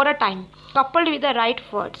work for a time, coupled with the right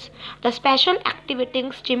words. The special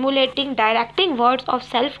activating, stimulating, directing words of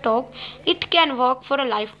self-talk, it can work for a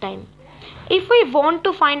lifetime. If we want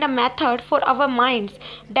to find a method for our minds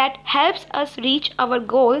that helps us reach our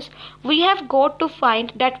goals, we have got to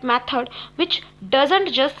find that method which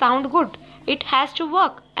doesn't just sound good. It has to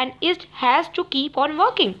work, and it has to keep on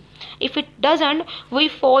working. If it doesn't, we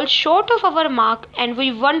fall short of our mark and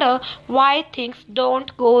we wonder why things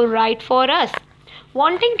don't go right for us.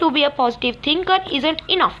 Wanting to be a positive thinker isn't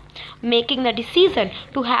enough. Making the decision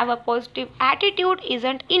to have a positive attitude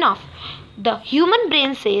isn't enough. The human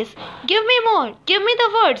brain says, give me more, give me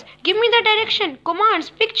the words, give me the direction, commands,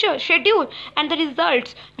 picture, schedule, and the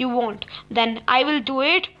results you want. Then I will do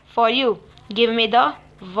it for you. Give me the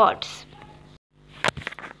words.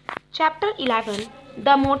 Chapter 11.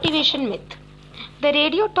 The Motivation Myth. The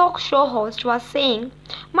radio talk show host was saying,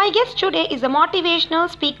 my guest today is a motivational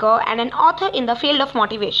speaker and an author in the field of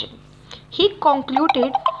motivation. He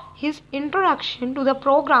concluded his introduction to the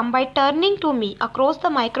program by turning to me across the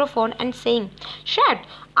microphone and saying, SHAD,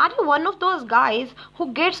 are you one of those guys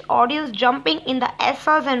who gets audience jumping in the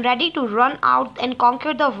S's and ready to run out and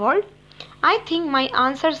conquer the world? I think my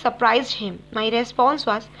answer surprised him. My response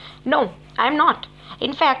was, no, I am not.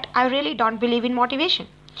 In fact, I really don't believe in motivation.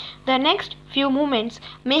 The next few moments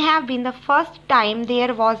may have been the first time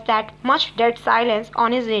there was that much dead silence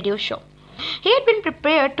on his radio show. He had been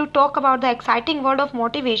prepared to talk about the exciting world of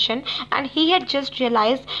motivation, and he had just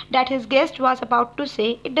realized that his guest was about to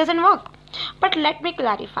say it doesn't work. But let me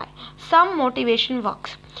clarify. Some motivation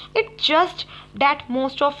works. It's just that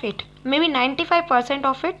most of it, maybe 95%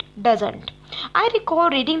 of it, doesn't. I recall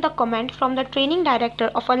reading the comment from the training director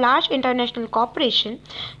of a large international corporation.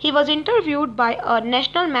 He was interviewed by a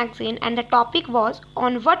national magazine, and the topic was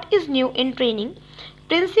on what is new in training,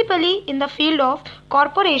 principally in the field of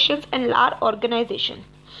corporations and large organizations.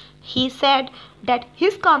 He said that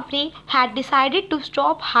his company had decided to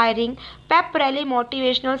stop hiring pep rally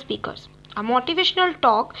motivational speakers. A motivational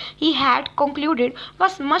talk, he had concluded,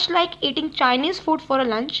 was much like eating Chinese food for a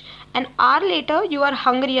lunch. An hour later, you are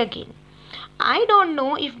hungry again. I don't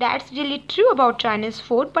know if that's really true about Chinese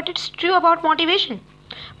food, but it's true about motivation.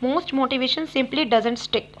 Most motivation simply doesn't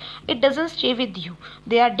stick. It doesn't stay with you.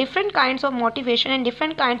 There are different kinds of motivation and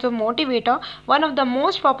different kinds of motivator. One of the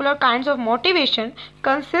most popular kinds of motivation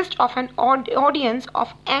consists of an audience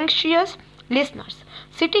of anxious listeners.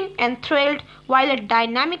 sitting enthralled while a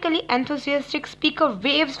dynamically enthusiastic speaker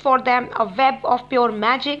waves for them a web of pure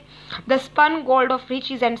magic, the spun gold of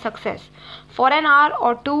riches and success. For an hour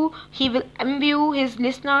or two, he will imbue his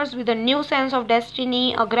listeners with a new sense of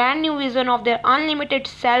destiny, a grand new vision of their unlimited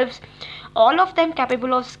selves, all of them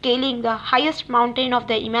capable of scaling the highest mountain of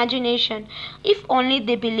their imagination if only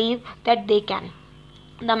they believe that they can.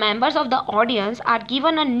 The members of the audience are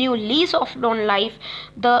given a new lease on life.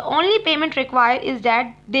 The only payment required is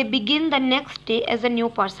that they begin the next day as a new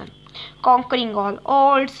person, conquering all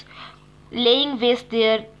odds, laying waste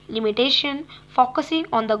their limitation, focusing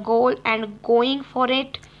on the goal and going for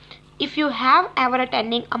it. If you have ever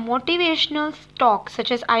attended a motivational talk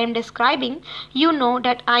such as I am describing, you know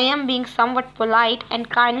that I am being somewhat polite and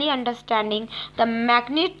kindly understanding the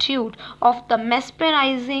magnitude of the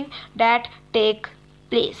mesmerizing that take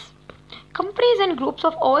place. Companies and groups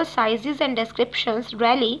of all sizes and descriptions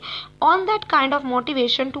rally on that kind of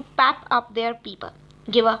motivation to pep up their people,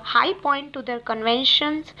 give a high point to their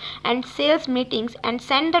conventions and sales meetings, and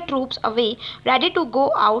send the troops away ready to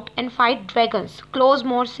go out and fight dragons, close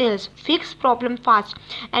more sales, fix problems fast,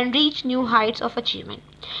 and reach new heights of achievement.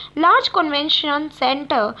 Large convention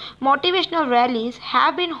center motivational rallies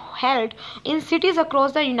have been held in cities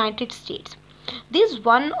across the United States. These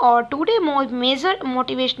 1 or 2 day major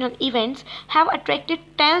motivational events have attracted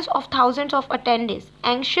tens of thousands of attendees,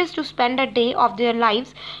 anxious to spend a day of their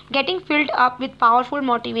lives getting filled up with powerful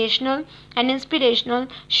motivational and inspirational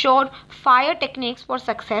sure-fire techniques for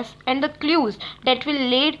success and the clues that will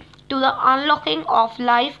lead to the unlocking of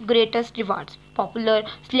life's greatest rewards. Popular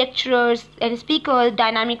lecturers and speakers,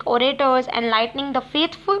 dynamic orators, enlightening the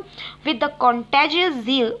faithful with the contagious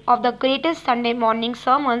zeal of the greatest Sunday morning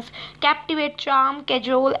sermons, captivate, charm,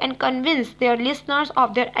 cajole, and convince their listeners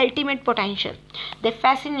of their ultimate potential. They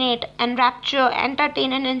fascinate, enrapture,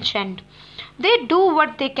 entertain, and enchant. They do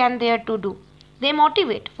what they can there to do. They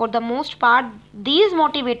motivate. For the most part, these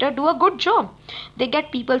motivators do a good job. They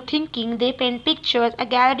get people thinking, they paint pictures, a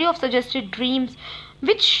gallery of suggested dreams,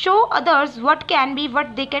 which show others what can be,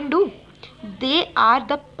 what they can do. They are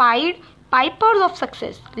the pipers of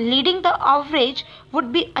success, leading the average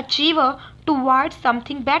would-be achiever towards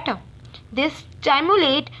something better. They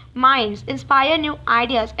stimulate minds, inspire new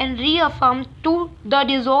ideas, and reaffirm to the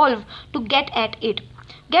resolve to get at it.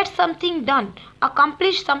 Get something done,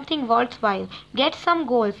 accomplish something worthwhile, get some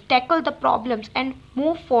goals, tackle the problems, and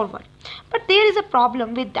move forward. But there is a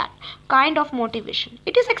problem with that kind of motivation.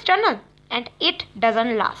 It is external and it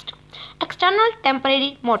doesn't last. External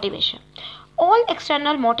temporary motivation. All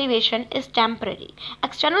external motivation is temporary.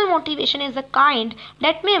 External motivation is the kind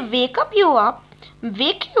that may wake you up,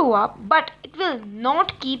 but it will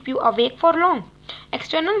not keep you awake for long.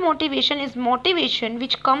 External motivation is motivation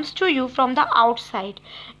which comes to you from the outside.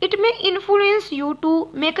 It may influence you to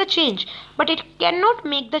make a change, but it cannot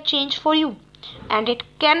make the change for you. And it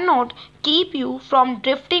cannot keep you from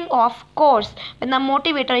drifting off course when the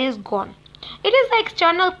motivator is gone. It is the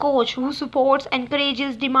external coach who supports,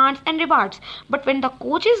 encourages, demands, and rewards. But when the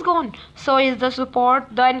coach is gone, so is the support,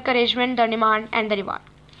 the encouragement, the demand, and the reward.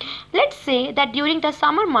 Let's say that during the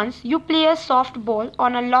summer months you play a softball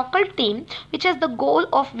on a local team which has the goal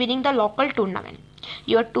of winning the local tournament.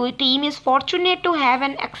 Your team is fortunate to have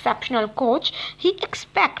an exceptional coach. He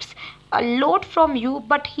expects a lot from you,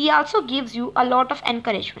 but he also gives you a lot of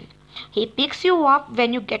encouragement. He picks you up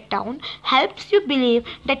when you get down, helps you believe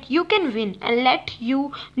that you can win, and let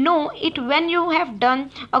you know it when you have done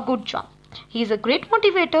a good job. He is a great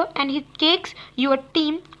motivator and he takes your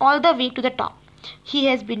team all the way to the top. He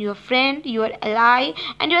has been your friend, your ally,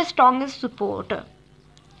 and your strongest supporter.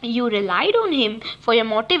 You relied on him for your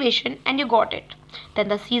motivation and you got it. Then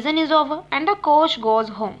the season is over and the coach goes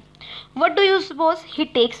home. What do you suppose he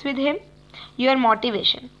takes with him? Your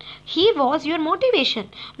motivation. He was your motivation.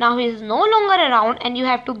 Now he is no longer around and you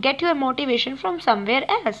have to get your motivation from somewhere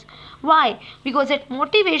else. Why? Because that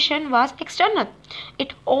motivation was external.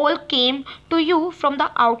 It all came to you from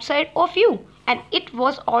the outside of you. And it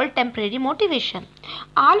was all temporary motivation.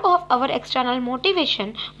 All of our external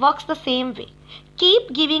motivation works the same way.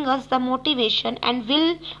 Keep giving us the motivation and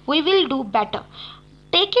we will do better.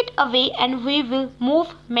 Take it away and we will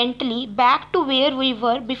move mentally back to where we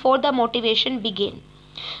were before the motivation began.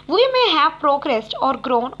 We may have progressed or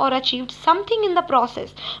grown or achieved something in the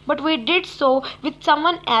process, but we did so with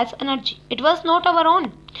someone else's energy. It was not our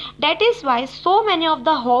own. That is why so many of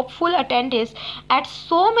the hopeful attendees at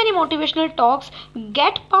so many motivational talks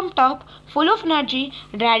get pumped up, full of energy,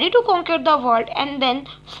 ready to conquer the world, and then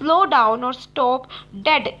slow down or stop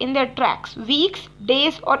dead in their tracks, weeks,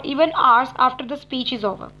 days, or even hours after the speech is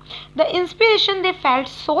over. The inspiration they felt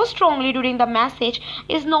so strongly during the message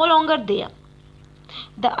is no longer there.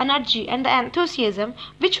 The energy and the enthusiasm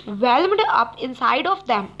which whelmed up inside of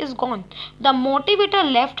them is gone. The motivator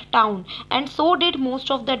left town, and so did most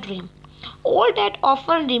of the dream. All that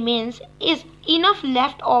often remains is enough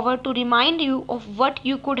left over to remind you of what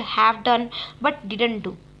you could have done but didn't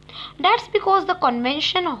do. That's because the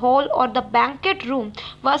convention hall or the banquet room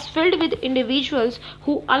was filled with individuals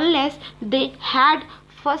who, unless they had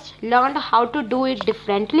first learned how to do it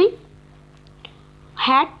differently,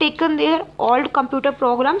 had taken their old computer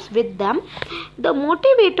programs with them. The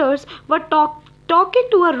motivators were talking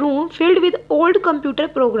to a room filled with old computer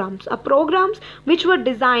programs which were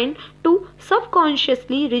designed to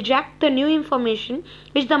subconsciously reject the new information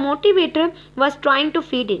which the motivator was trying to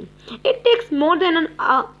feed in. It takes more than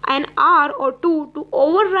an hour or two to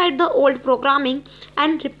override the old programming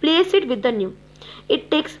and replace it with the new. It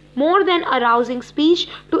takes more than a rousing speech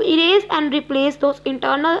to erase and replace those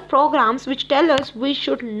internal programs which tell us we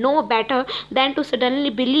should know better than to suddenly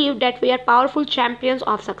believe that we are powerful champions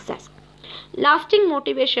of success. Lasting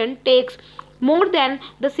motivation takes more than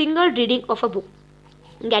the single reading of a book,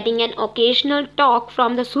 getting an occasional talk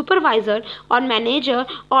from the supervisor or manager,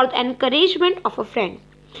 or the encouragement of a friend.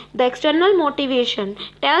 The external motivation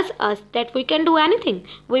tells us that we can do anything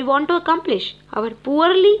we want to accomplish. Our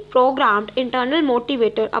poorly programmed internal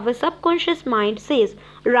motivator, our subconscious mind, says,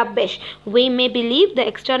 rubbish. We may believe the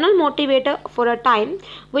external motivator for a time,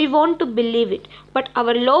 we want to believe it, but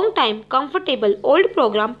our long time, comfortable old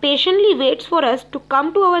program patiently waits for us to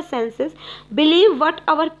come to our senses, believe what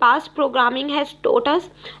our past programming has taught us,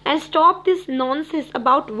 and stop this nonsense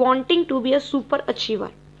about wanting to be a super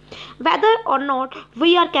achiever. Whether or not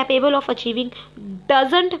we are capable of achieving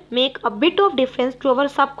doesn't make a bit of difference to our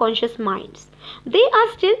subconscious minds. They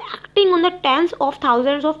are still acting on the tens of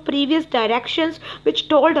thousands of previous directions which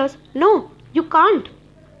told us, no, you can't.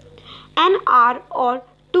 An hour or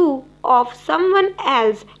two of someone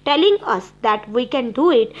else telling us that we can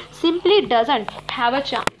do it simply doesn't have a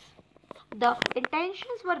chance. The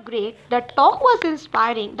intentions were great, the talk was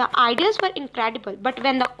inspiring, the ideas were incredible, but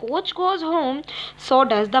when the coach goes home, so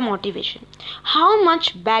does the motivation. How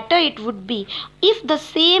much better it would be if the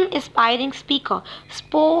same inspiring speaker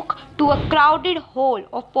spoke to a crowded hall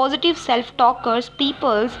of positive self-talkers,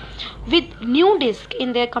 peoples with new disks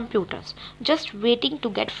in their computers, just waiting to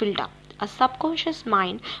get filled up. A subconscious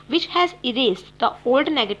mind which has erased the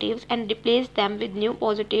old negatives and replaced them with new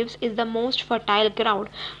positives is the most fertile ground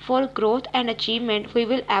for growth and achievement we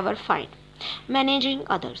will ever find. Managing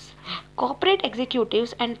others. Corporate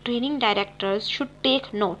executives and training directors should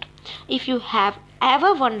take note. If you have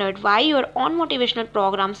ever wondered why your own motivational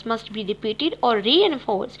programs must be repeated or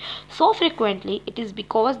reinforced so frequently, it is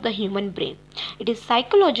because the human brain. It is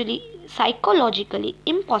psychologically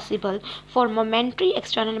impossible for momentary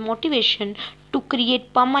external motivation to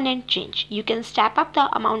create permanent change. You can step up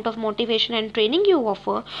the amount of motivation and training you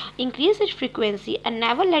offer, increase its frequency, and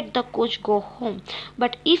never let the coach go home.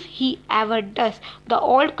 But if he ever does, the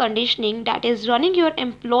old conditioning that is running your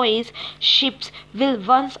employees' ships will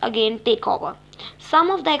once again take over. Some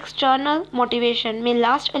of the external motivation may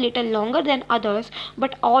last a little longer than others,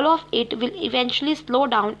 but all of it will eventually slow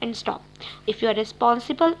down and stop. If you are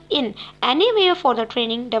responsible in any way for the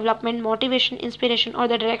training, development, motivation, inspiration, or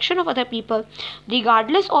the direction of other people,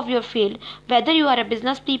 regardless of your field, whether you are a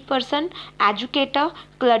business person, educator,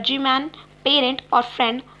 clergyman, parent, or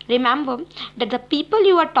friend, remember that the people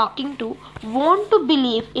you are talking to want to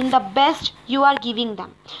believe in the best you are giving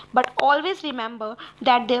them. But always remember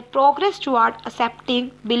that their progress toward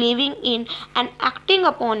accepting, believing in, and acting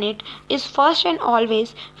upon it is first and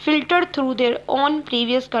always filtered through their own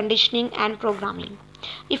previous conditioning and programming.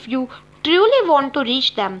 If you truly want to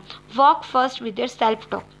reach them, work first with their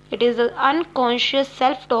self-talk. It is the unconscious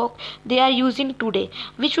self-talk they are using today,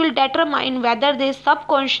 which will determine whether they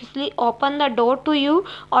subconsciously open the door to you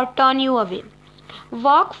or turn you away.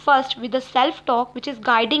 Work first with the self-talk which is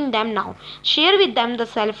guiding them now. Share with them the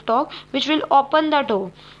self-talk which will open the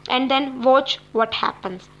door, and then watch what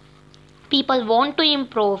happens. People want to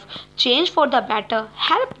improve, change for the better,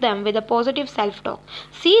 help them with a positive self-talk.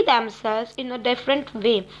 See themselves in a different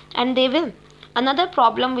way, and they will. Another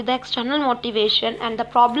problem with the external motivation, and the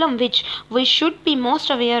problem which we should be most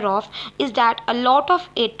aware of, is that a lot of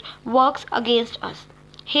it works against us.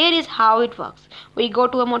 Here is how it works. We go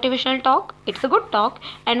to a motivational talk, it's a good talk,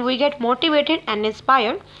 and we get motivated and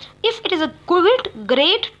inspired. If it is a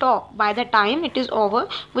great talk, by the time it is over,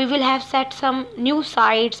 we will have set some new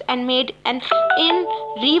sights and made an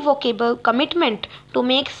irrevocable commitment to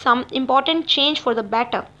make some important change for the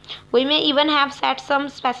better. We may even have set some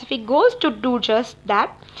specific goals to do just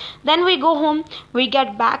that. Then we go home, we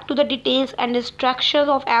get back to the details and distractions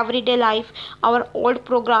of everyday life. Our old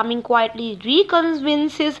programming quietly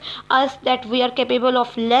reconvinces us that we are capable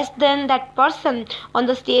of less than that person on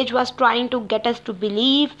the stage was trying to get us to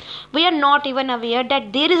believe. We are not even aware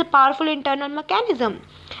that there is a powerful internal mechanism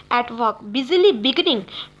at work, busily beginning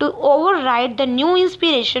to override the new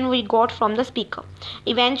inspiration we got from the speaker.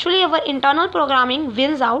 Eventually, our internal programming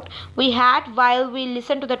wins out. We had, while we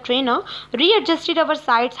listened to the trainer, readjusted our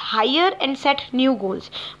sights higher and set new goals.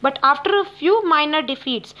 But after a few minor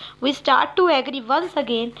defeats, we start to agree once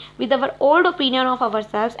again with our old opinion of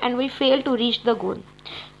ourselves, and we fail to reach the goal.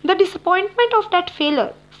 The disappointment of that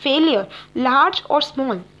failure, large or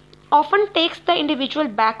small, often takes the individual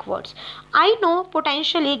backwards. I know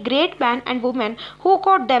potentially great men and women who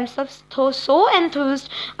got themselves so enthused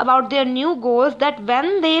about their new goals that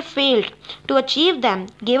when they failed to achieve them,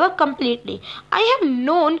 gave up completely. I have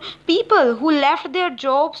known people who left their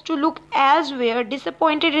jobs to look elsewhere,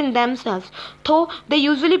 disappointed in themselves, though they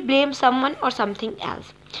usually blame someone or something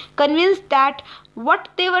else, convinced that what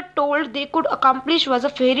they were told they could accomplish was a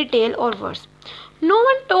fairy tale or worse. No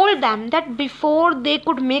one told them that before they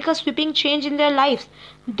could make a sweeping change in their lives,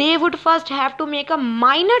 they would first have to make one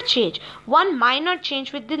minor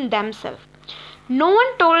change within themselves. No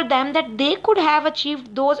one told them that they could have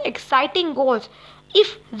achieved those exciting goals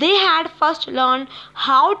if they had first learned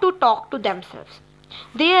how to talk to themselves.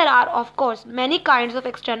 There are, of course, many kinds of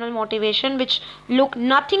external motivation which look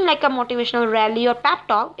nothing like a motivational rally or pep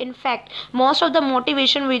talk. In fact, most of the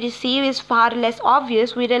motivation we receive is far less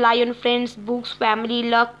obvious. We rely on friends, books, family,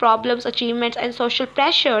 luck, problems, achievements, and social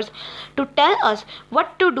pressures to tell us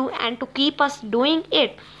what to do and to keep us doing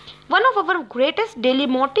it. One of our greatest daily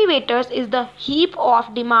motivators is the heap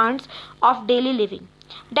of demands of daily living.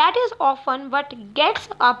 That is often what gets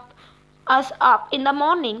us up in the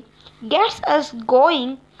morning, gets us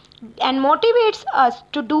going, and motivates us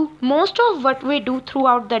to do most of what we do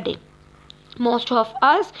throughout the day. Most of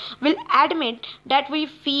us will admit that we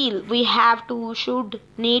feel we have to, should,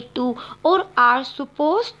 need to, or are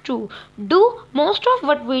supposed to do most of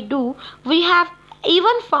what we do. We have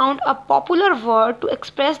even found a popular word to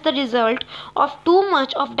express the result of too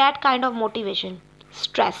much of that kind of motivation: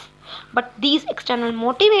 stress. But these external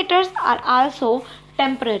motivators are also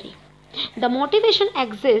temporary. The motivation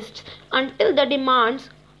exists until the demands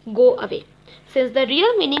go away. Since the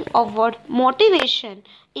real meaning of word motivation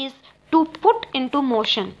is to put into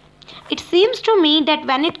motion, it seems to me that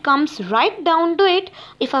when it comes right down to it,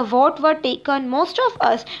 if a vote were taken, most of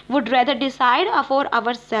us would rather decide for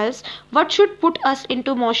ourselves what should put us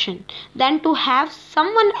into motion than to have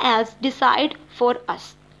someone else decide for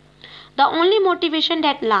us. The only motivation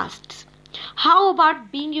that lasts. How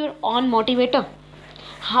about being your own motivator?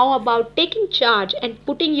 How about taking charge and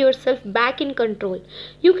putting yourself back in control?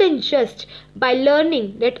 You can just by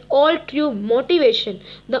learning that all true motivation,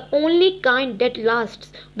 the only kind that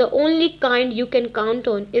lasts, the only kind you can count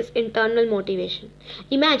on, is internal motivation.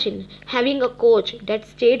 Imagine having a coach that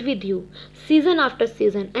stayed with you season after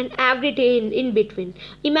season and every day in between.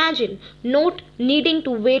 Imagine not needing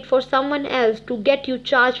to wait for someone else to get you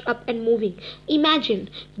charged up and moving. Imagine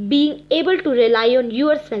being able to rely on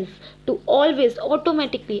yourself to always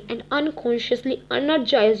automatically and unconsciously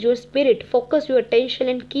energize your spirit, focus your attention,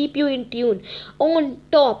 and keep you in tune, on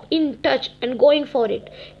top, in touch, and going for it.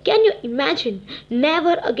 Can you imagine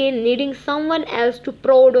never again needing someone else to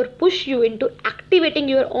prod or push you into activating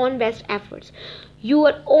your own best efforts?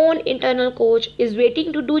 Your own internal coach is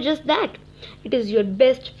waiting to do just that. It is your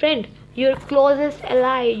best friend, your closest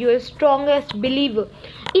ally, your strongest believer.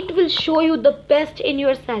 It will show you the best in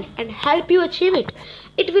yourself and help you achieve it.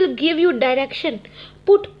 It will give you direction,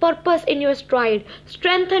 put purpose in your stride,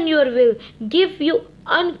 strengthen your will, give you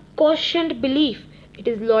unquestioned belief. It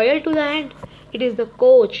is loyal to the end. It is the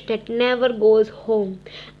coach that never goes home.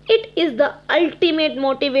 It is the ultimate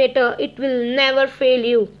motivator. It will never fail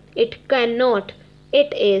you. It cannot.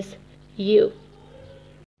 It is you.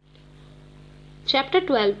 Chapter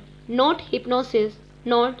 12. Not hypnosis,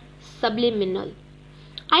 not subliminal.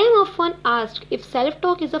 I am often asked if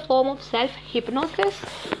self-talk is a form of self-hypnosis.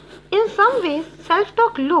 In some ways,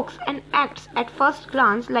 self-talk looks and acts at first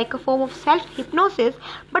glance like a form of self-hypnosis,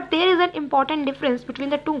 but there is an important difference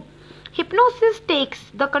between the two. Hypnosis takes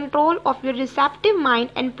the control of your receptive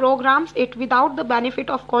mind and programs it without the benefit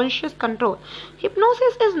of conscious control.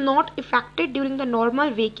 Hypnosis is not effected during the normal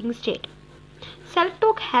waking state.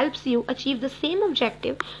 Self-talk helps you achieve the same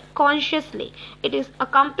objective consciously. It is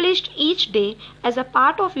accomplished each day as a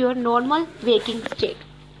part of your normal waking state.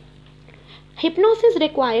 Hypnosis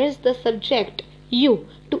requires the subject, you,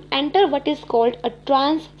 to enter what is called a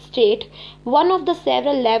trance state, one of the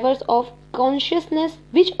several levels of consciousness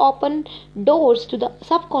which open doors to the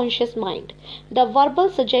subconscious mind. The verbal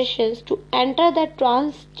suggestions to enter the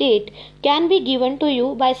trance state can be given to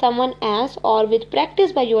you by someone else or with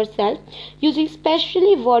practice by yourself. Using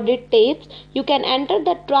specially worded tapes, you can enter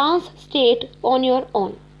the trance state on your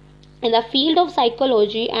own. In the field of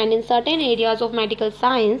psychology and in certain areas of medical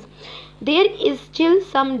science, there is still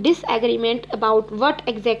some disagreement about what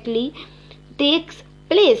exactly takes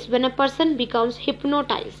place when a person becomes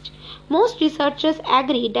hypnotized. Most researchers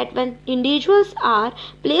agree that when individuals are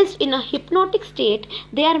placed in a hypnotic state,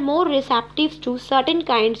 they are more receptive to certain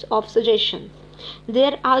kinds of suggestions.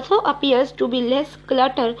 There also appears to be less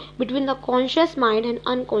clutter between the conscious mind and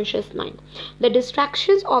unconscious mind. The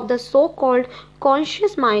distractions of the so-called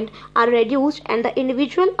conscious mind are reduced and the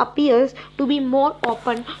individual appears to be more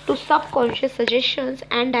open to subconscious suggestions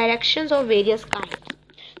and directions of various kinds.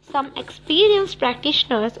 Some experienced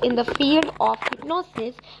practitioners in the field of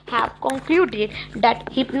hypnosis have concluded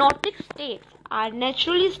that hypnotic states are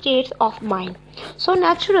naturally states of mind. So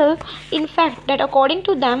natural, in fact, that according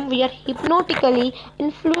to them, we are hypnotically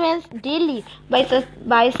influenced daily by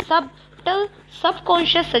subtle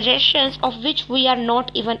subconscious suggestions of which we are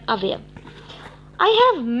not even aware.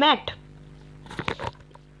 I have met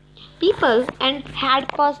people and had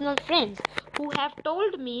personal friends who have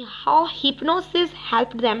told me how hypnosis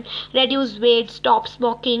helped them reduce weight, stop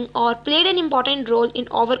smoking, or played an important role in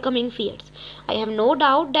overcoming fears. I have no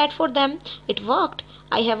doubt that for them it worked.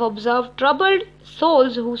 I have observed troubled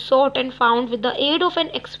souls who sought and found, with the aid of an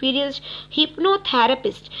experienced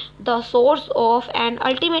hypnotherapist, the source of and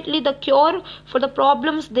ultimately the cure for the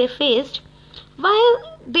problems they faced.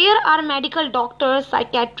 While there are medical doctors,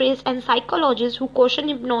 psychiatrists, and psychologists who question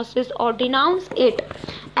hypnosis or denounce it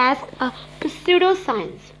as a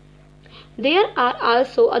pseudoscience, there are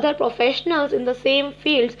also other professionals in the same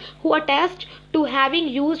fields who attest to having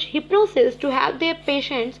used hypnosis to help their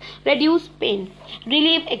patients reduce pain,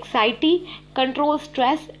 relieve anxiety, control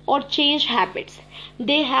stress, or change habits.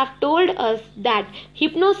 They have told us that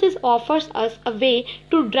hypnosis offers us a way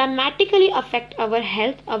to dramatically affect our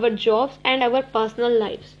health, our jobs, and our personal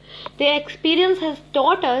lives. Their experience has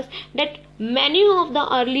taught us that many of the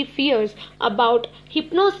early fears about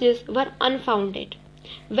hypnosis were unfounded.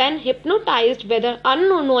 When hypnotized, whether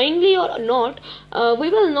unknowingly or not, we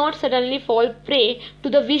will not suddenly fall prey to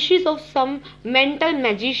the wishes of some mental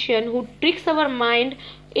magician who tricks our mind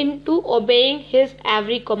into obeying his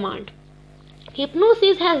every command.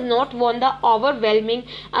 Hypnosis has not won the overwhelming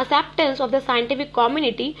acceptance of the scientific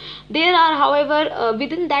community. There are, however,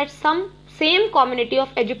 within that some same community of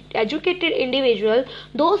educated individuals,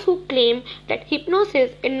 those who claim that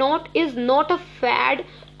hypnosis is not a fad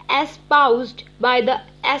espoused by the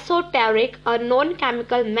esoteric or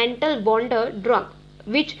non-chemical mental wonder drug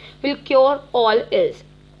which will cure all ills.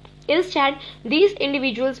 Instead, these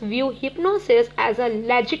individuals view hypnosis as a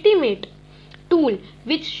legitimate tool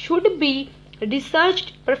which should be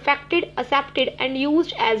researched, perfected, accepted, and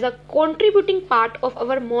used as a contributing part of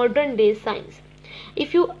our modern day science.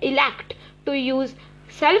 If you elect to use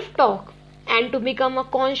self-talk and to become a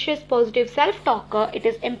conscious positive self-talker, it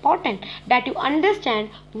is important that you understand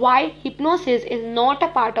why hypnosis is not a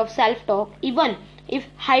part of self-talk, even if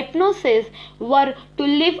hypnosis were to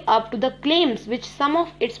live up to the claims which some of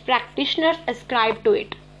its practitioners ascribe to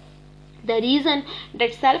it. The reason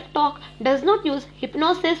that self-talk does not use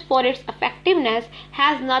hypnosis for its effectiveness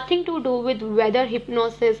has nothing to do with whether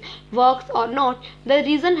hypnosis works or not. The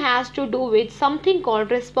reason has to do with something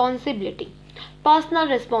called responsibility. Personal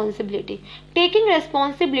responsibility. Taking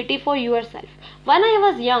responsibility for yourself. When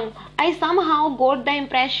I was young, I somehow got the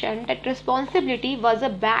impression that responsibility was a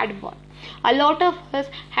bad word. A lot of us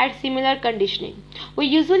had similar conditioning. We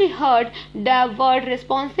usually heard the word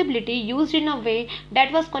responsibility used in a way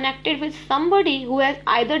that was connected with somebody who was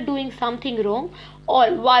either doing something wrong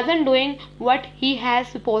or wasn't doing what he has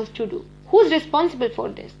supposed to do. Who's responsible for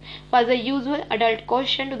this? Was the usual adult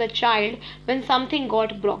question to the child when something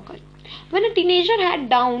got broken. When a teenager had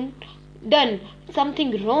done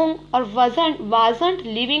something wrong or wasn't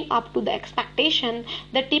living up to the expectation,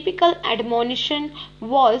 the typical admonition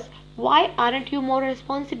was, why aren't you more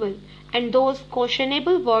responsible? And those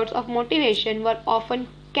questionable words of motivation were often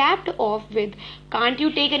capped off with, can't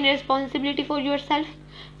you take any responsibility for yourself?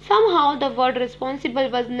 Somehow the word responsible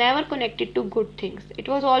was never connected to good things. It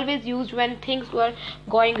was always used when things were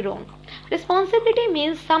going wrong. Responsibility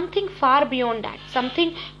means something far beyond that,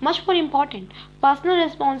 something much more important. Personal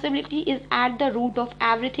responsibility is at the root of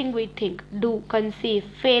everything we think, do, conceive,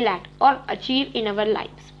 fail at, or achieve in our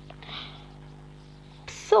lives.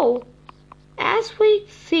 So, as we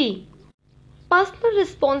see, personal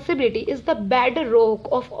responsibility is the bedrock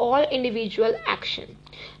of all individual action.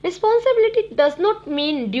 Responsibility does not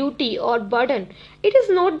mean duty or burden. It is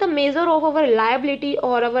not the measure of our liability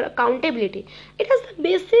or our accountability. It is the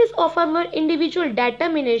basis of our individual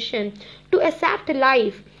determination to accept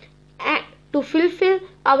life and to fulfill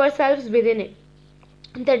ourselves within it.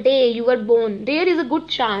 The day you were born, there is a good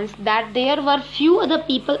chance that there were few other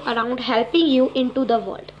people around helping you into the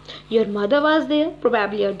world. Your mother was there,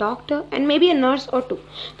 probably a doctor, and maybe a nurse or two.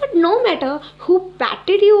 But no matter who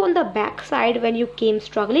patted you on the backside when you came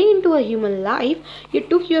struggling into a human life, you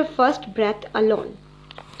took your first breath alone.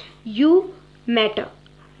 You matter.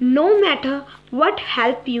 No matter what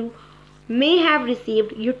help you may have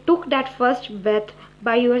received, you took that first breath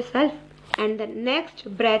by yourself, and the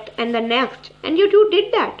next breath and the next, and you too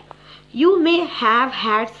did that. You may have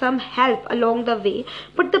had some help along the way,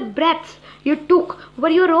 but the breaths you took were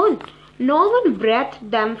your own. No one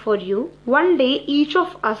breathed them for you. One day each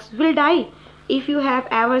of us will die. If you have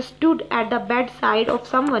ever stood at the bedside of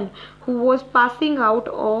someone who was passing out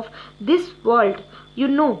of this world, you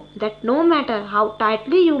know that no matter how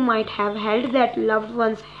tightly you might have held that loved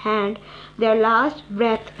one's hand, their last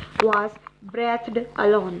breath was breathed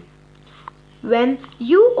alone. When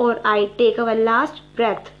you or I take our last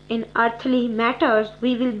breath in earthly matters,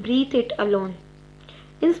 we will breathe it alone.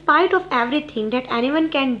 In spite of everything that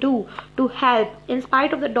anyone can do to help, in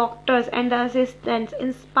spite of the doctors and the assistants,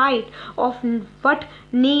 in spite of what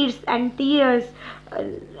needs and tears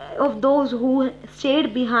of those who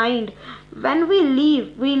stayed behind, when we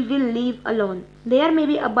leave, we will leave alone. There may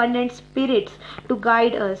be abundant spirits to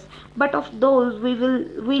guide us, but of those we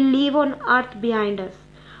leave on earth behind us.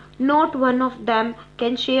 Not one of them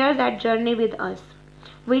can share that journey with us.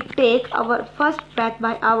 We take our first breath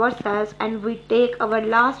by ourselves and we take our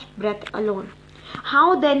last breath alone.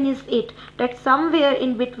 How then is it that somewhere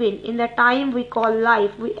in between, in the time we call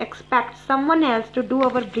life, we expect someone else to do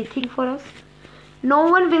our breathing for us?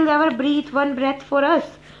 No one will ever breathe one breath for us.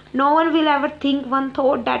 No one will ever think one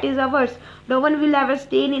thought that is ours. No one will ever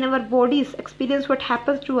stay in our bodies, experience what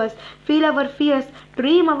happens to us, feel our fears,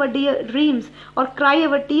 dream our dreams, or cry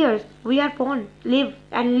our tears. We are born, live,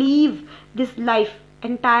 and leave this life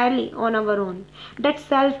entirely on our own. That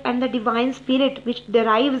self and the divine spirit which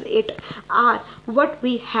derives it are what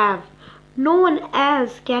we have. No one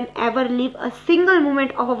else can ever live a single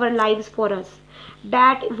moment of our lives for us.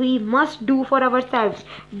 That we must do for ourselves.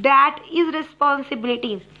 That is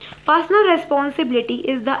responsibility. Personal responsibility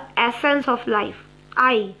is the essence of life.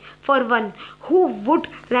 I, for one, who would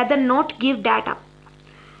rather not give that up.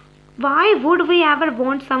 Why would we ever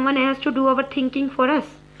want someone else to do our thinking for us?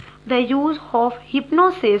 The use of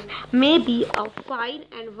hypnosis may be a fine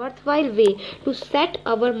and worthwhile way to set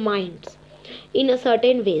our minds in a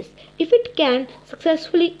certain ways. If it can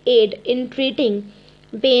successfully aid in treating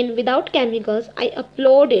pain without chemicals, I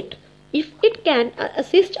applaud it. If it can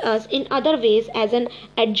assist us in other ways as an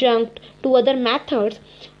adjunct to other methods,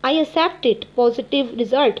 I accept it positive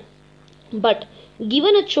result. But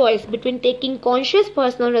given a choice between taking conscious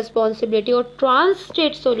personal responsibility or trance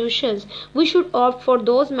state solutions, we should opt for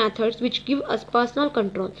those methods which give us personal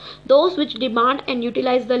control, those which demand and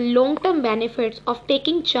utilize the long-term benefits of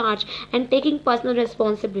taking charge and taking personal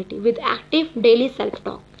responsibility with active daily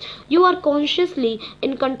self-talk. You are consciously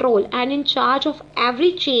in control and in charge of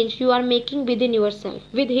every change you are making within yourself.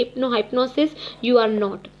 With hypnosis, you are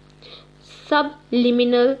not.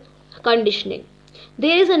 Subliminal conditioning.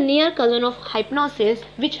 There is a near cousin of hypnosis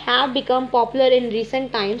which have become popular in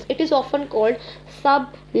recent times. It is often called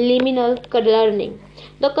subliminal learning.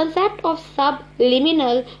 The concept of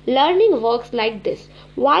subliminal learning works like this.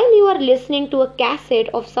 While you are listening to a cassette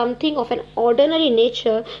of something of an ordinary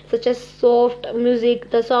nature, such as soft music,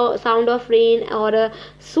 the sound of rain, or a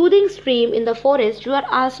soothing stream in the forest, you are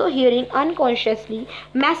also hearing unconsciously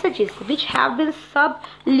messages which have been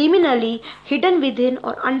subliminally hidden within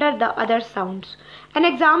or under the other sounds. An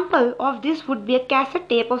example of this would be a cassette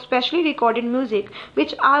tape of specially recorded music,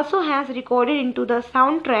 which also has recorded into the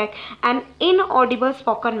soundtrack an inaudible a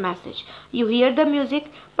spoken message. You hear the music,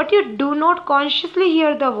 but you do not consciously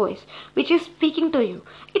hear the voice which is speaking to you.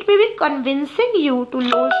 It may be convincing you to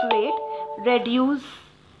lose weight,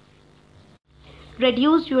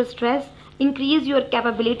 reduce your stress, increase your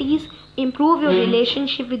capabilities, improve your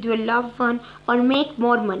relationship with your loved one, or make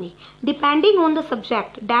more money. Depending on the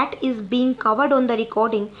subject that is being covered on the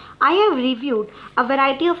recording, I have reviewed a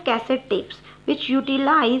variety of cassette tapes which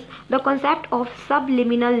utilize the concept of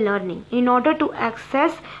subliminal learning in order to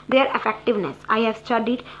assess their effectiveness. I have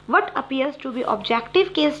studied what appears to be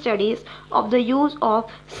objective case studies of the use of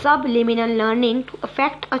subliminal learning to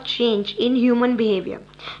affect a change in human behavior.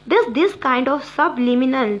 Does this kind of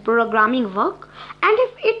subliminal programming work? And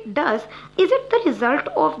if it does, is it the result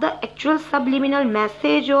of the actual subliminal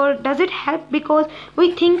message, or does it help because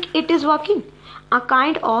we think it is working? A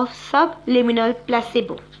kind of subliminal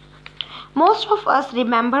placebo. Most of us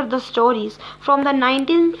remember the stories from the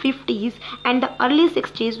 1950s and the early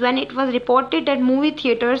 60s when it was reported that movie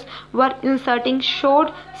theaters were inserting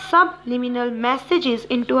short subliminal messages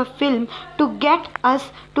into a film to get us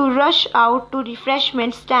to rush out to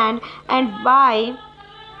refreshment stand and buy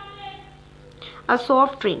a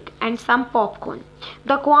soft drink and some popcorn.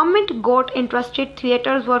 The government got interested.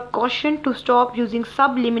 Theaters were cautioned to stop using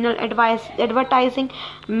subliminal advertising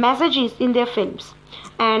messages in their films,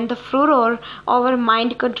 and the furor over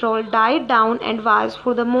mind control died down and was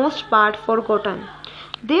for the most part forgotten.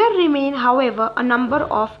 There remain, however, a number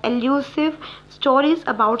of elusive stories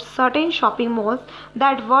about certain shopping malls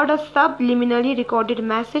that word a subliminally recorded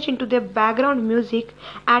message into their background music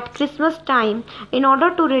at Christmas time in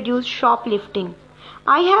order to reduce shoplifting.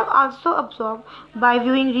 I have also observed by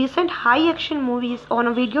viewing recent high-action movies on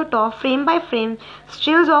a videotape frame-by-frame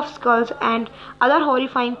stills of skulls and other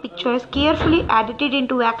horrifying pictures carefully edited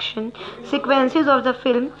into action sequences of the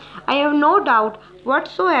film. I have no doubt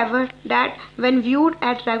whatsoever that when viewed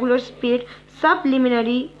at regular speed,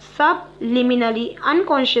 subliminally,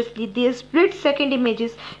 unconsciously, these split-second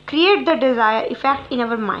images create the desired effect in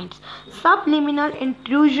our minds. Subliminal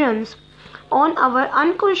intrusions on our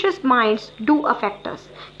unconscious minds do affect us.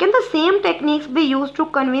 Can the same techniques be used to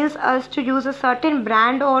convince us to use a certain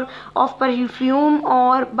brand or of perfume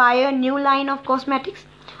or buy a new line of cosmetics?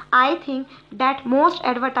 I think that most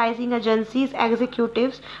advertising agencies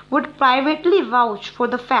executives would privately vouch for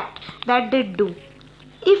the fact that they do.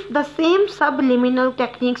 If the same subliminal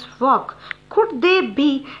techniques work, could they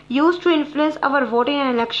be used to influence our voting in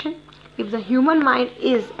an election? If the human mind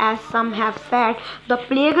is, as some have said, the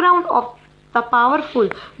playground of the powerful,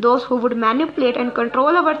 those who would manipulate and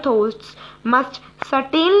control our thoughts must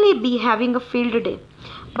certainly be having a field day.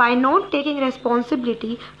 By not taking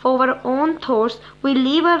responsibility for our own thoughts, we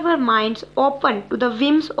leave our minds open to the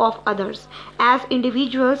whims of others. As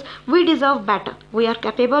individuals, we deserve better. We are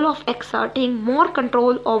capable of exerting more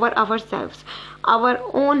control over ourselves, our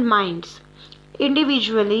own minds,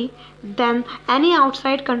 individually, than any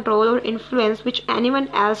outside control or influence which anyone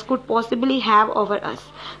else could possibly have over us.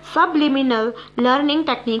 Subliminal learning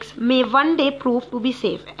techniques may one day prove to be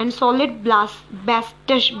safe and solid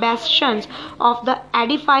bastions of the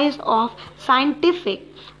edifice of scientific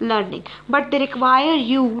learning, but they require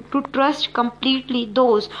you to trust completely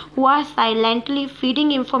those who are silently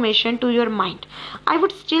feeding information to your mind. I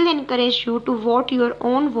would still encourage you to vote your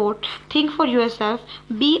own vote, think for yourself,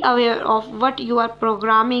 be aware of what you are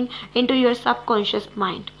programming into your subconscious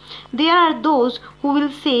mind. There are those who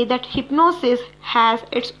will say that hypnosis has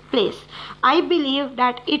its place. I believe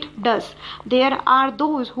that it does. There are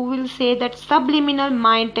those who will say that subliminal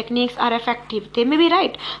mind techniques are effective. They may be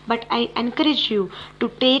right, but I encourage you to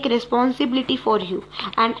take responsibility for you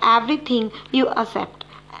and everything you accept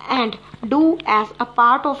and do as a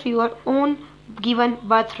part of your own given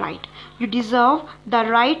birthright. You deserve the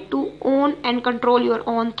right to own and control your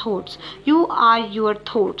own thoughts. You are your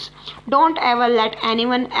thoughts. Don't ever let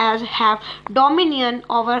anyone else have dominion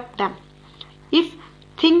over them.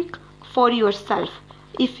 Think for yourself.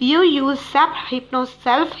 If you use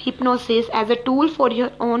self-hypnosis as a tool for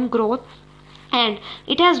your own growth, and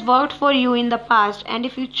it has worked for you in the past, and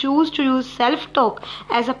if you choose to use self-talk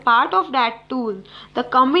as a part of that tool, the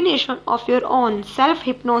combination of your own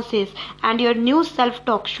self-hypnosis and your new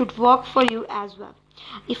self-talk should work for you as well.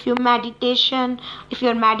 If your meditation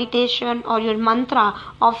or your mantra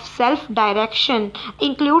of self-direction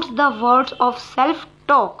includes the words of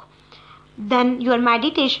self-talk, then your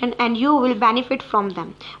meditation and you will benefit from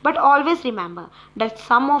them. But always remember that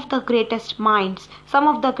some of the greatest minds, some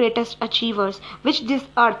of the greatest achievers which this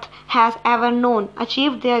earth has ever known,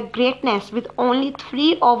 achieved their greatness with only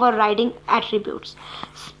 3 overriding attributes: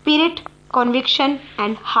 spirit, conviction,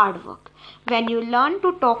 and hard work. When you learn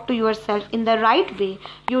to talk to yourself in the right way,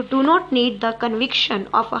 you do not need the conviction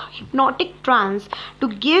of a hypnotic trance to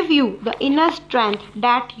give you the inner strength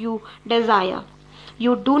that you desire.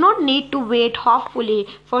 You do not need to wait hopefully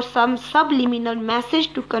for some subliminal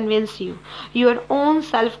message to convince you. Your own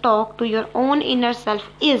self-talk to your own inner self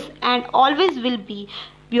is and always will be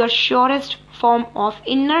your surest form of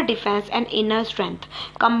inner defense and inner strength.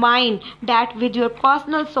 Combine that with your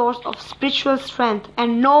personal source of spiritual strength,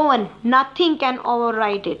 and no one, nothing can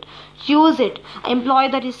override it. Use it. Employ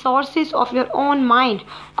the resources of your own mind.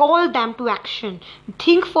 Call them to action.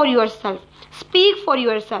 Think for yourself. Speak for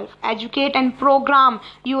yourself. Educate and program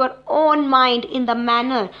your own mind in the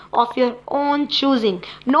manner of your own choosing.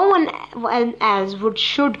 No one else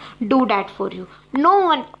should do that for you. No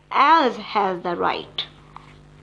one else has the right.